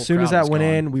 instantly. the As whole soon as crowd that was went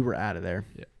gone. in, we were out of there.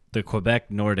 The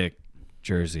Quebec Nordic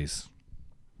jerseys.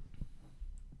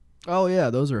 Oh yeah,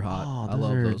 those are hot. Oh, I those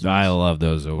love are- those. I love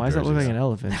those old Why does that look jerseys. like an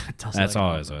elephant? That's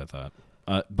always what I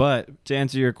thought. But to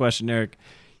answer your question, Eric,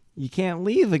 you can't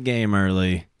leave a game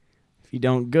early if you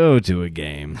don't go to a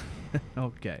game.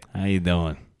 Okay. How you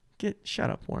doing? Shut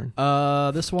up, Warren.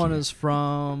 This one is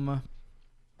from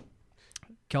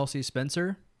Kelsey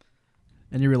Spencer.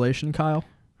 Any relation, Kyle?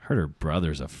 Heard her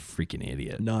brother's a freaking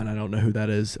idiot. None. I don't know who that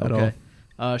is at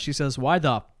all. She says, "Why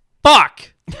the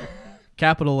fuck?"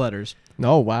 Capital letters.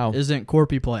 Oh wow. Isn't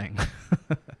Corpy playing?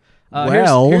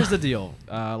 Well, here's the deal.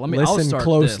 I'll listen start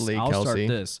closely, this. I'll start Kelsey.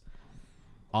 this.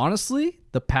 Honestly,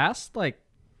 the past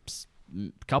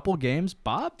couple games,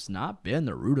 Bob's not been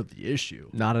the root of the issue.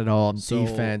 Not at all. So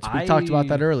Defense. We talked about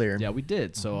that earlier. Yeah, we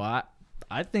did. So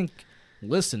I think,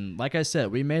 listen, like I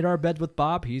said, we made our bed with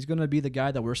Bob. He's going to be the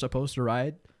guy that we're supposed to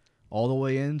ride all the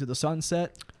way into the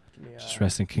sunset. Just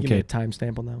resting Give me a Kincaid.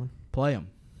 timestamp on that one. Play him.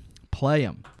 Play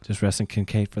him. Just resting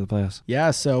Kincaid for the playoffs.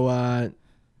 Yeah.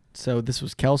 So this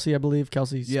was Kelsey, I believe.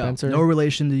 Kelsey Spencer. No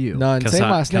relation to you. None. Same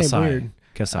last name. Kelsey. Weird.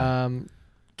 Kelsey.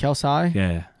 Kelsey.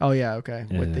 Yeah. Oh yeah. Okay.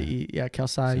 Yeah. With the E. Yeah.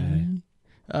 Kelsey.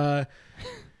 Sorry.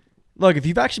 Look, if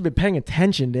you've actually been paying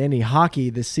attention to any hockey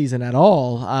this season at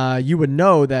all, you would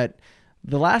know that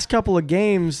the last couple of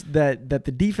games that the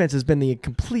defense has been the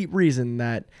complete reason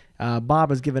that Bob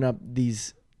has given up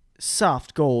these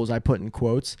soft goals, I put in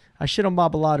quotes. I shit on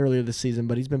Bob a lot earlier this season,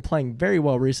 but he's been playing very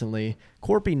well recently.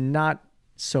 Corpy, not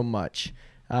so much.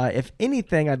 If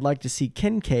anything, I'd like to see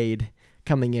Kincaid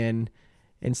coming in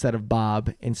instead of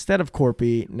Bob, instead of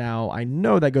Corpy. Now, I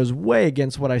know that goes way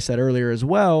against what I said earlier as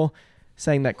well,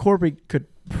 saying that Corpy could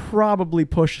probably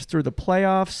push us through the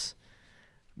playoffs,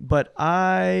 but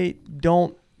I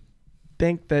don't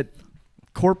think that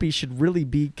Corpy should really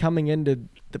be coming into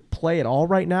the play at all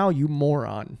right now, you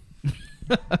moron.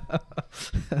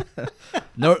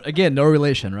 No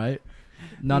relation, right?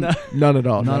 None. None at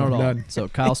all. None No, at all. none. So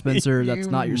Kyle Spencer, that's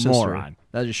not your sister. moron.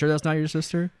 You sure that's not your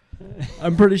sister?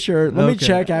 I'm pretty sure. Let me Okay.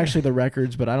 check actually the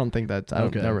records, but I don't think that's no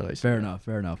relation. Fair enough.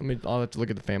 Fair enough. I'll have to look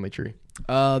at the family tree.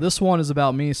 This one is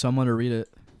about me, so I'm going to read it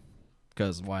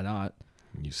because why not?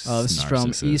 You This is from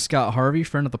narcissist. E. Scott Harvey,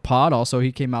 friend of the pod. Also,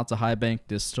 he came out to High Bank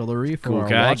Distillery for Cool our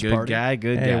guy, watch good party. guy,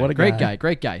 good Hey, guy. what a Great guy.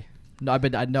 guy. No,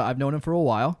 I've known him for a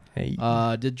while. Hey,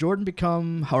 How did Jordan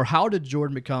become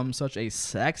such a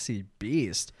sexy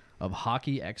beast of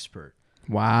hockey expert?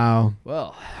 wow.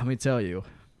 Well, let me tell you,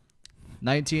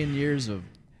 19 years of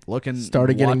looking,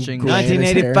 Started getting watching. gray in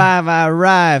his hair. 1985, I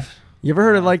arrived. You ever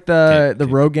heard of like the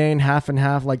Okay. Rogaine half and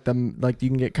half, like you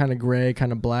can get kind of gray,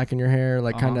 kind of black in your hair,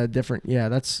 like kind Uh-huh. of different. Yeah,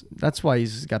 that's why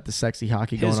he's got the sexy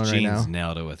hockey His going on right jeans now.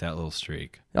 nailed it with that little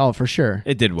streak. Oh, for sure.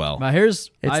 It did well. My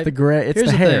hair's It's the gray. It's here's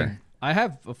the the hair. thing. I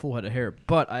have a full head of hair,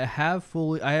 but I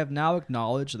have now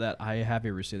acknowledged that I have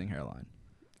a receding hairline.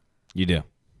 You do.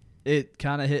 It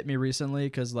kind of hit me recently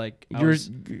because like I You're was-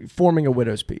 forming a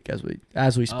widow's peak as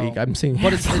we speak. Oh. I'm seeing But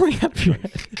hair it's- falling up your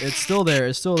head. it's still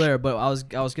there. But I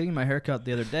was getting my hair cut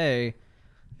the other day,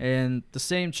 and the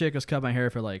same chick has cut my hair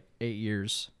for like 8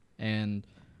 years, and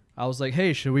I was like,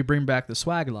 hey, should we bring back the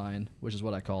swag line, which is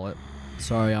what I call it.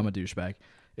 Sorry, I'm a douchebag.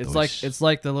 It's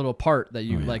like the little part that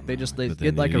you like. They But get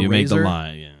then like you a make the razor.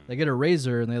 line, yeah. They get a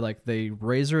razor and they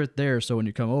razor it there. So when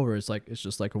you come over, it's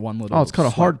just like one little. Oh, it's called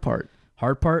a swag- hard part.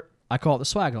 Hard part. I call it the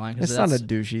swag line. 'cause It's not a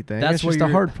douchey thing. That's It's where just a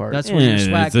your- hard part. That's where your Yeah,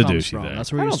 swag it's a comes douchey from. thing.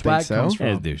 That's where I your don't swag think so. comes It's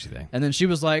a from. douchey thing. And then she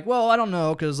was like, "Well, I don't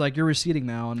know, because like you're receding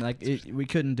now, and like we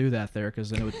couldn't do that there, because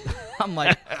then it would." I'm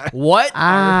like, "What?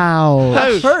 Ow.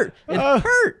 It hurt. It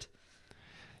hurt."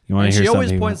 You want And to hear she always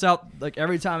something? points out, like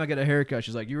every time I get a haircut,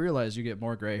 she's like, "You realize you get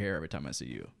more gray hair every time I see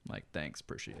you." I'm like, thanks,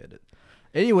 appreciate it.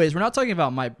 Anyways, we're not talking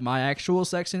about my actual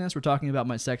sexiness. We're talking about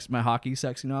my hockey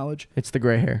sexy knowledge. It's the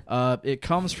gray hair. It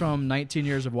comes from 19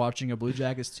 years of watching a Blue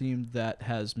Jackets team that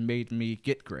has made me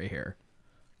get gray hair.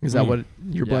 Is that what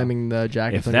you're Yeah. blaming the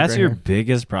Jackets If on? that's gray your hair?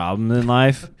 biggest problem in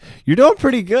life, you're doing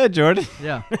pretty good, Jordan.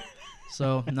 Yeah.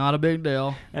 So not a big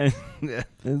deal. That's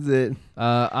it.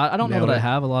 I don't know Nailed that I it.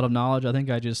 have a lot of knowledge. I think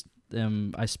I just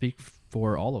I speak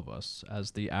for all of us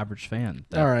as the average fan.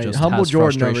 that All right, just humble has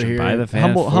Jordan over frustration. here. By the fan,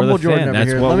 humble for humble the Jordan fan. over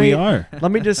That's here. what we are.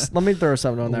 Let me throw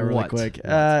something on that really What? quick.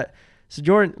 So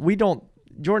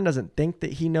Jordan doesn't think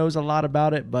that he knows a lot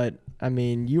about it, but I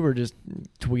mean, you were just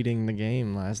tweeting the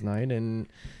game last night, and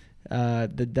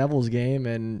the Devils game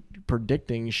and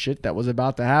predicting shit that was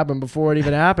about to happen before it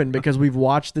even happened because we've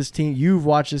watched this team. You've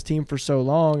watched this team for so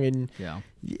long, and Yeah.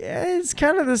 it's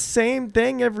kind of the same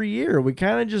thing every year. We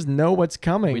kind of just know what's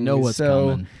coming. We know what's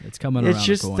coming. It's coming around It's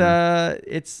just the corner.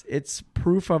 it's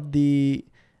proof of the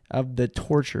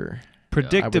torture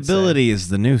Predictability is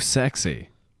the new sexy.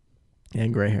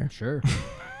 and gray hair. Sure.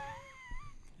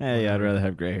 Hey, I'd rather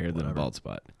have gray hair than a Whatever. bald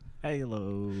spot.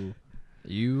 Hello.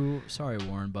 Sorry,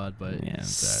 Warren, bud, but Yeah.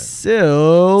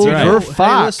 Silver That's right.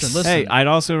 Fox. Hey, listen. Hey, I'd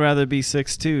also rather be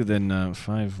 6'2" than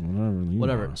 5.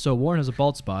 whatever. So Warren has a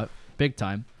bald spot, big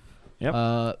time.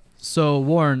 Yep. So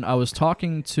Warren, I was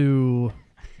talking to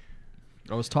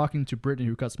Brittany,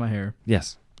 who cuts my hair.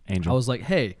 Yes, Angel. I was like,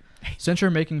 hey, since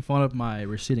you're making fun of my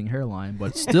receding hairline,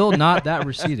 but still not that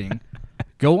receding,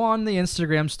 go on the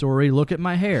Instagram story, look at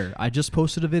my hair. I just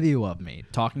posted a video of me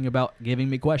talking about giving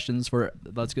me questions for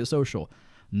Let's Get Social.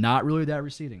 Not really that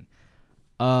receding.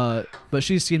 But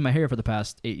she's seen my hair for the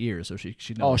past 8 years, so she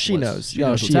knows. Oh, she knows. She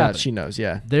knows what's happening. She knows.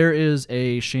 Yeah. There is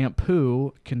a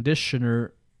shampoo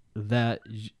conditioner that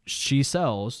she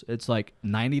sells. It's like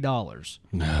 $90.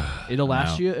 It'll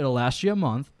last you a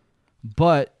month,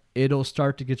 but it'll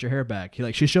start to get your hair back.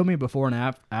 She showed me before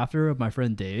and after of my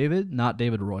friend David, not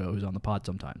David Arroyo, who's on the pod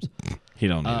sometimes. He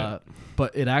don't need it.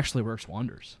 But it actually works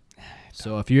wonders.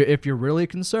 So if you're really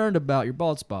concerned about your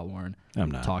bald spot, Warren,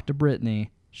 I'm not. talk to Brittany.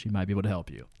 She might be able to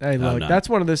help you. Hey, look, no. that's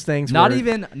one of those things. Not where-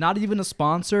 even a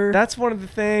sponsor. That's one of the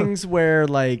things where,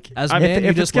 like, As if, men, you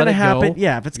if it's just let gonna it happen, go.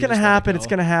 yeah, if it's You gonna just let it happen, go. it's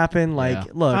gonna happen. Like,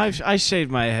 Yeah. look, I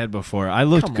shaved my head before. I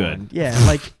looked come good. on. Yeah,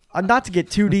 like, not to get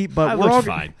too deep, but I we're all looked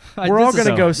fine. we're all This is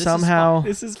gonna go this is somehow.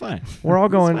 This is fine. We're all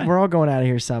going. fine. We're all going out of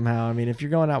here somehow. I mean, if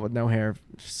you're going out with no hair,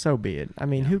 so be it. I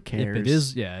mean, who cares? If it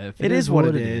is, yeah. If it is what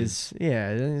it is. Yeah,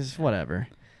 it's whatever.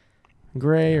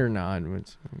 Gray or not,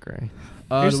 it's gray.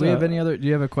 Here's Do we have a- any other? Do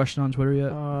you have a question on Twitter yet?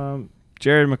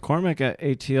 Jared McCormick at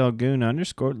ATL Goon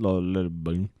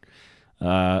 _.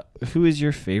 Who is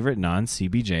your favorite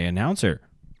non-CBJ announcer?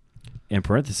 In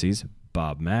parentheses,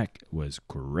 Bob Mack was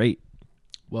great.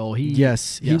 Well,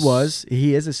 Yes, he was.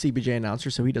 He is a CBJ announcer,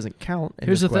 so he doesn't count. In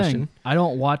Here's this the question. thing: I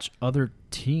don't watch other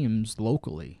teams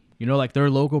locally. You know, like their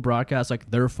local broadcasts,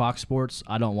 like their Fox Sports.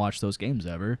 I don't watch those games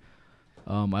ever.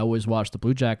 I always watch the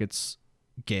Blue Jackets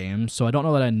games, so I don't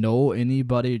know that I know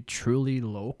anybody truly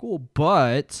local.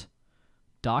 But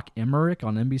Doc Emmerich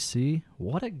on NBC,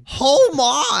 what a Oh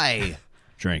my!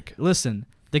 Drink. listen.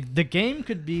 The game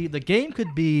could be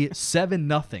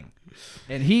 7-0,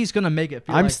 and he's gonna make it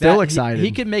feel I'm like still that. excited.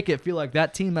 He can make it feel like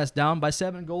that team that's down by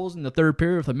 7 goals in the third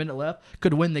period with a minute left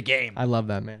could win the game, I love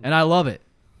that man. and I love it.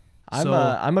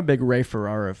 I'm a big Ray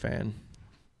Ferraro fan.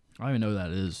 I don't even know who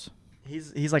that is.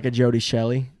 He's like a Jody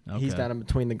Shelley. He's Okay. down in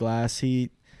between the glass.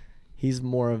 He's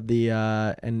more of the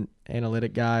an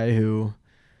analytic guy who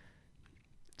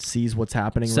sees what's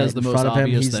happening Says right the in most front of him.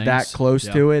 obvious He's things. that close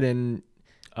Yeah. to it, and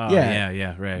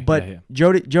Yeah, right. but yeah.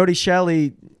 Jody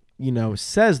Shelley,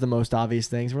 says the most obvious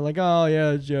things. We're like, oh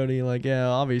yeah, it's Jody. Like, yeah,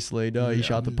 obviously, duh, he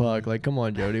shot the puck. Like, come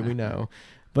on, Jody, we know.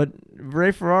 But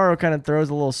Ray Ferraro kind of throws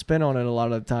a little spin on it a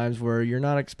lot of the times where you're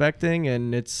not expecting,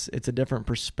 and it's a different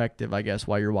perspective, I guess,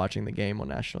 while you're watching the game on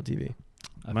national TV.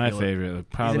 My feel it. favorite would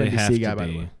probably NBC have guy, to by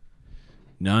the be way.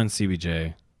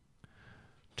 non-CBJ.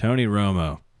 Tony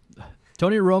Romo.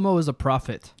 Tony Romo is a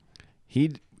prophet.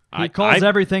 He He calls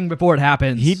everything before it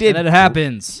happens. He did- and it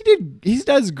happens. He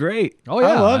does great. Oh yeah,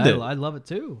 I loved it. I love it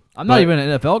too. I'm not But- even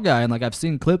an NFL guy, and like I've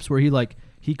seen clips where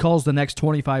he calls the next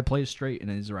 25 plays straight,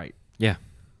 and he's right. Yeah,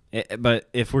 but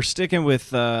if we're sticking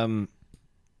with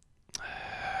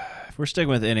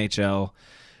NHL,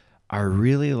 I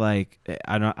really like.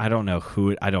 I don't know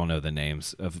who. I don't know the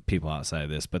names of people outside of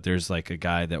this, but there's like a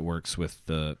guy that works with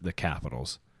the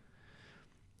Capitals.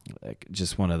 Like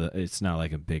just one of the. It's not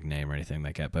like a big name or anything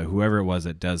like that, but whoever it was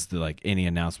that does the like any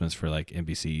announcements for like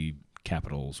NBC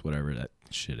Capitals, whatever that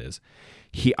shit is.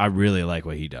 I really like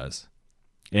what he does.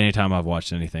 Anytime I've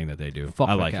watched anything that they do, Fuck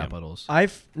I the like him. Capitals. I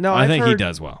think he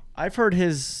does well. I've heard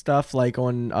his stuff like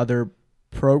on other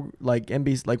like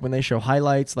NBC, like when they show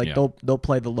highlights, like Yeah. they'll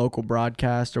play the local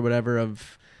broadcast or whatever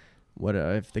of what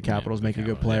if the Capitals the make a good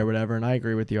Capitals, play yeah. or whatever. And I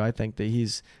agree with you. I think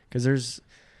that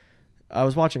I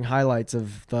was watching highlights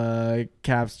of the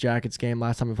Caps Jackets game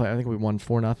last time we played. I think we won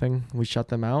 4-0. We shut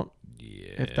them out.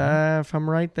 Yeah, If I'm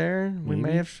right there, we may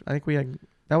Maybe. have. I think we had.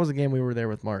 That was a game we were there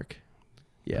with Mark.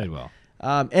 Yeah. played well.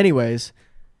 Anyways,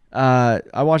 I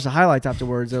watched the highlights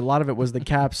afterwards. A lot of it was the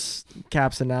Caps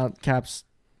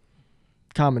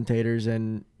commentators,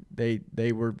 and they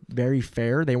were very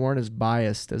fair. They weren't as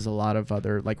biased as a lot of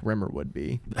other like Rimmer would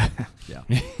be.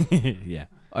 Yeah.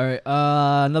 All right.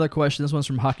 Another question. This one's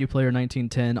from Hockey Player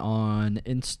 1910 on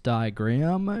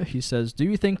Instagram. He says, "Do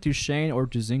you think Duchesne or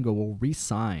Dzingel will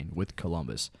re-sign with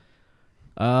Columbus?"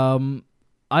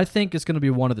 I think it's going to be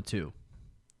one of the two.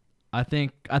 I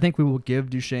think we will give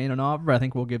Duchesne an offer. I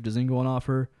think we'll give Dzingel an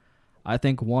offer. I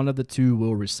think one of the two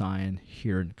will resign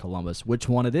here in Columbus. Which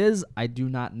one it is, I do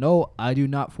not know. I do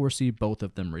not foresee both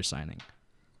of them resigning.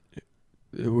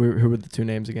 Who were the two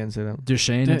names again? Say them.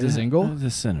 Duchesne and Dzingel. The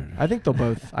Senator. I think they'll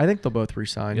both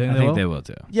resign. Yeah. I think they will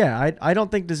too. Yeah, I don't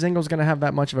think Dzingel's going to have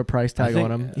that much of a price tag on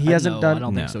him. He hasn't I done.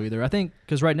 don't think so either. I think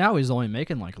because right now he's only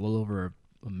making like a little over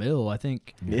a mil. I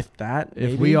think If that,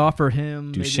 if maybe. we offer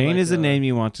him, Duchesne maybe like is a name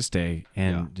you want to stay,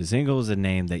 and Dzingel is a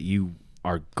name that you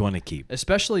are going to keep.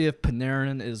 especially if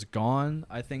Panarin is gone,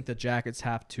 I think the Jackets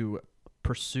have to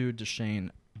pursue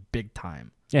Duchesne big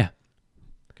time Yeah.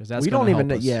 because that's we don't gonna even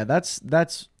know. help us. Yeah,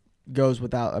 that's goes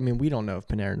without. I mean, we don't know if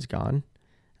Panarin's gone.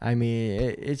 I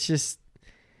mean, it's just.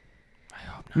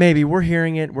 Maybe we're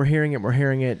hearing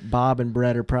it. Bob and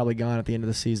Brett are probably gone at the end of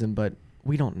the season, but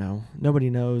we don't know. Nobody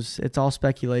knows. It's all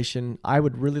speculation. I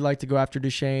would really like to go after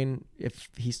Duchesne if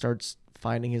he starts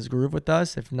finding his groove with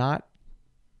us. If not,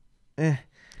 Okay.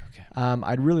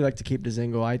 I'd really like to keep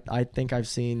Dzingel. I think I've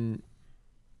seen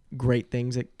great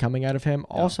things coming out of him.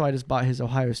 Also, I just bought his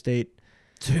Ohio State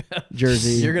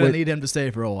jersey. You're gonna with, need him to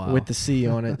stay for a while with the C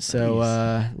on it. So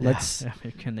let's Yeah,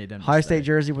 you're gonna need him to Ohio stay. State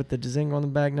jersey with the Dzingel on the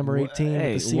back, number 18,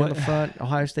 Hey, with the C on the front.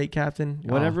 Ohio State captain.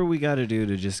 Whatever we got to do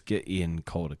to just get Ian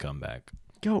Cole to come back.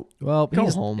 Go. Well, Go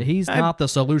he's, home. he's not the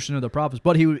solution to the problems,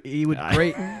 but he would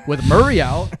great with Murray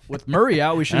out. With Murray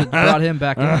out, we should have brought him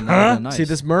back in. That would've been nice. See,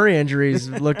 this Murray injury is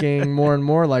looking more and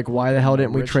more like why the hell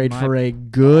didn't we Rich trade Mike for a Bob's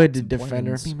good and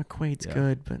defender? I Plains. mean, McQuaid's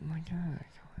good, but my God.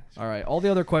 All right, all the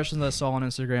other questions I saw on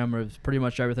Instagram are pretty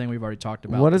much everything we've already talked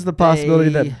about. What is the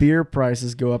possibility today. that beer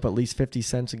prices go up at least 50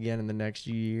 cents again in the next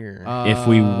year? If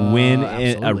we win a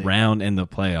absolutely. round in the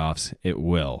playoffs, it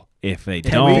will. If they If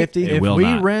don't, we- it If will we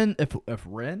not. win, if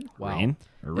Ren, wow, Rain?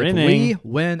 if Rinning. we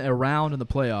win a round in the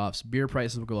playoffs, beer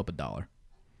prices will go up $1.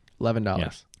 $11.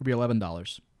 Yes. It'll be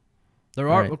 $11. There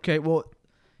All are right. okay. Well,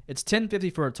 it's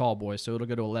 $10.50 for a tall boy, so it'll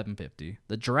go to $11.50.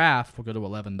 The draft will go to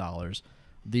 $11.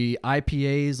 The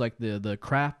IPAs, like the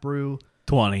craft brew,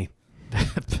 20.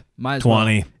 might as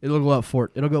 20. well. It'll go up.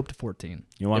 It'll go up to 14.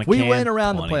 You want if a we can? win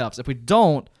around 20. the playoffs, if we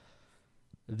don't,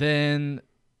 then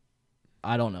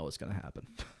I don't know what's gonna happen.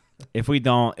 If we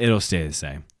don't, it'll stay the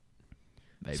same.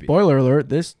 Maybe Spoiler alert,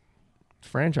 this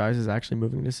franchise is actually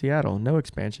moving to Seattle. No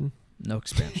expansion. no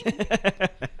expansion.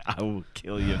 I will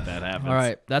kill you if that happens. All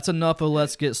right, that's enough of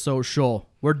Let's Get Social.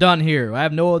 We're done here. I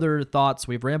have no other thoughts.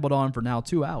 We've rambled on for now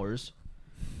 2 hours.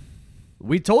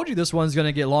 We told you this one's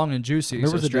gonna get long and juicy. There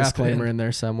so was a strap disclaimer in. in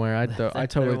there somewhere. I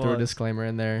totally There threw a was. disclaimer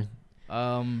in there.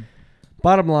 Um,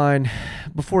 Bottom line,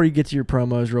 before you get to your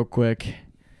promos real quick,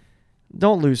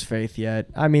 don't lose faith yet.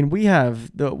 I mean, we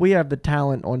have the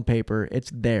talent on paper.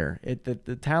 It's there.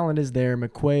 The talent is there.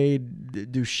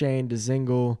 McQuaid, Duchesne,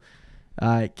 Dzingel,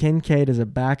 Kincaid as a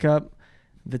backup.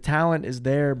 The talent is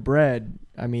there. Bread.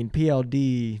 I mean,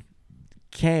 PLD,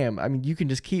 Cam. I mean, you can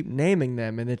just keep naming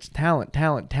them, and it's talent.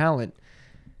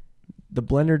 The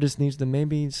blender just needs to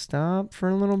maybe stop for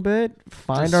a little bit,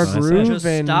 find our Just groove, just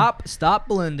and stop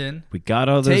blending. We got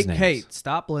all those names. Hey,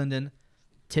 stop blending.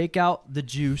 Take out the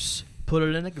juice, put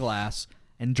it in a glass,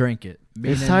 and drink it.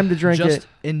 It's time to drink just it.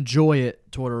 Enjoy it,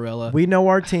 Tortorella. we know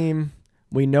our team.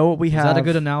 We know what we Is have. that a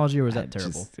good analogy or is that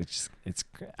terrible?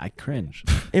 I cringe.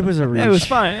 It was a reach. It was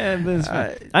fine. It was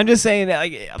fine. I'm just saying,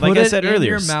 like Put I it said in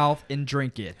earlier, your mouth and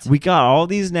drink it. we got all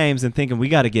these names and thinking we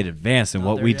got to get advanced in Not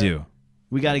what there we yet. do.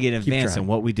 We got to get advanced in trying.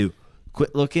 what we do.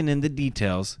 Quit looking in the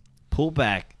details. Pull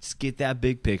back. Just get that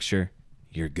big picture.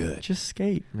 You're good. Just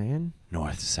skate, man.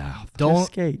 North, south. Just Don't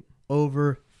skate.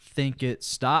 overthink it.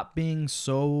 Stop being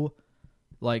so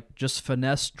like just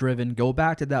finesse driven. Go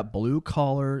back to that blue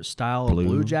collar style of Blue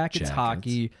Blue Jackets Jackets.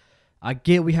 hockey. I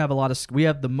get we have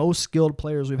the most skilled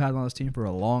players we've had on this team for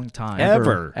a long time.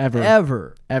 Ever.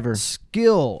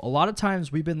 Skill. A lot of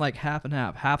times we've been like half and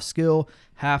half. Half skill,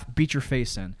 half beat your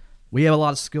face in. We have a lot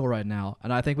of skill right now,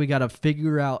 and I think we got to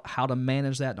figure out how to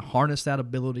manage that and harness that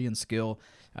ability and skill.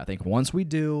 I think once we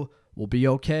do, we'll be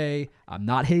okay. I'm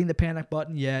not hitting the panic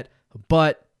button yet,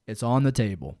 but it's on the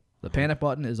table. The panic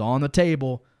button is on the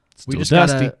table. We Still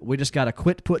just gotta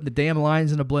quit putting the damn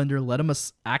lines in a blender. Let them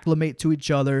acclimate to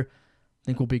each other. I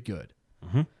think we'll be good.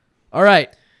 All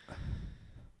right.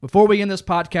 Before we end this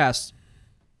podcast,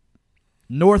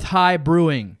 North High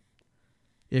Brewing.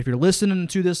 If you're listening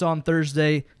to this on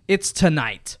Thursday, it's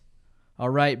tonight. All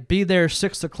right. Be there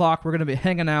 6 o'clock. We're going to be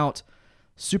hanging out.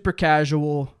 Super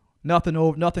casual.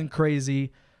 Nothing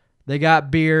crazy. They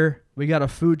got beer. We got a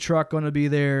food truck going to be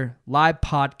there. Live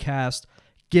podcast,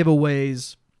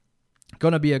 giveaways.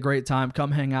 Going to be a great time.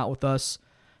 Come hang out with us.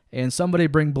 And somebody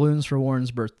bring balloons for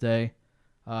Warren's birthday.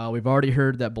 We've already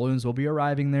heard that balloons will be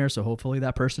arriving there, so hopefully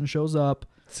that person shows up.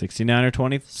 69 or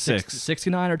 26.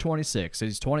 69 or 26.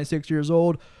 He's 26 years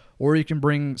old, or you can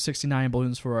bring 69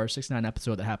 balloons for our 69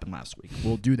 episode that happened last week.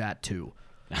 We'll do that too.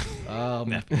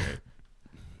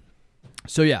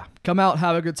 So yeah, come out,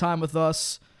 have a good time with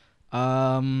us.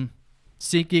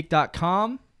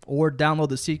 SeatGeek.com or download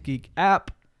the SeatGeek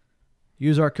app.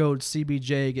 Use our code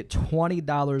CBJ. Get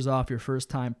 $20 off your first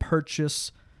time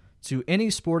purchase to any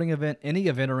sporting event, any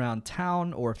event around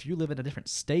town, or if you live in a different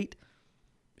state.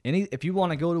 If you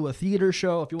want to go to a theater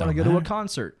show, if you want to go to a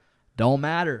concert, don't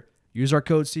matter. Use our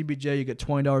code CBJ. You get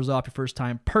 $20 off your first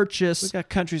time purchase. We got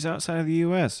countries outside of the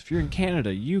U.S. If you're in Canada,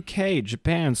 UK,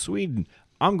 Japan, Sweden,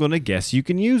 I'm going to guess you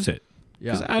can use it.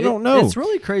 Yeah, I don't know. It's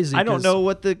really crazy. I don't know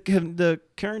what the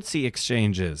currency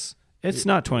exchange is. It's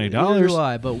not $20. Neither do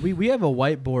I, but we have a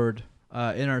whiteboard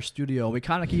in our studio. We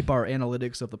kind of keep our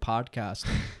analytics of the podcast.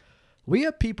 We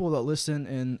have people that listen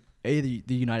in the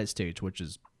United States, which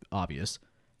is obvious.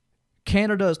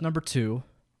 Canada is number 2.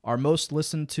 Our most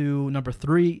listened to number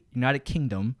 3, United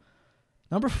Kingdom.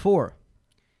 Number 4,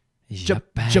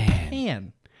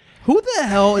 Japan. Who the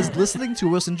hell is listening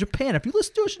to us in Japan? If you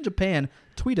listen to us in Japan,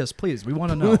 tweet us, please. We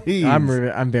want to know.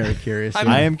 I'm very curious.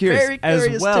 I am curious, very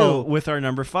curious as well too. with our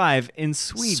number 5 in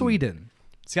Sweden.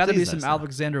 It's got to be Please some let us know.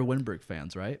 Alexander Winberg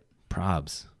fans, right?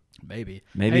 Probs. Maybe.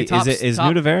 Maybe Hey, is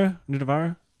Nudavara?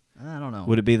 I don't know.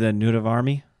 Would it be the Nudav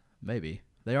Army? Maybe.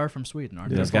 They are from Sweden,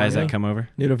 aren't Those they? guys Army? that come over?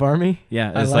 Native Army?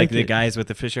 Yeah, I it's like the it. guys with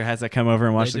the Fisher hats that come over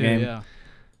and watch They the do, game. Yeah.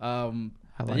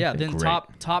 I like Yeah, it. then Great.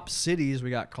 top cities, we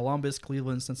got Columbus,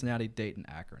 Cleveland, Cincinnati, Dayton,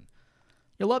 Akron.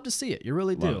 You'll love to see it. You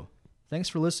really Love do. it. Thanks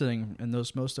for listening in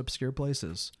those most obscure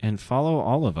places. And follow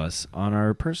all of us on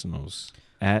our personals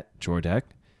at Jordeck,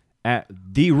 at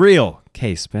The Real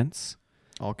K Spence,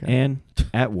 Okay. and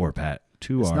at Warpat.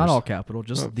 2 It's R's. not all capital,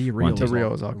 just the real. The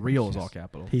real is all real is caps. all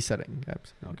capital. He said it in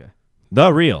caps. Okay.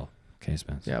 The Real K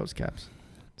Spence. Yeah, it was caps.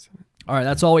 All right,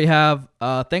 that's all we have.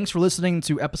 Thanks for listening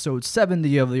to episode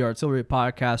 70 of the Artillery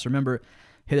Podcast. Remember,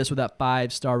 hit us with that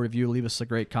 5-star review. Leave us a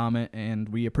great comment, and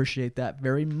we appreciate that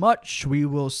very much. We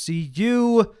will see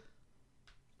you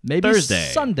maybe Thursday.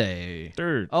 Sunday.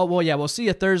 Third. Oh, well, yeah, we'll see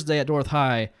you Thursday at North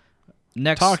High.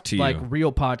 Next, Talk to you.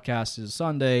 real podcast is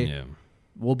Sunday. Yeah.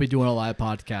 We'll be doing a live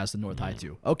podcast in North High,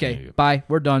 too. Okay, Yeah. bye.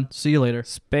 We're done. See you later.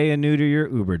 Spay and neuter your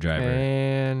Uber driver.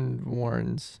 And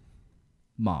Warren's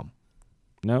Mom.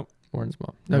 Nope. mom.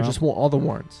 No, No. just all the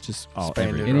Warrens. Just all Spay and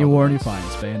every. neuter. Any warrant you find,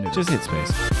 spay and neuter. Just hit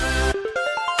space.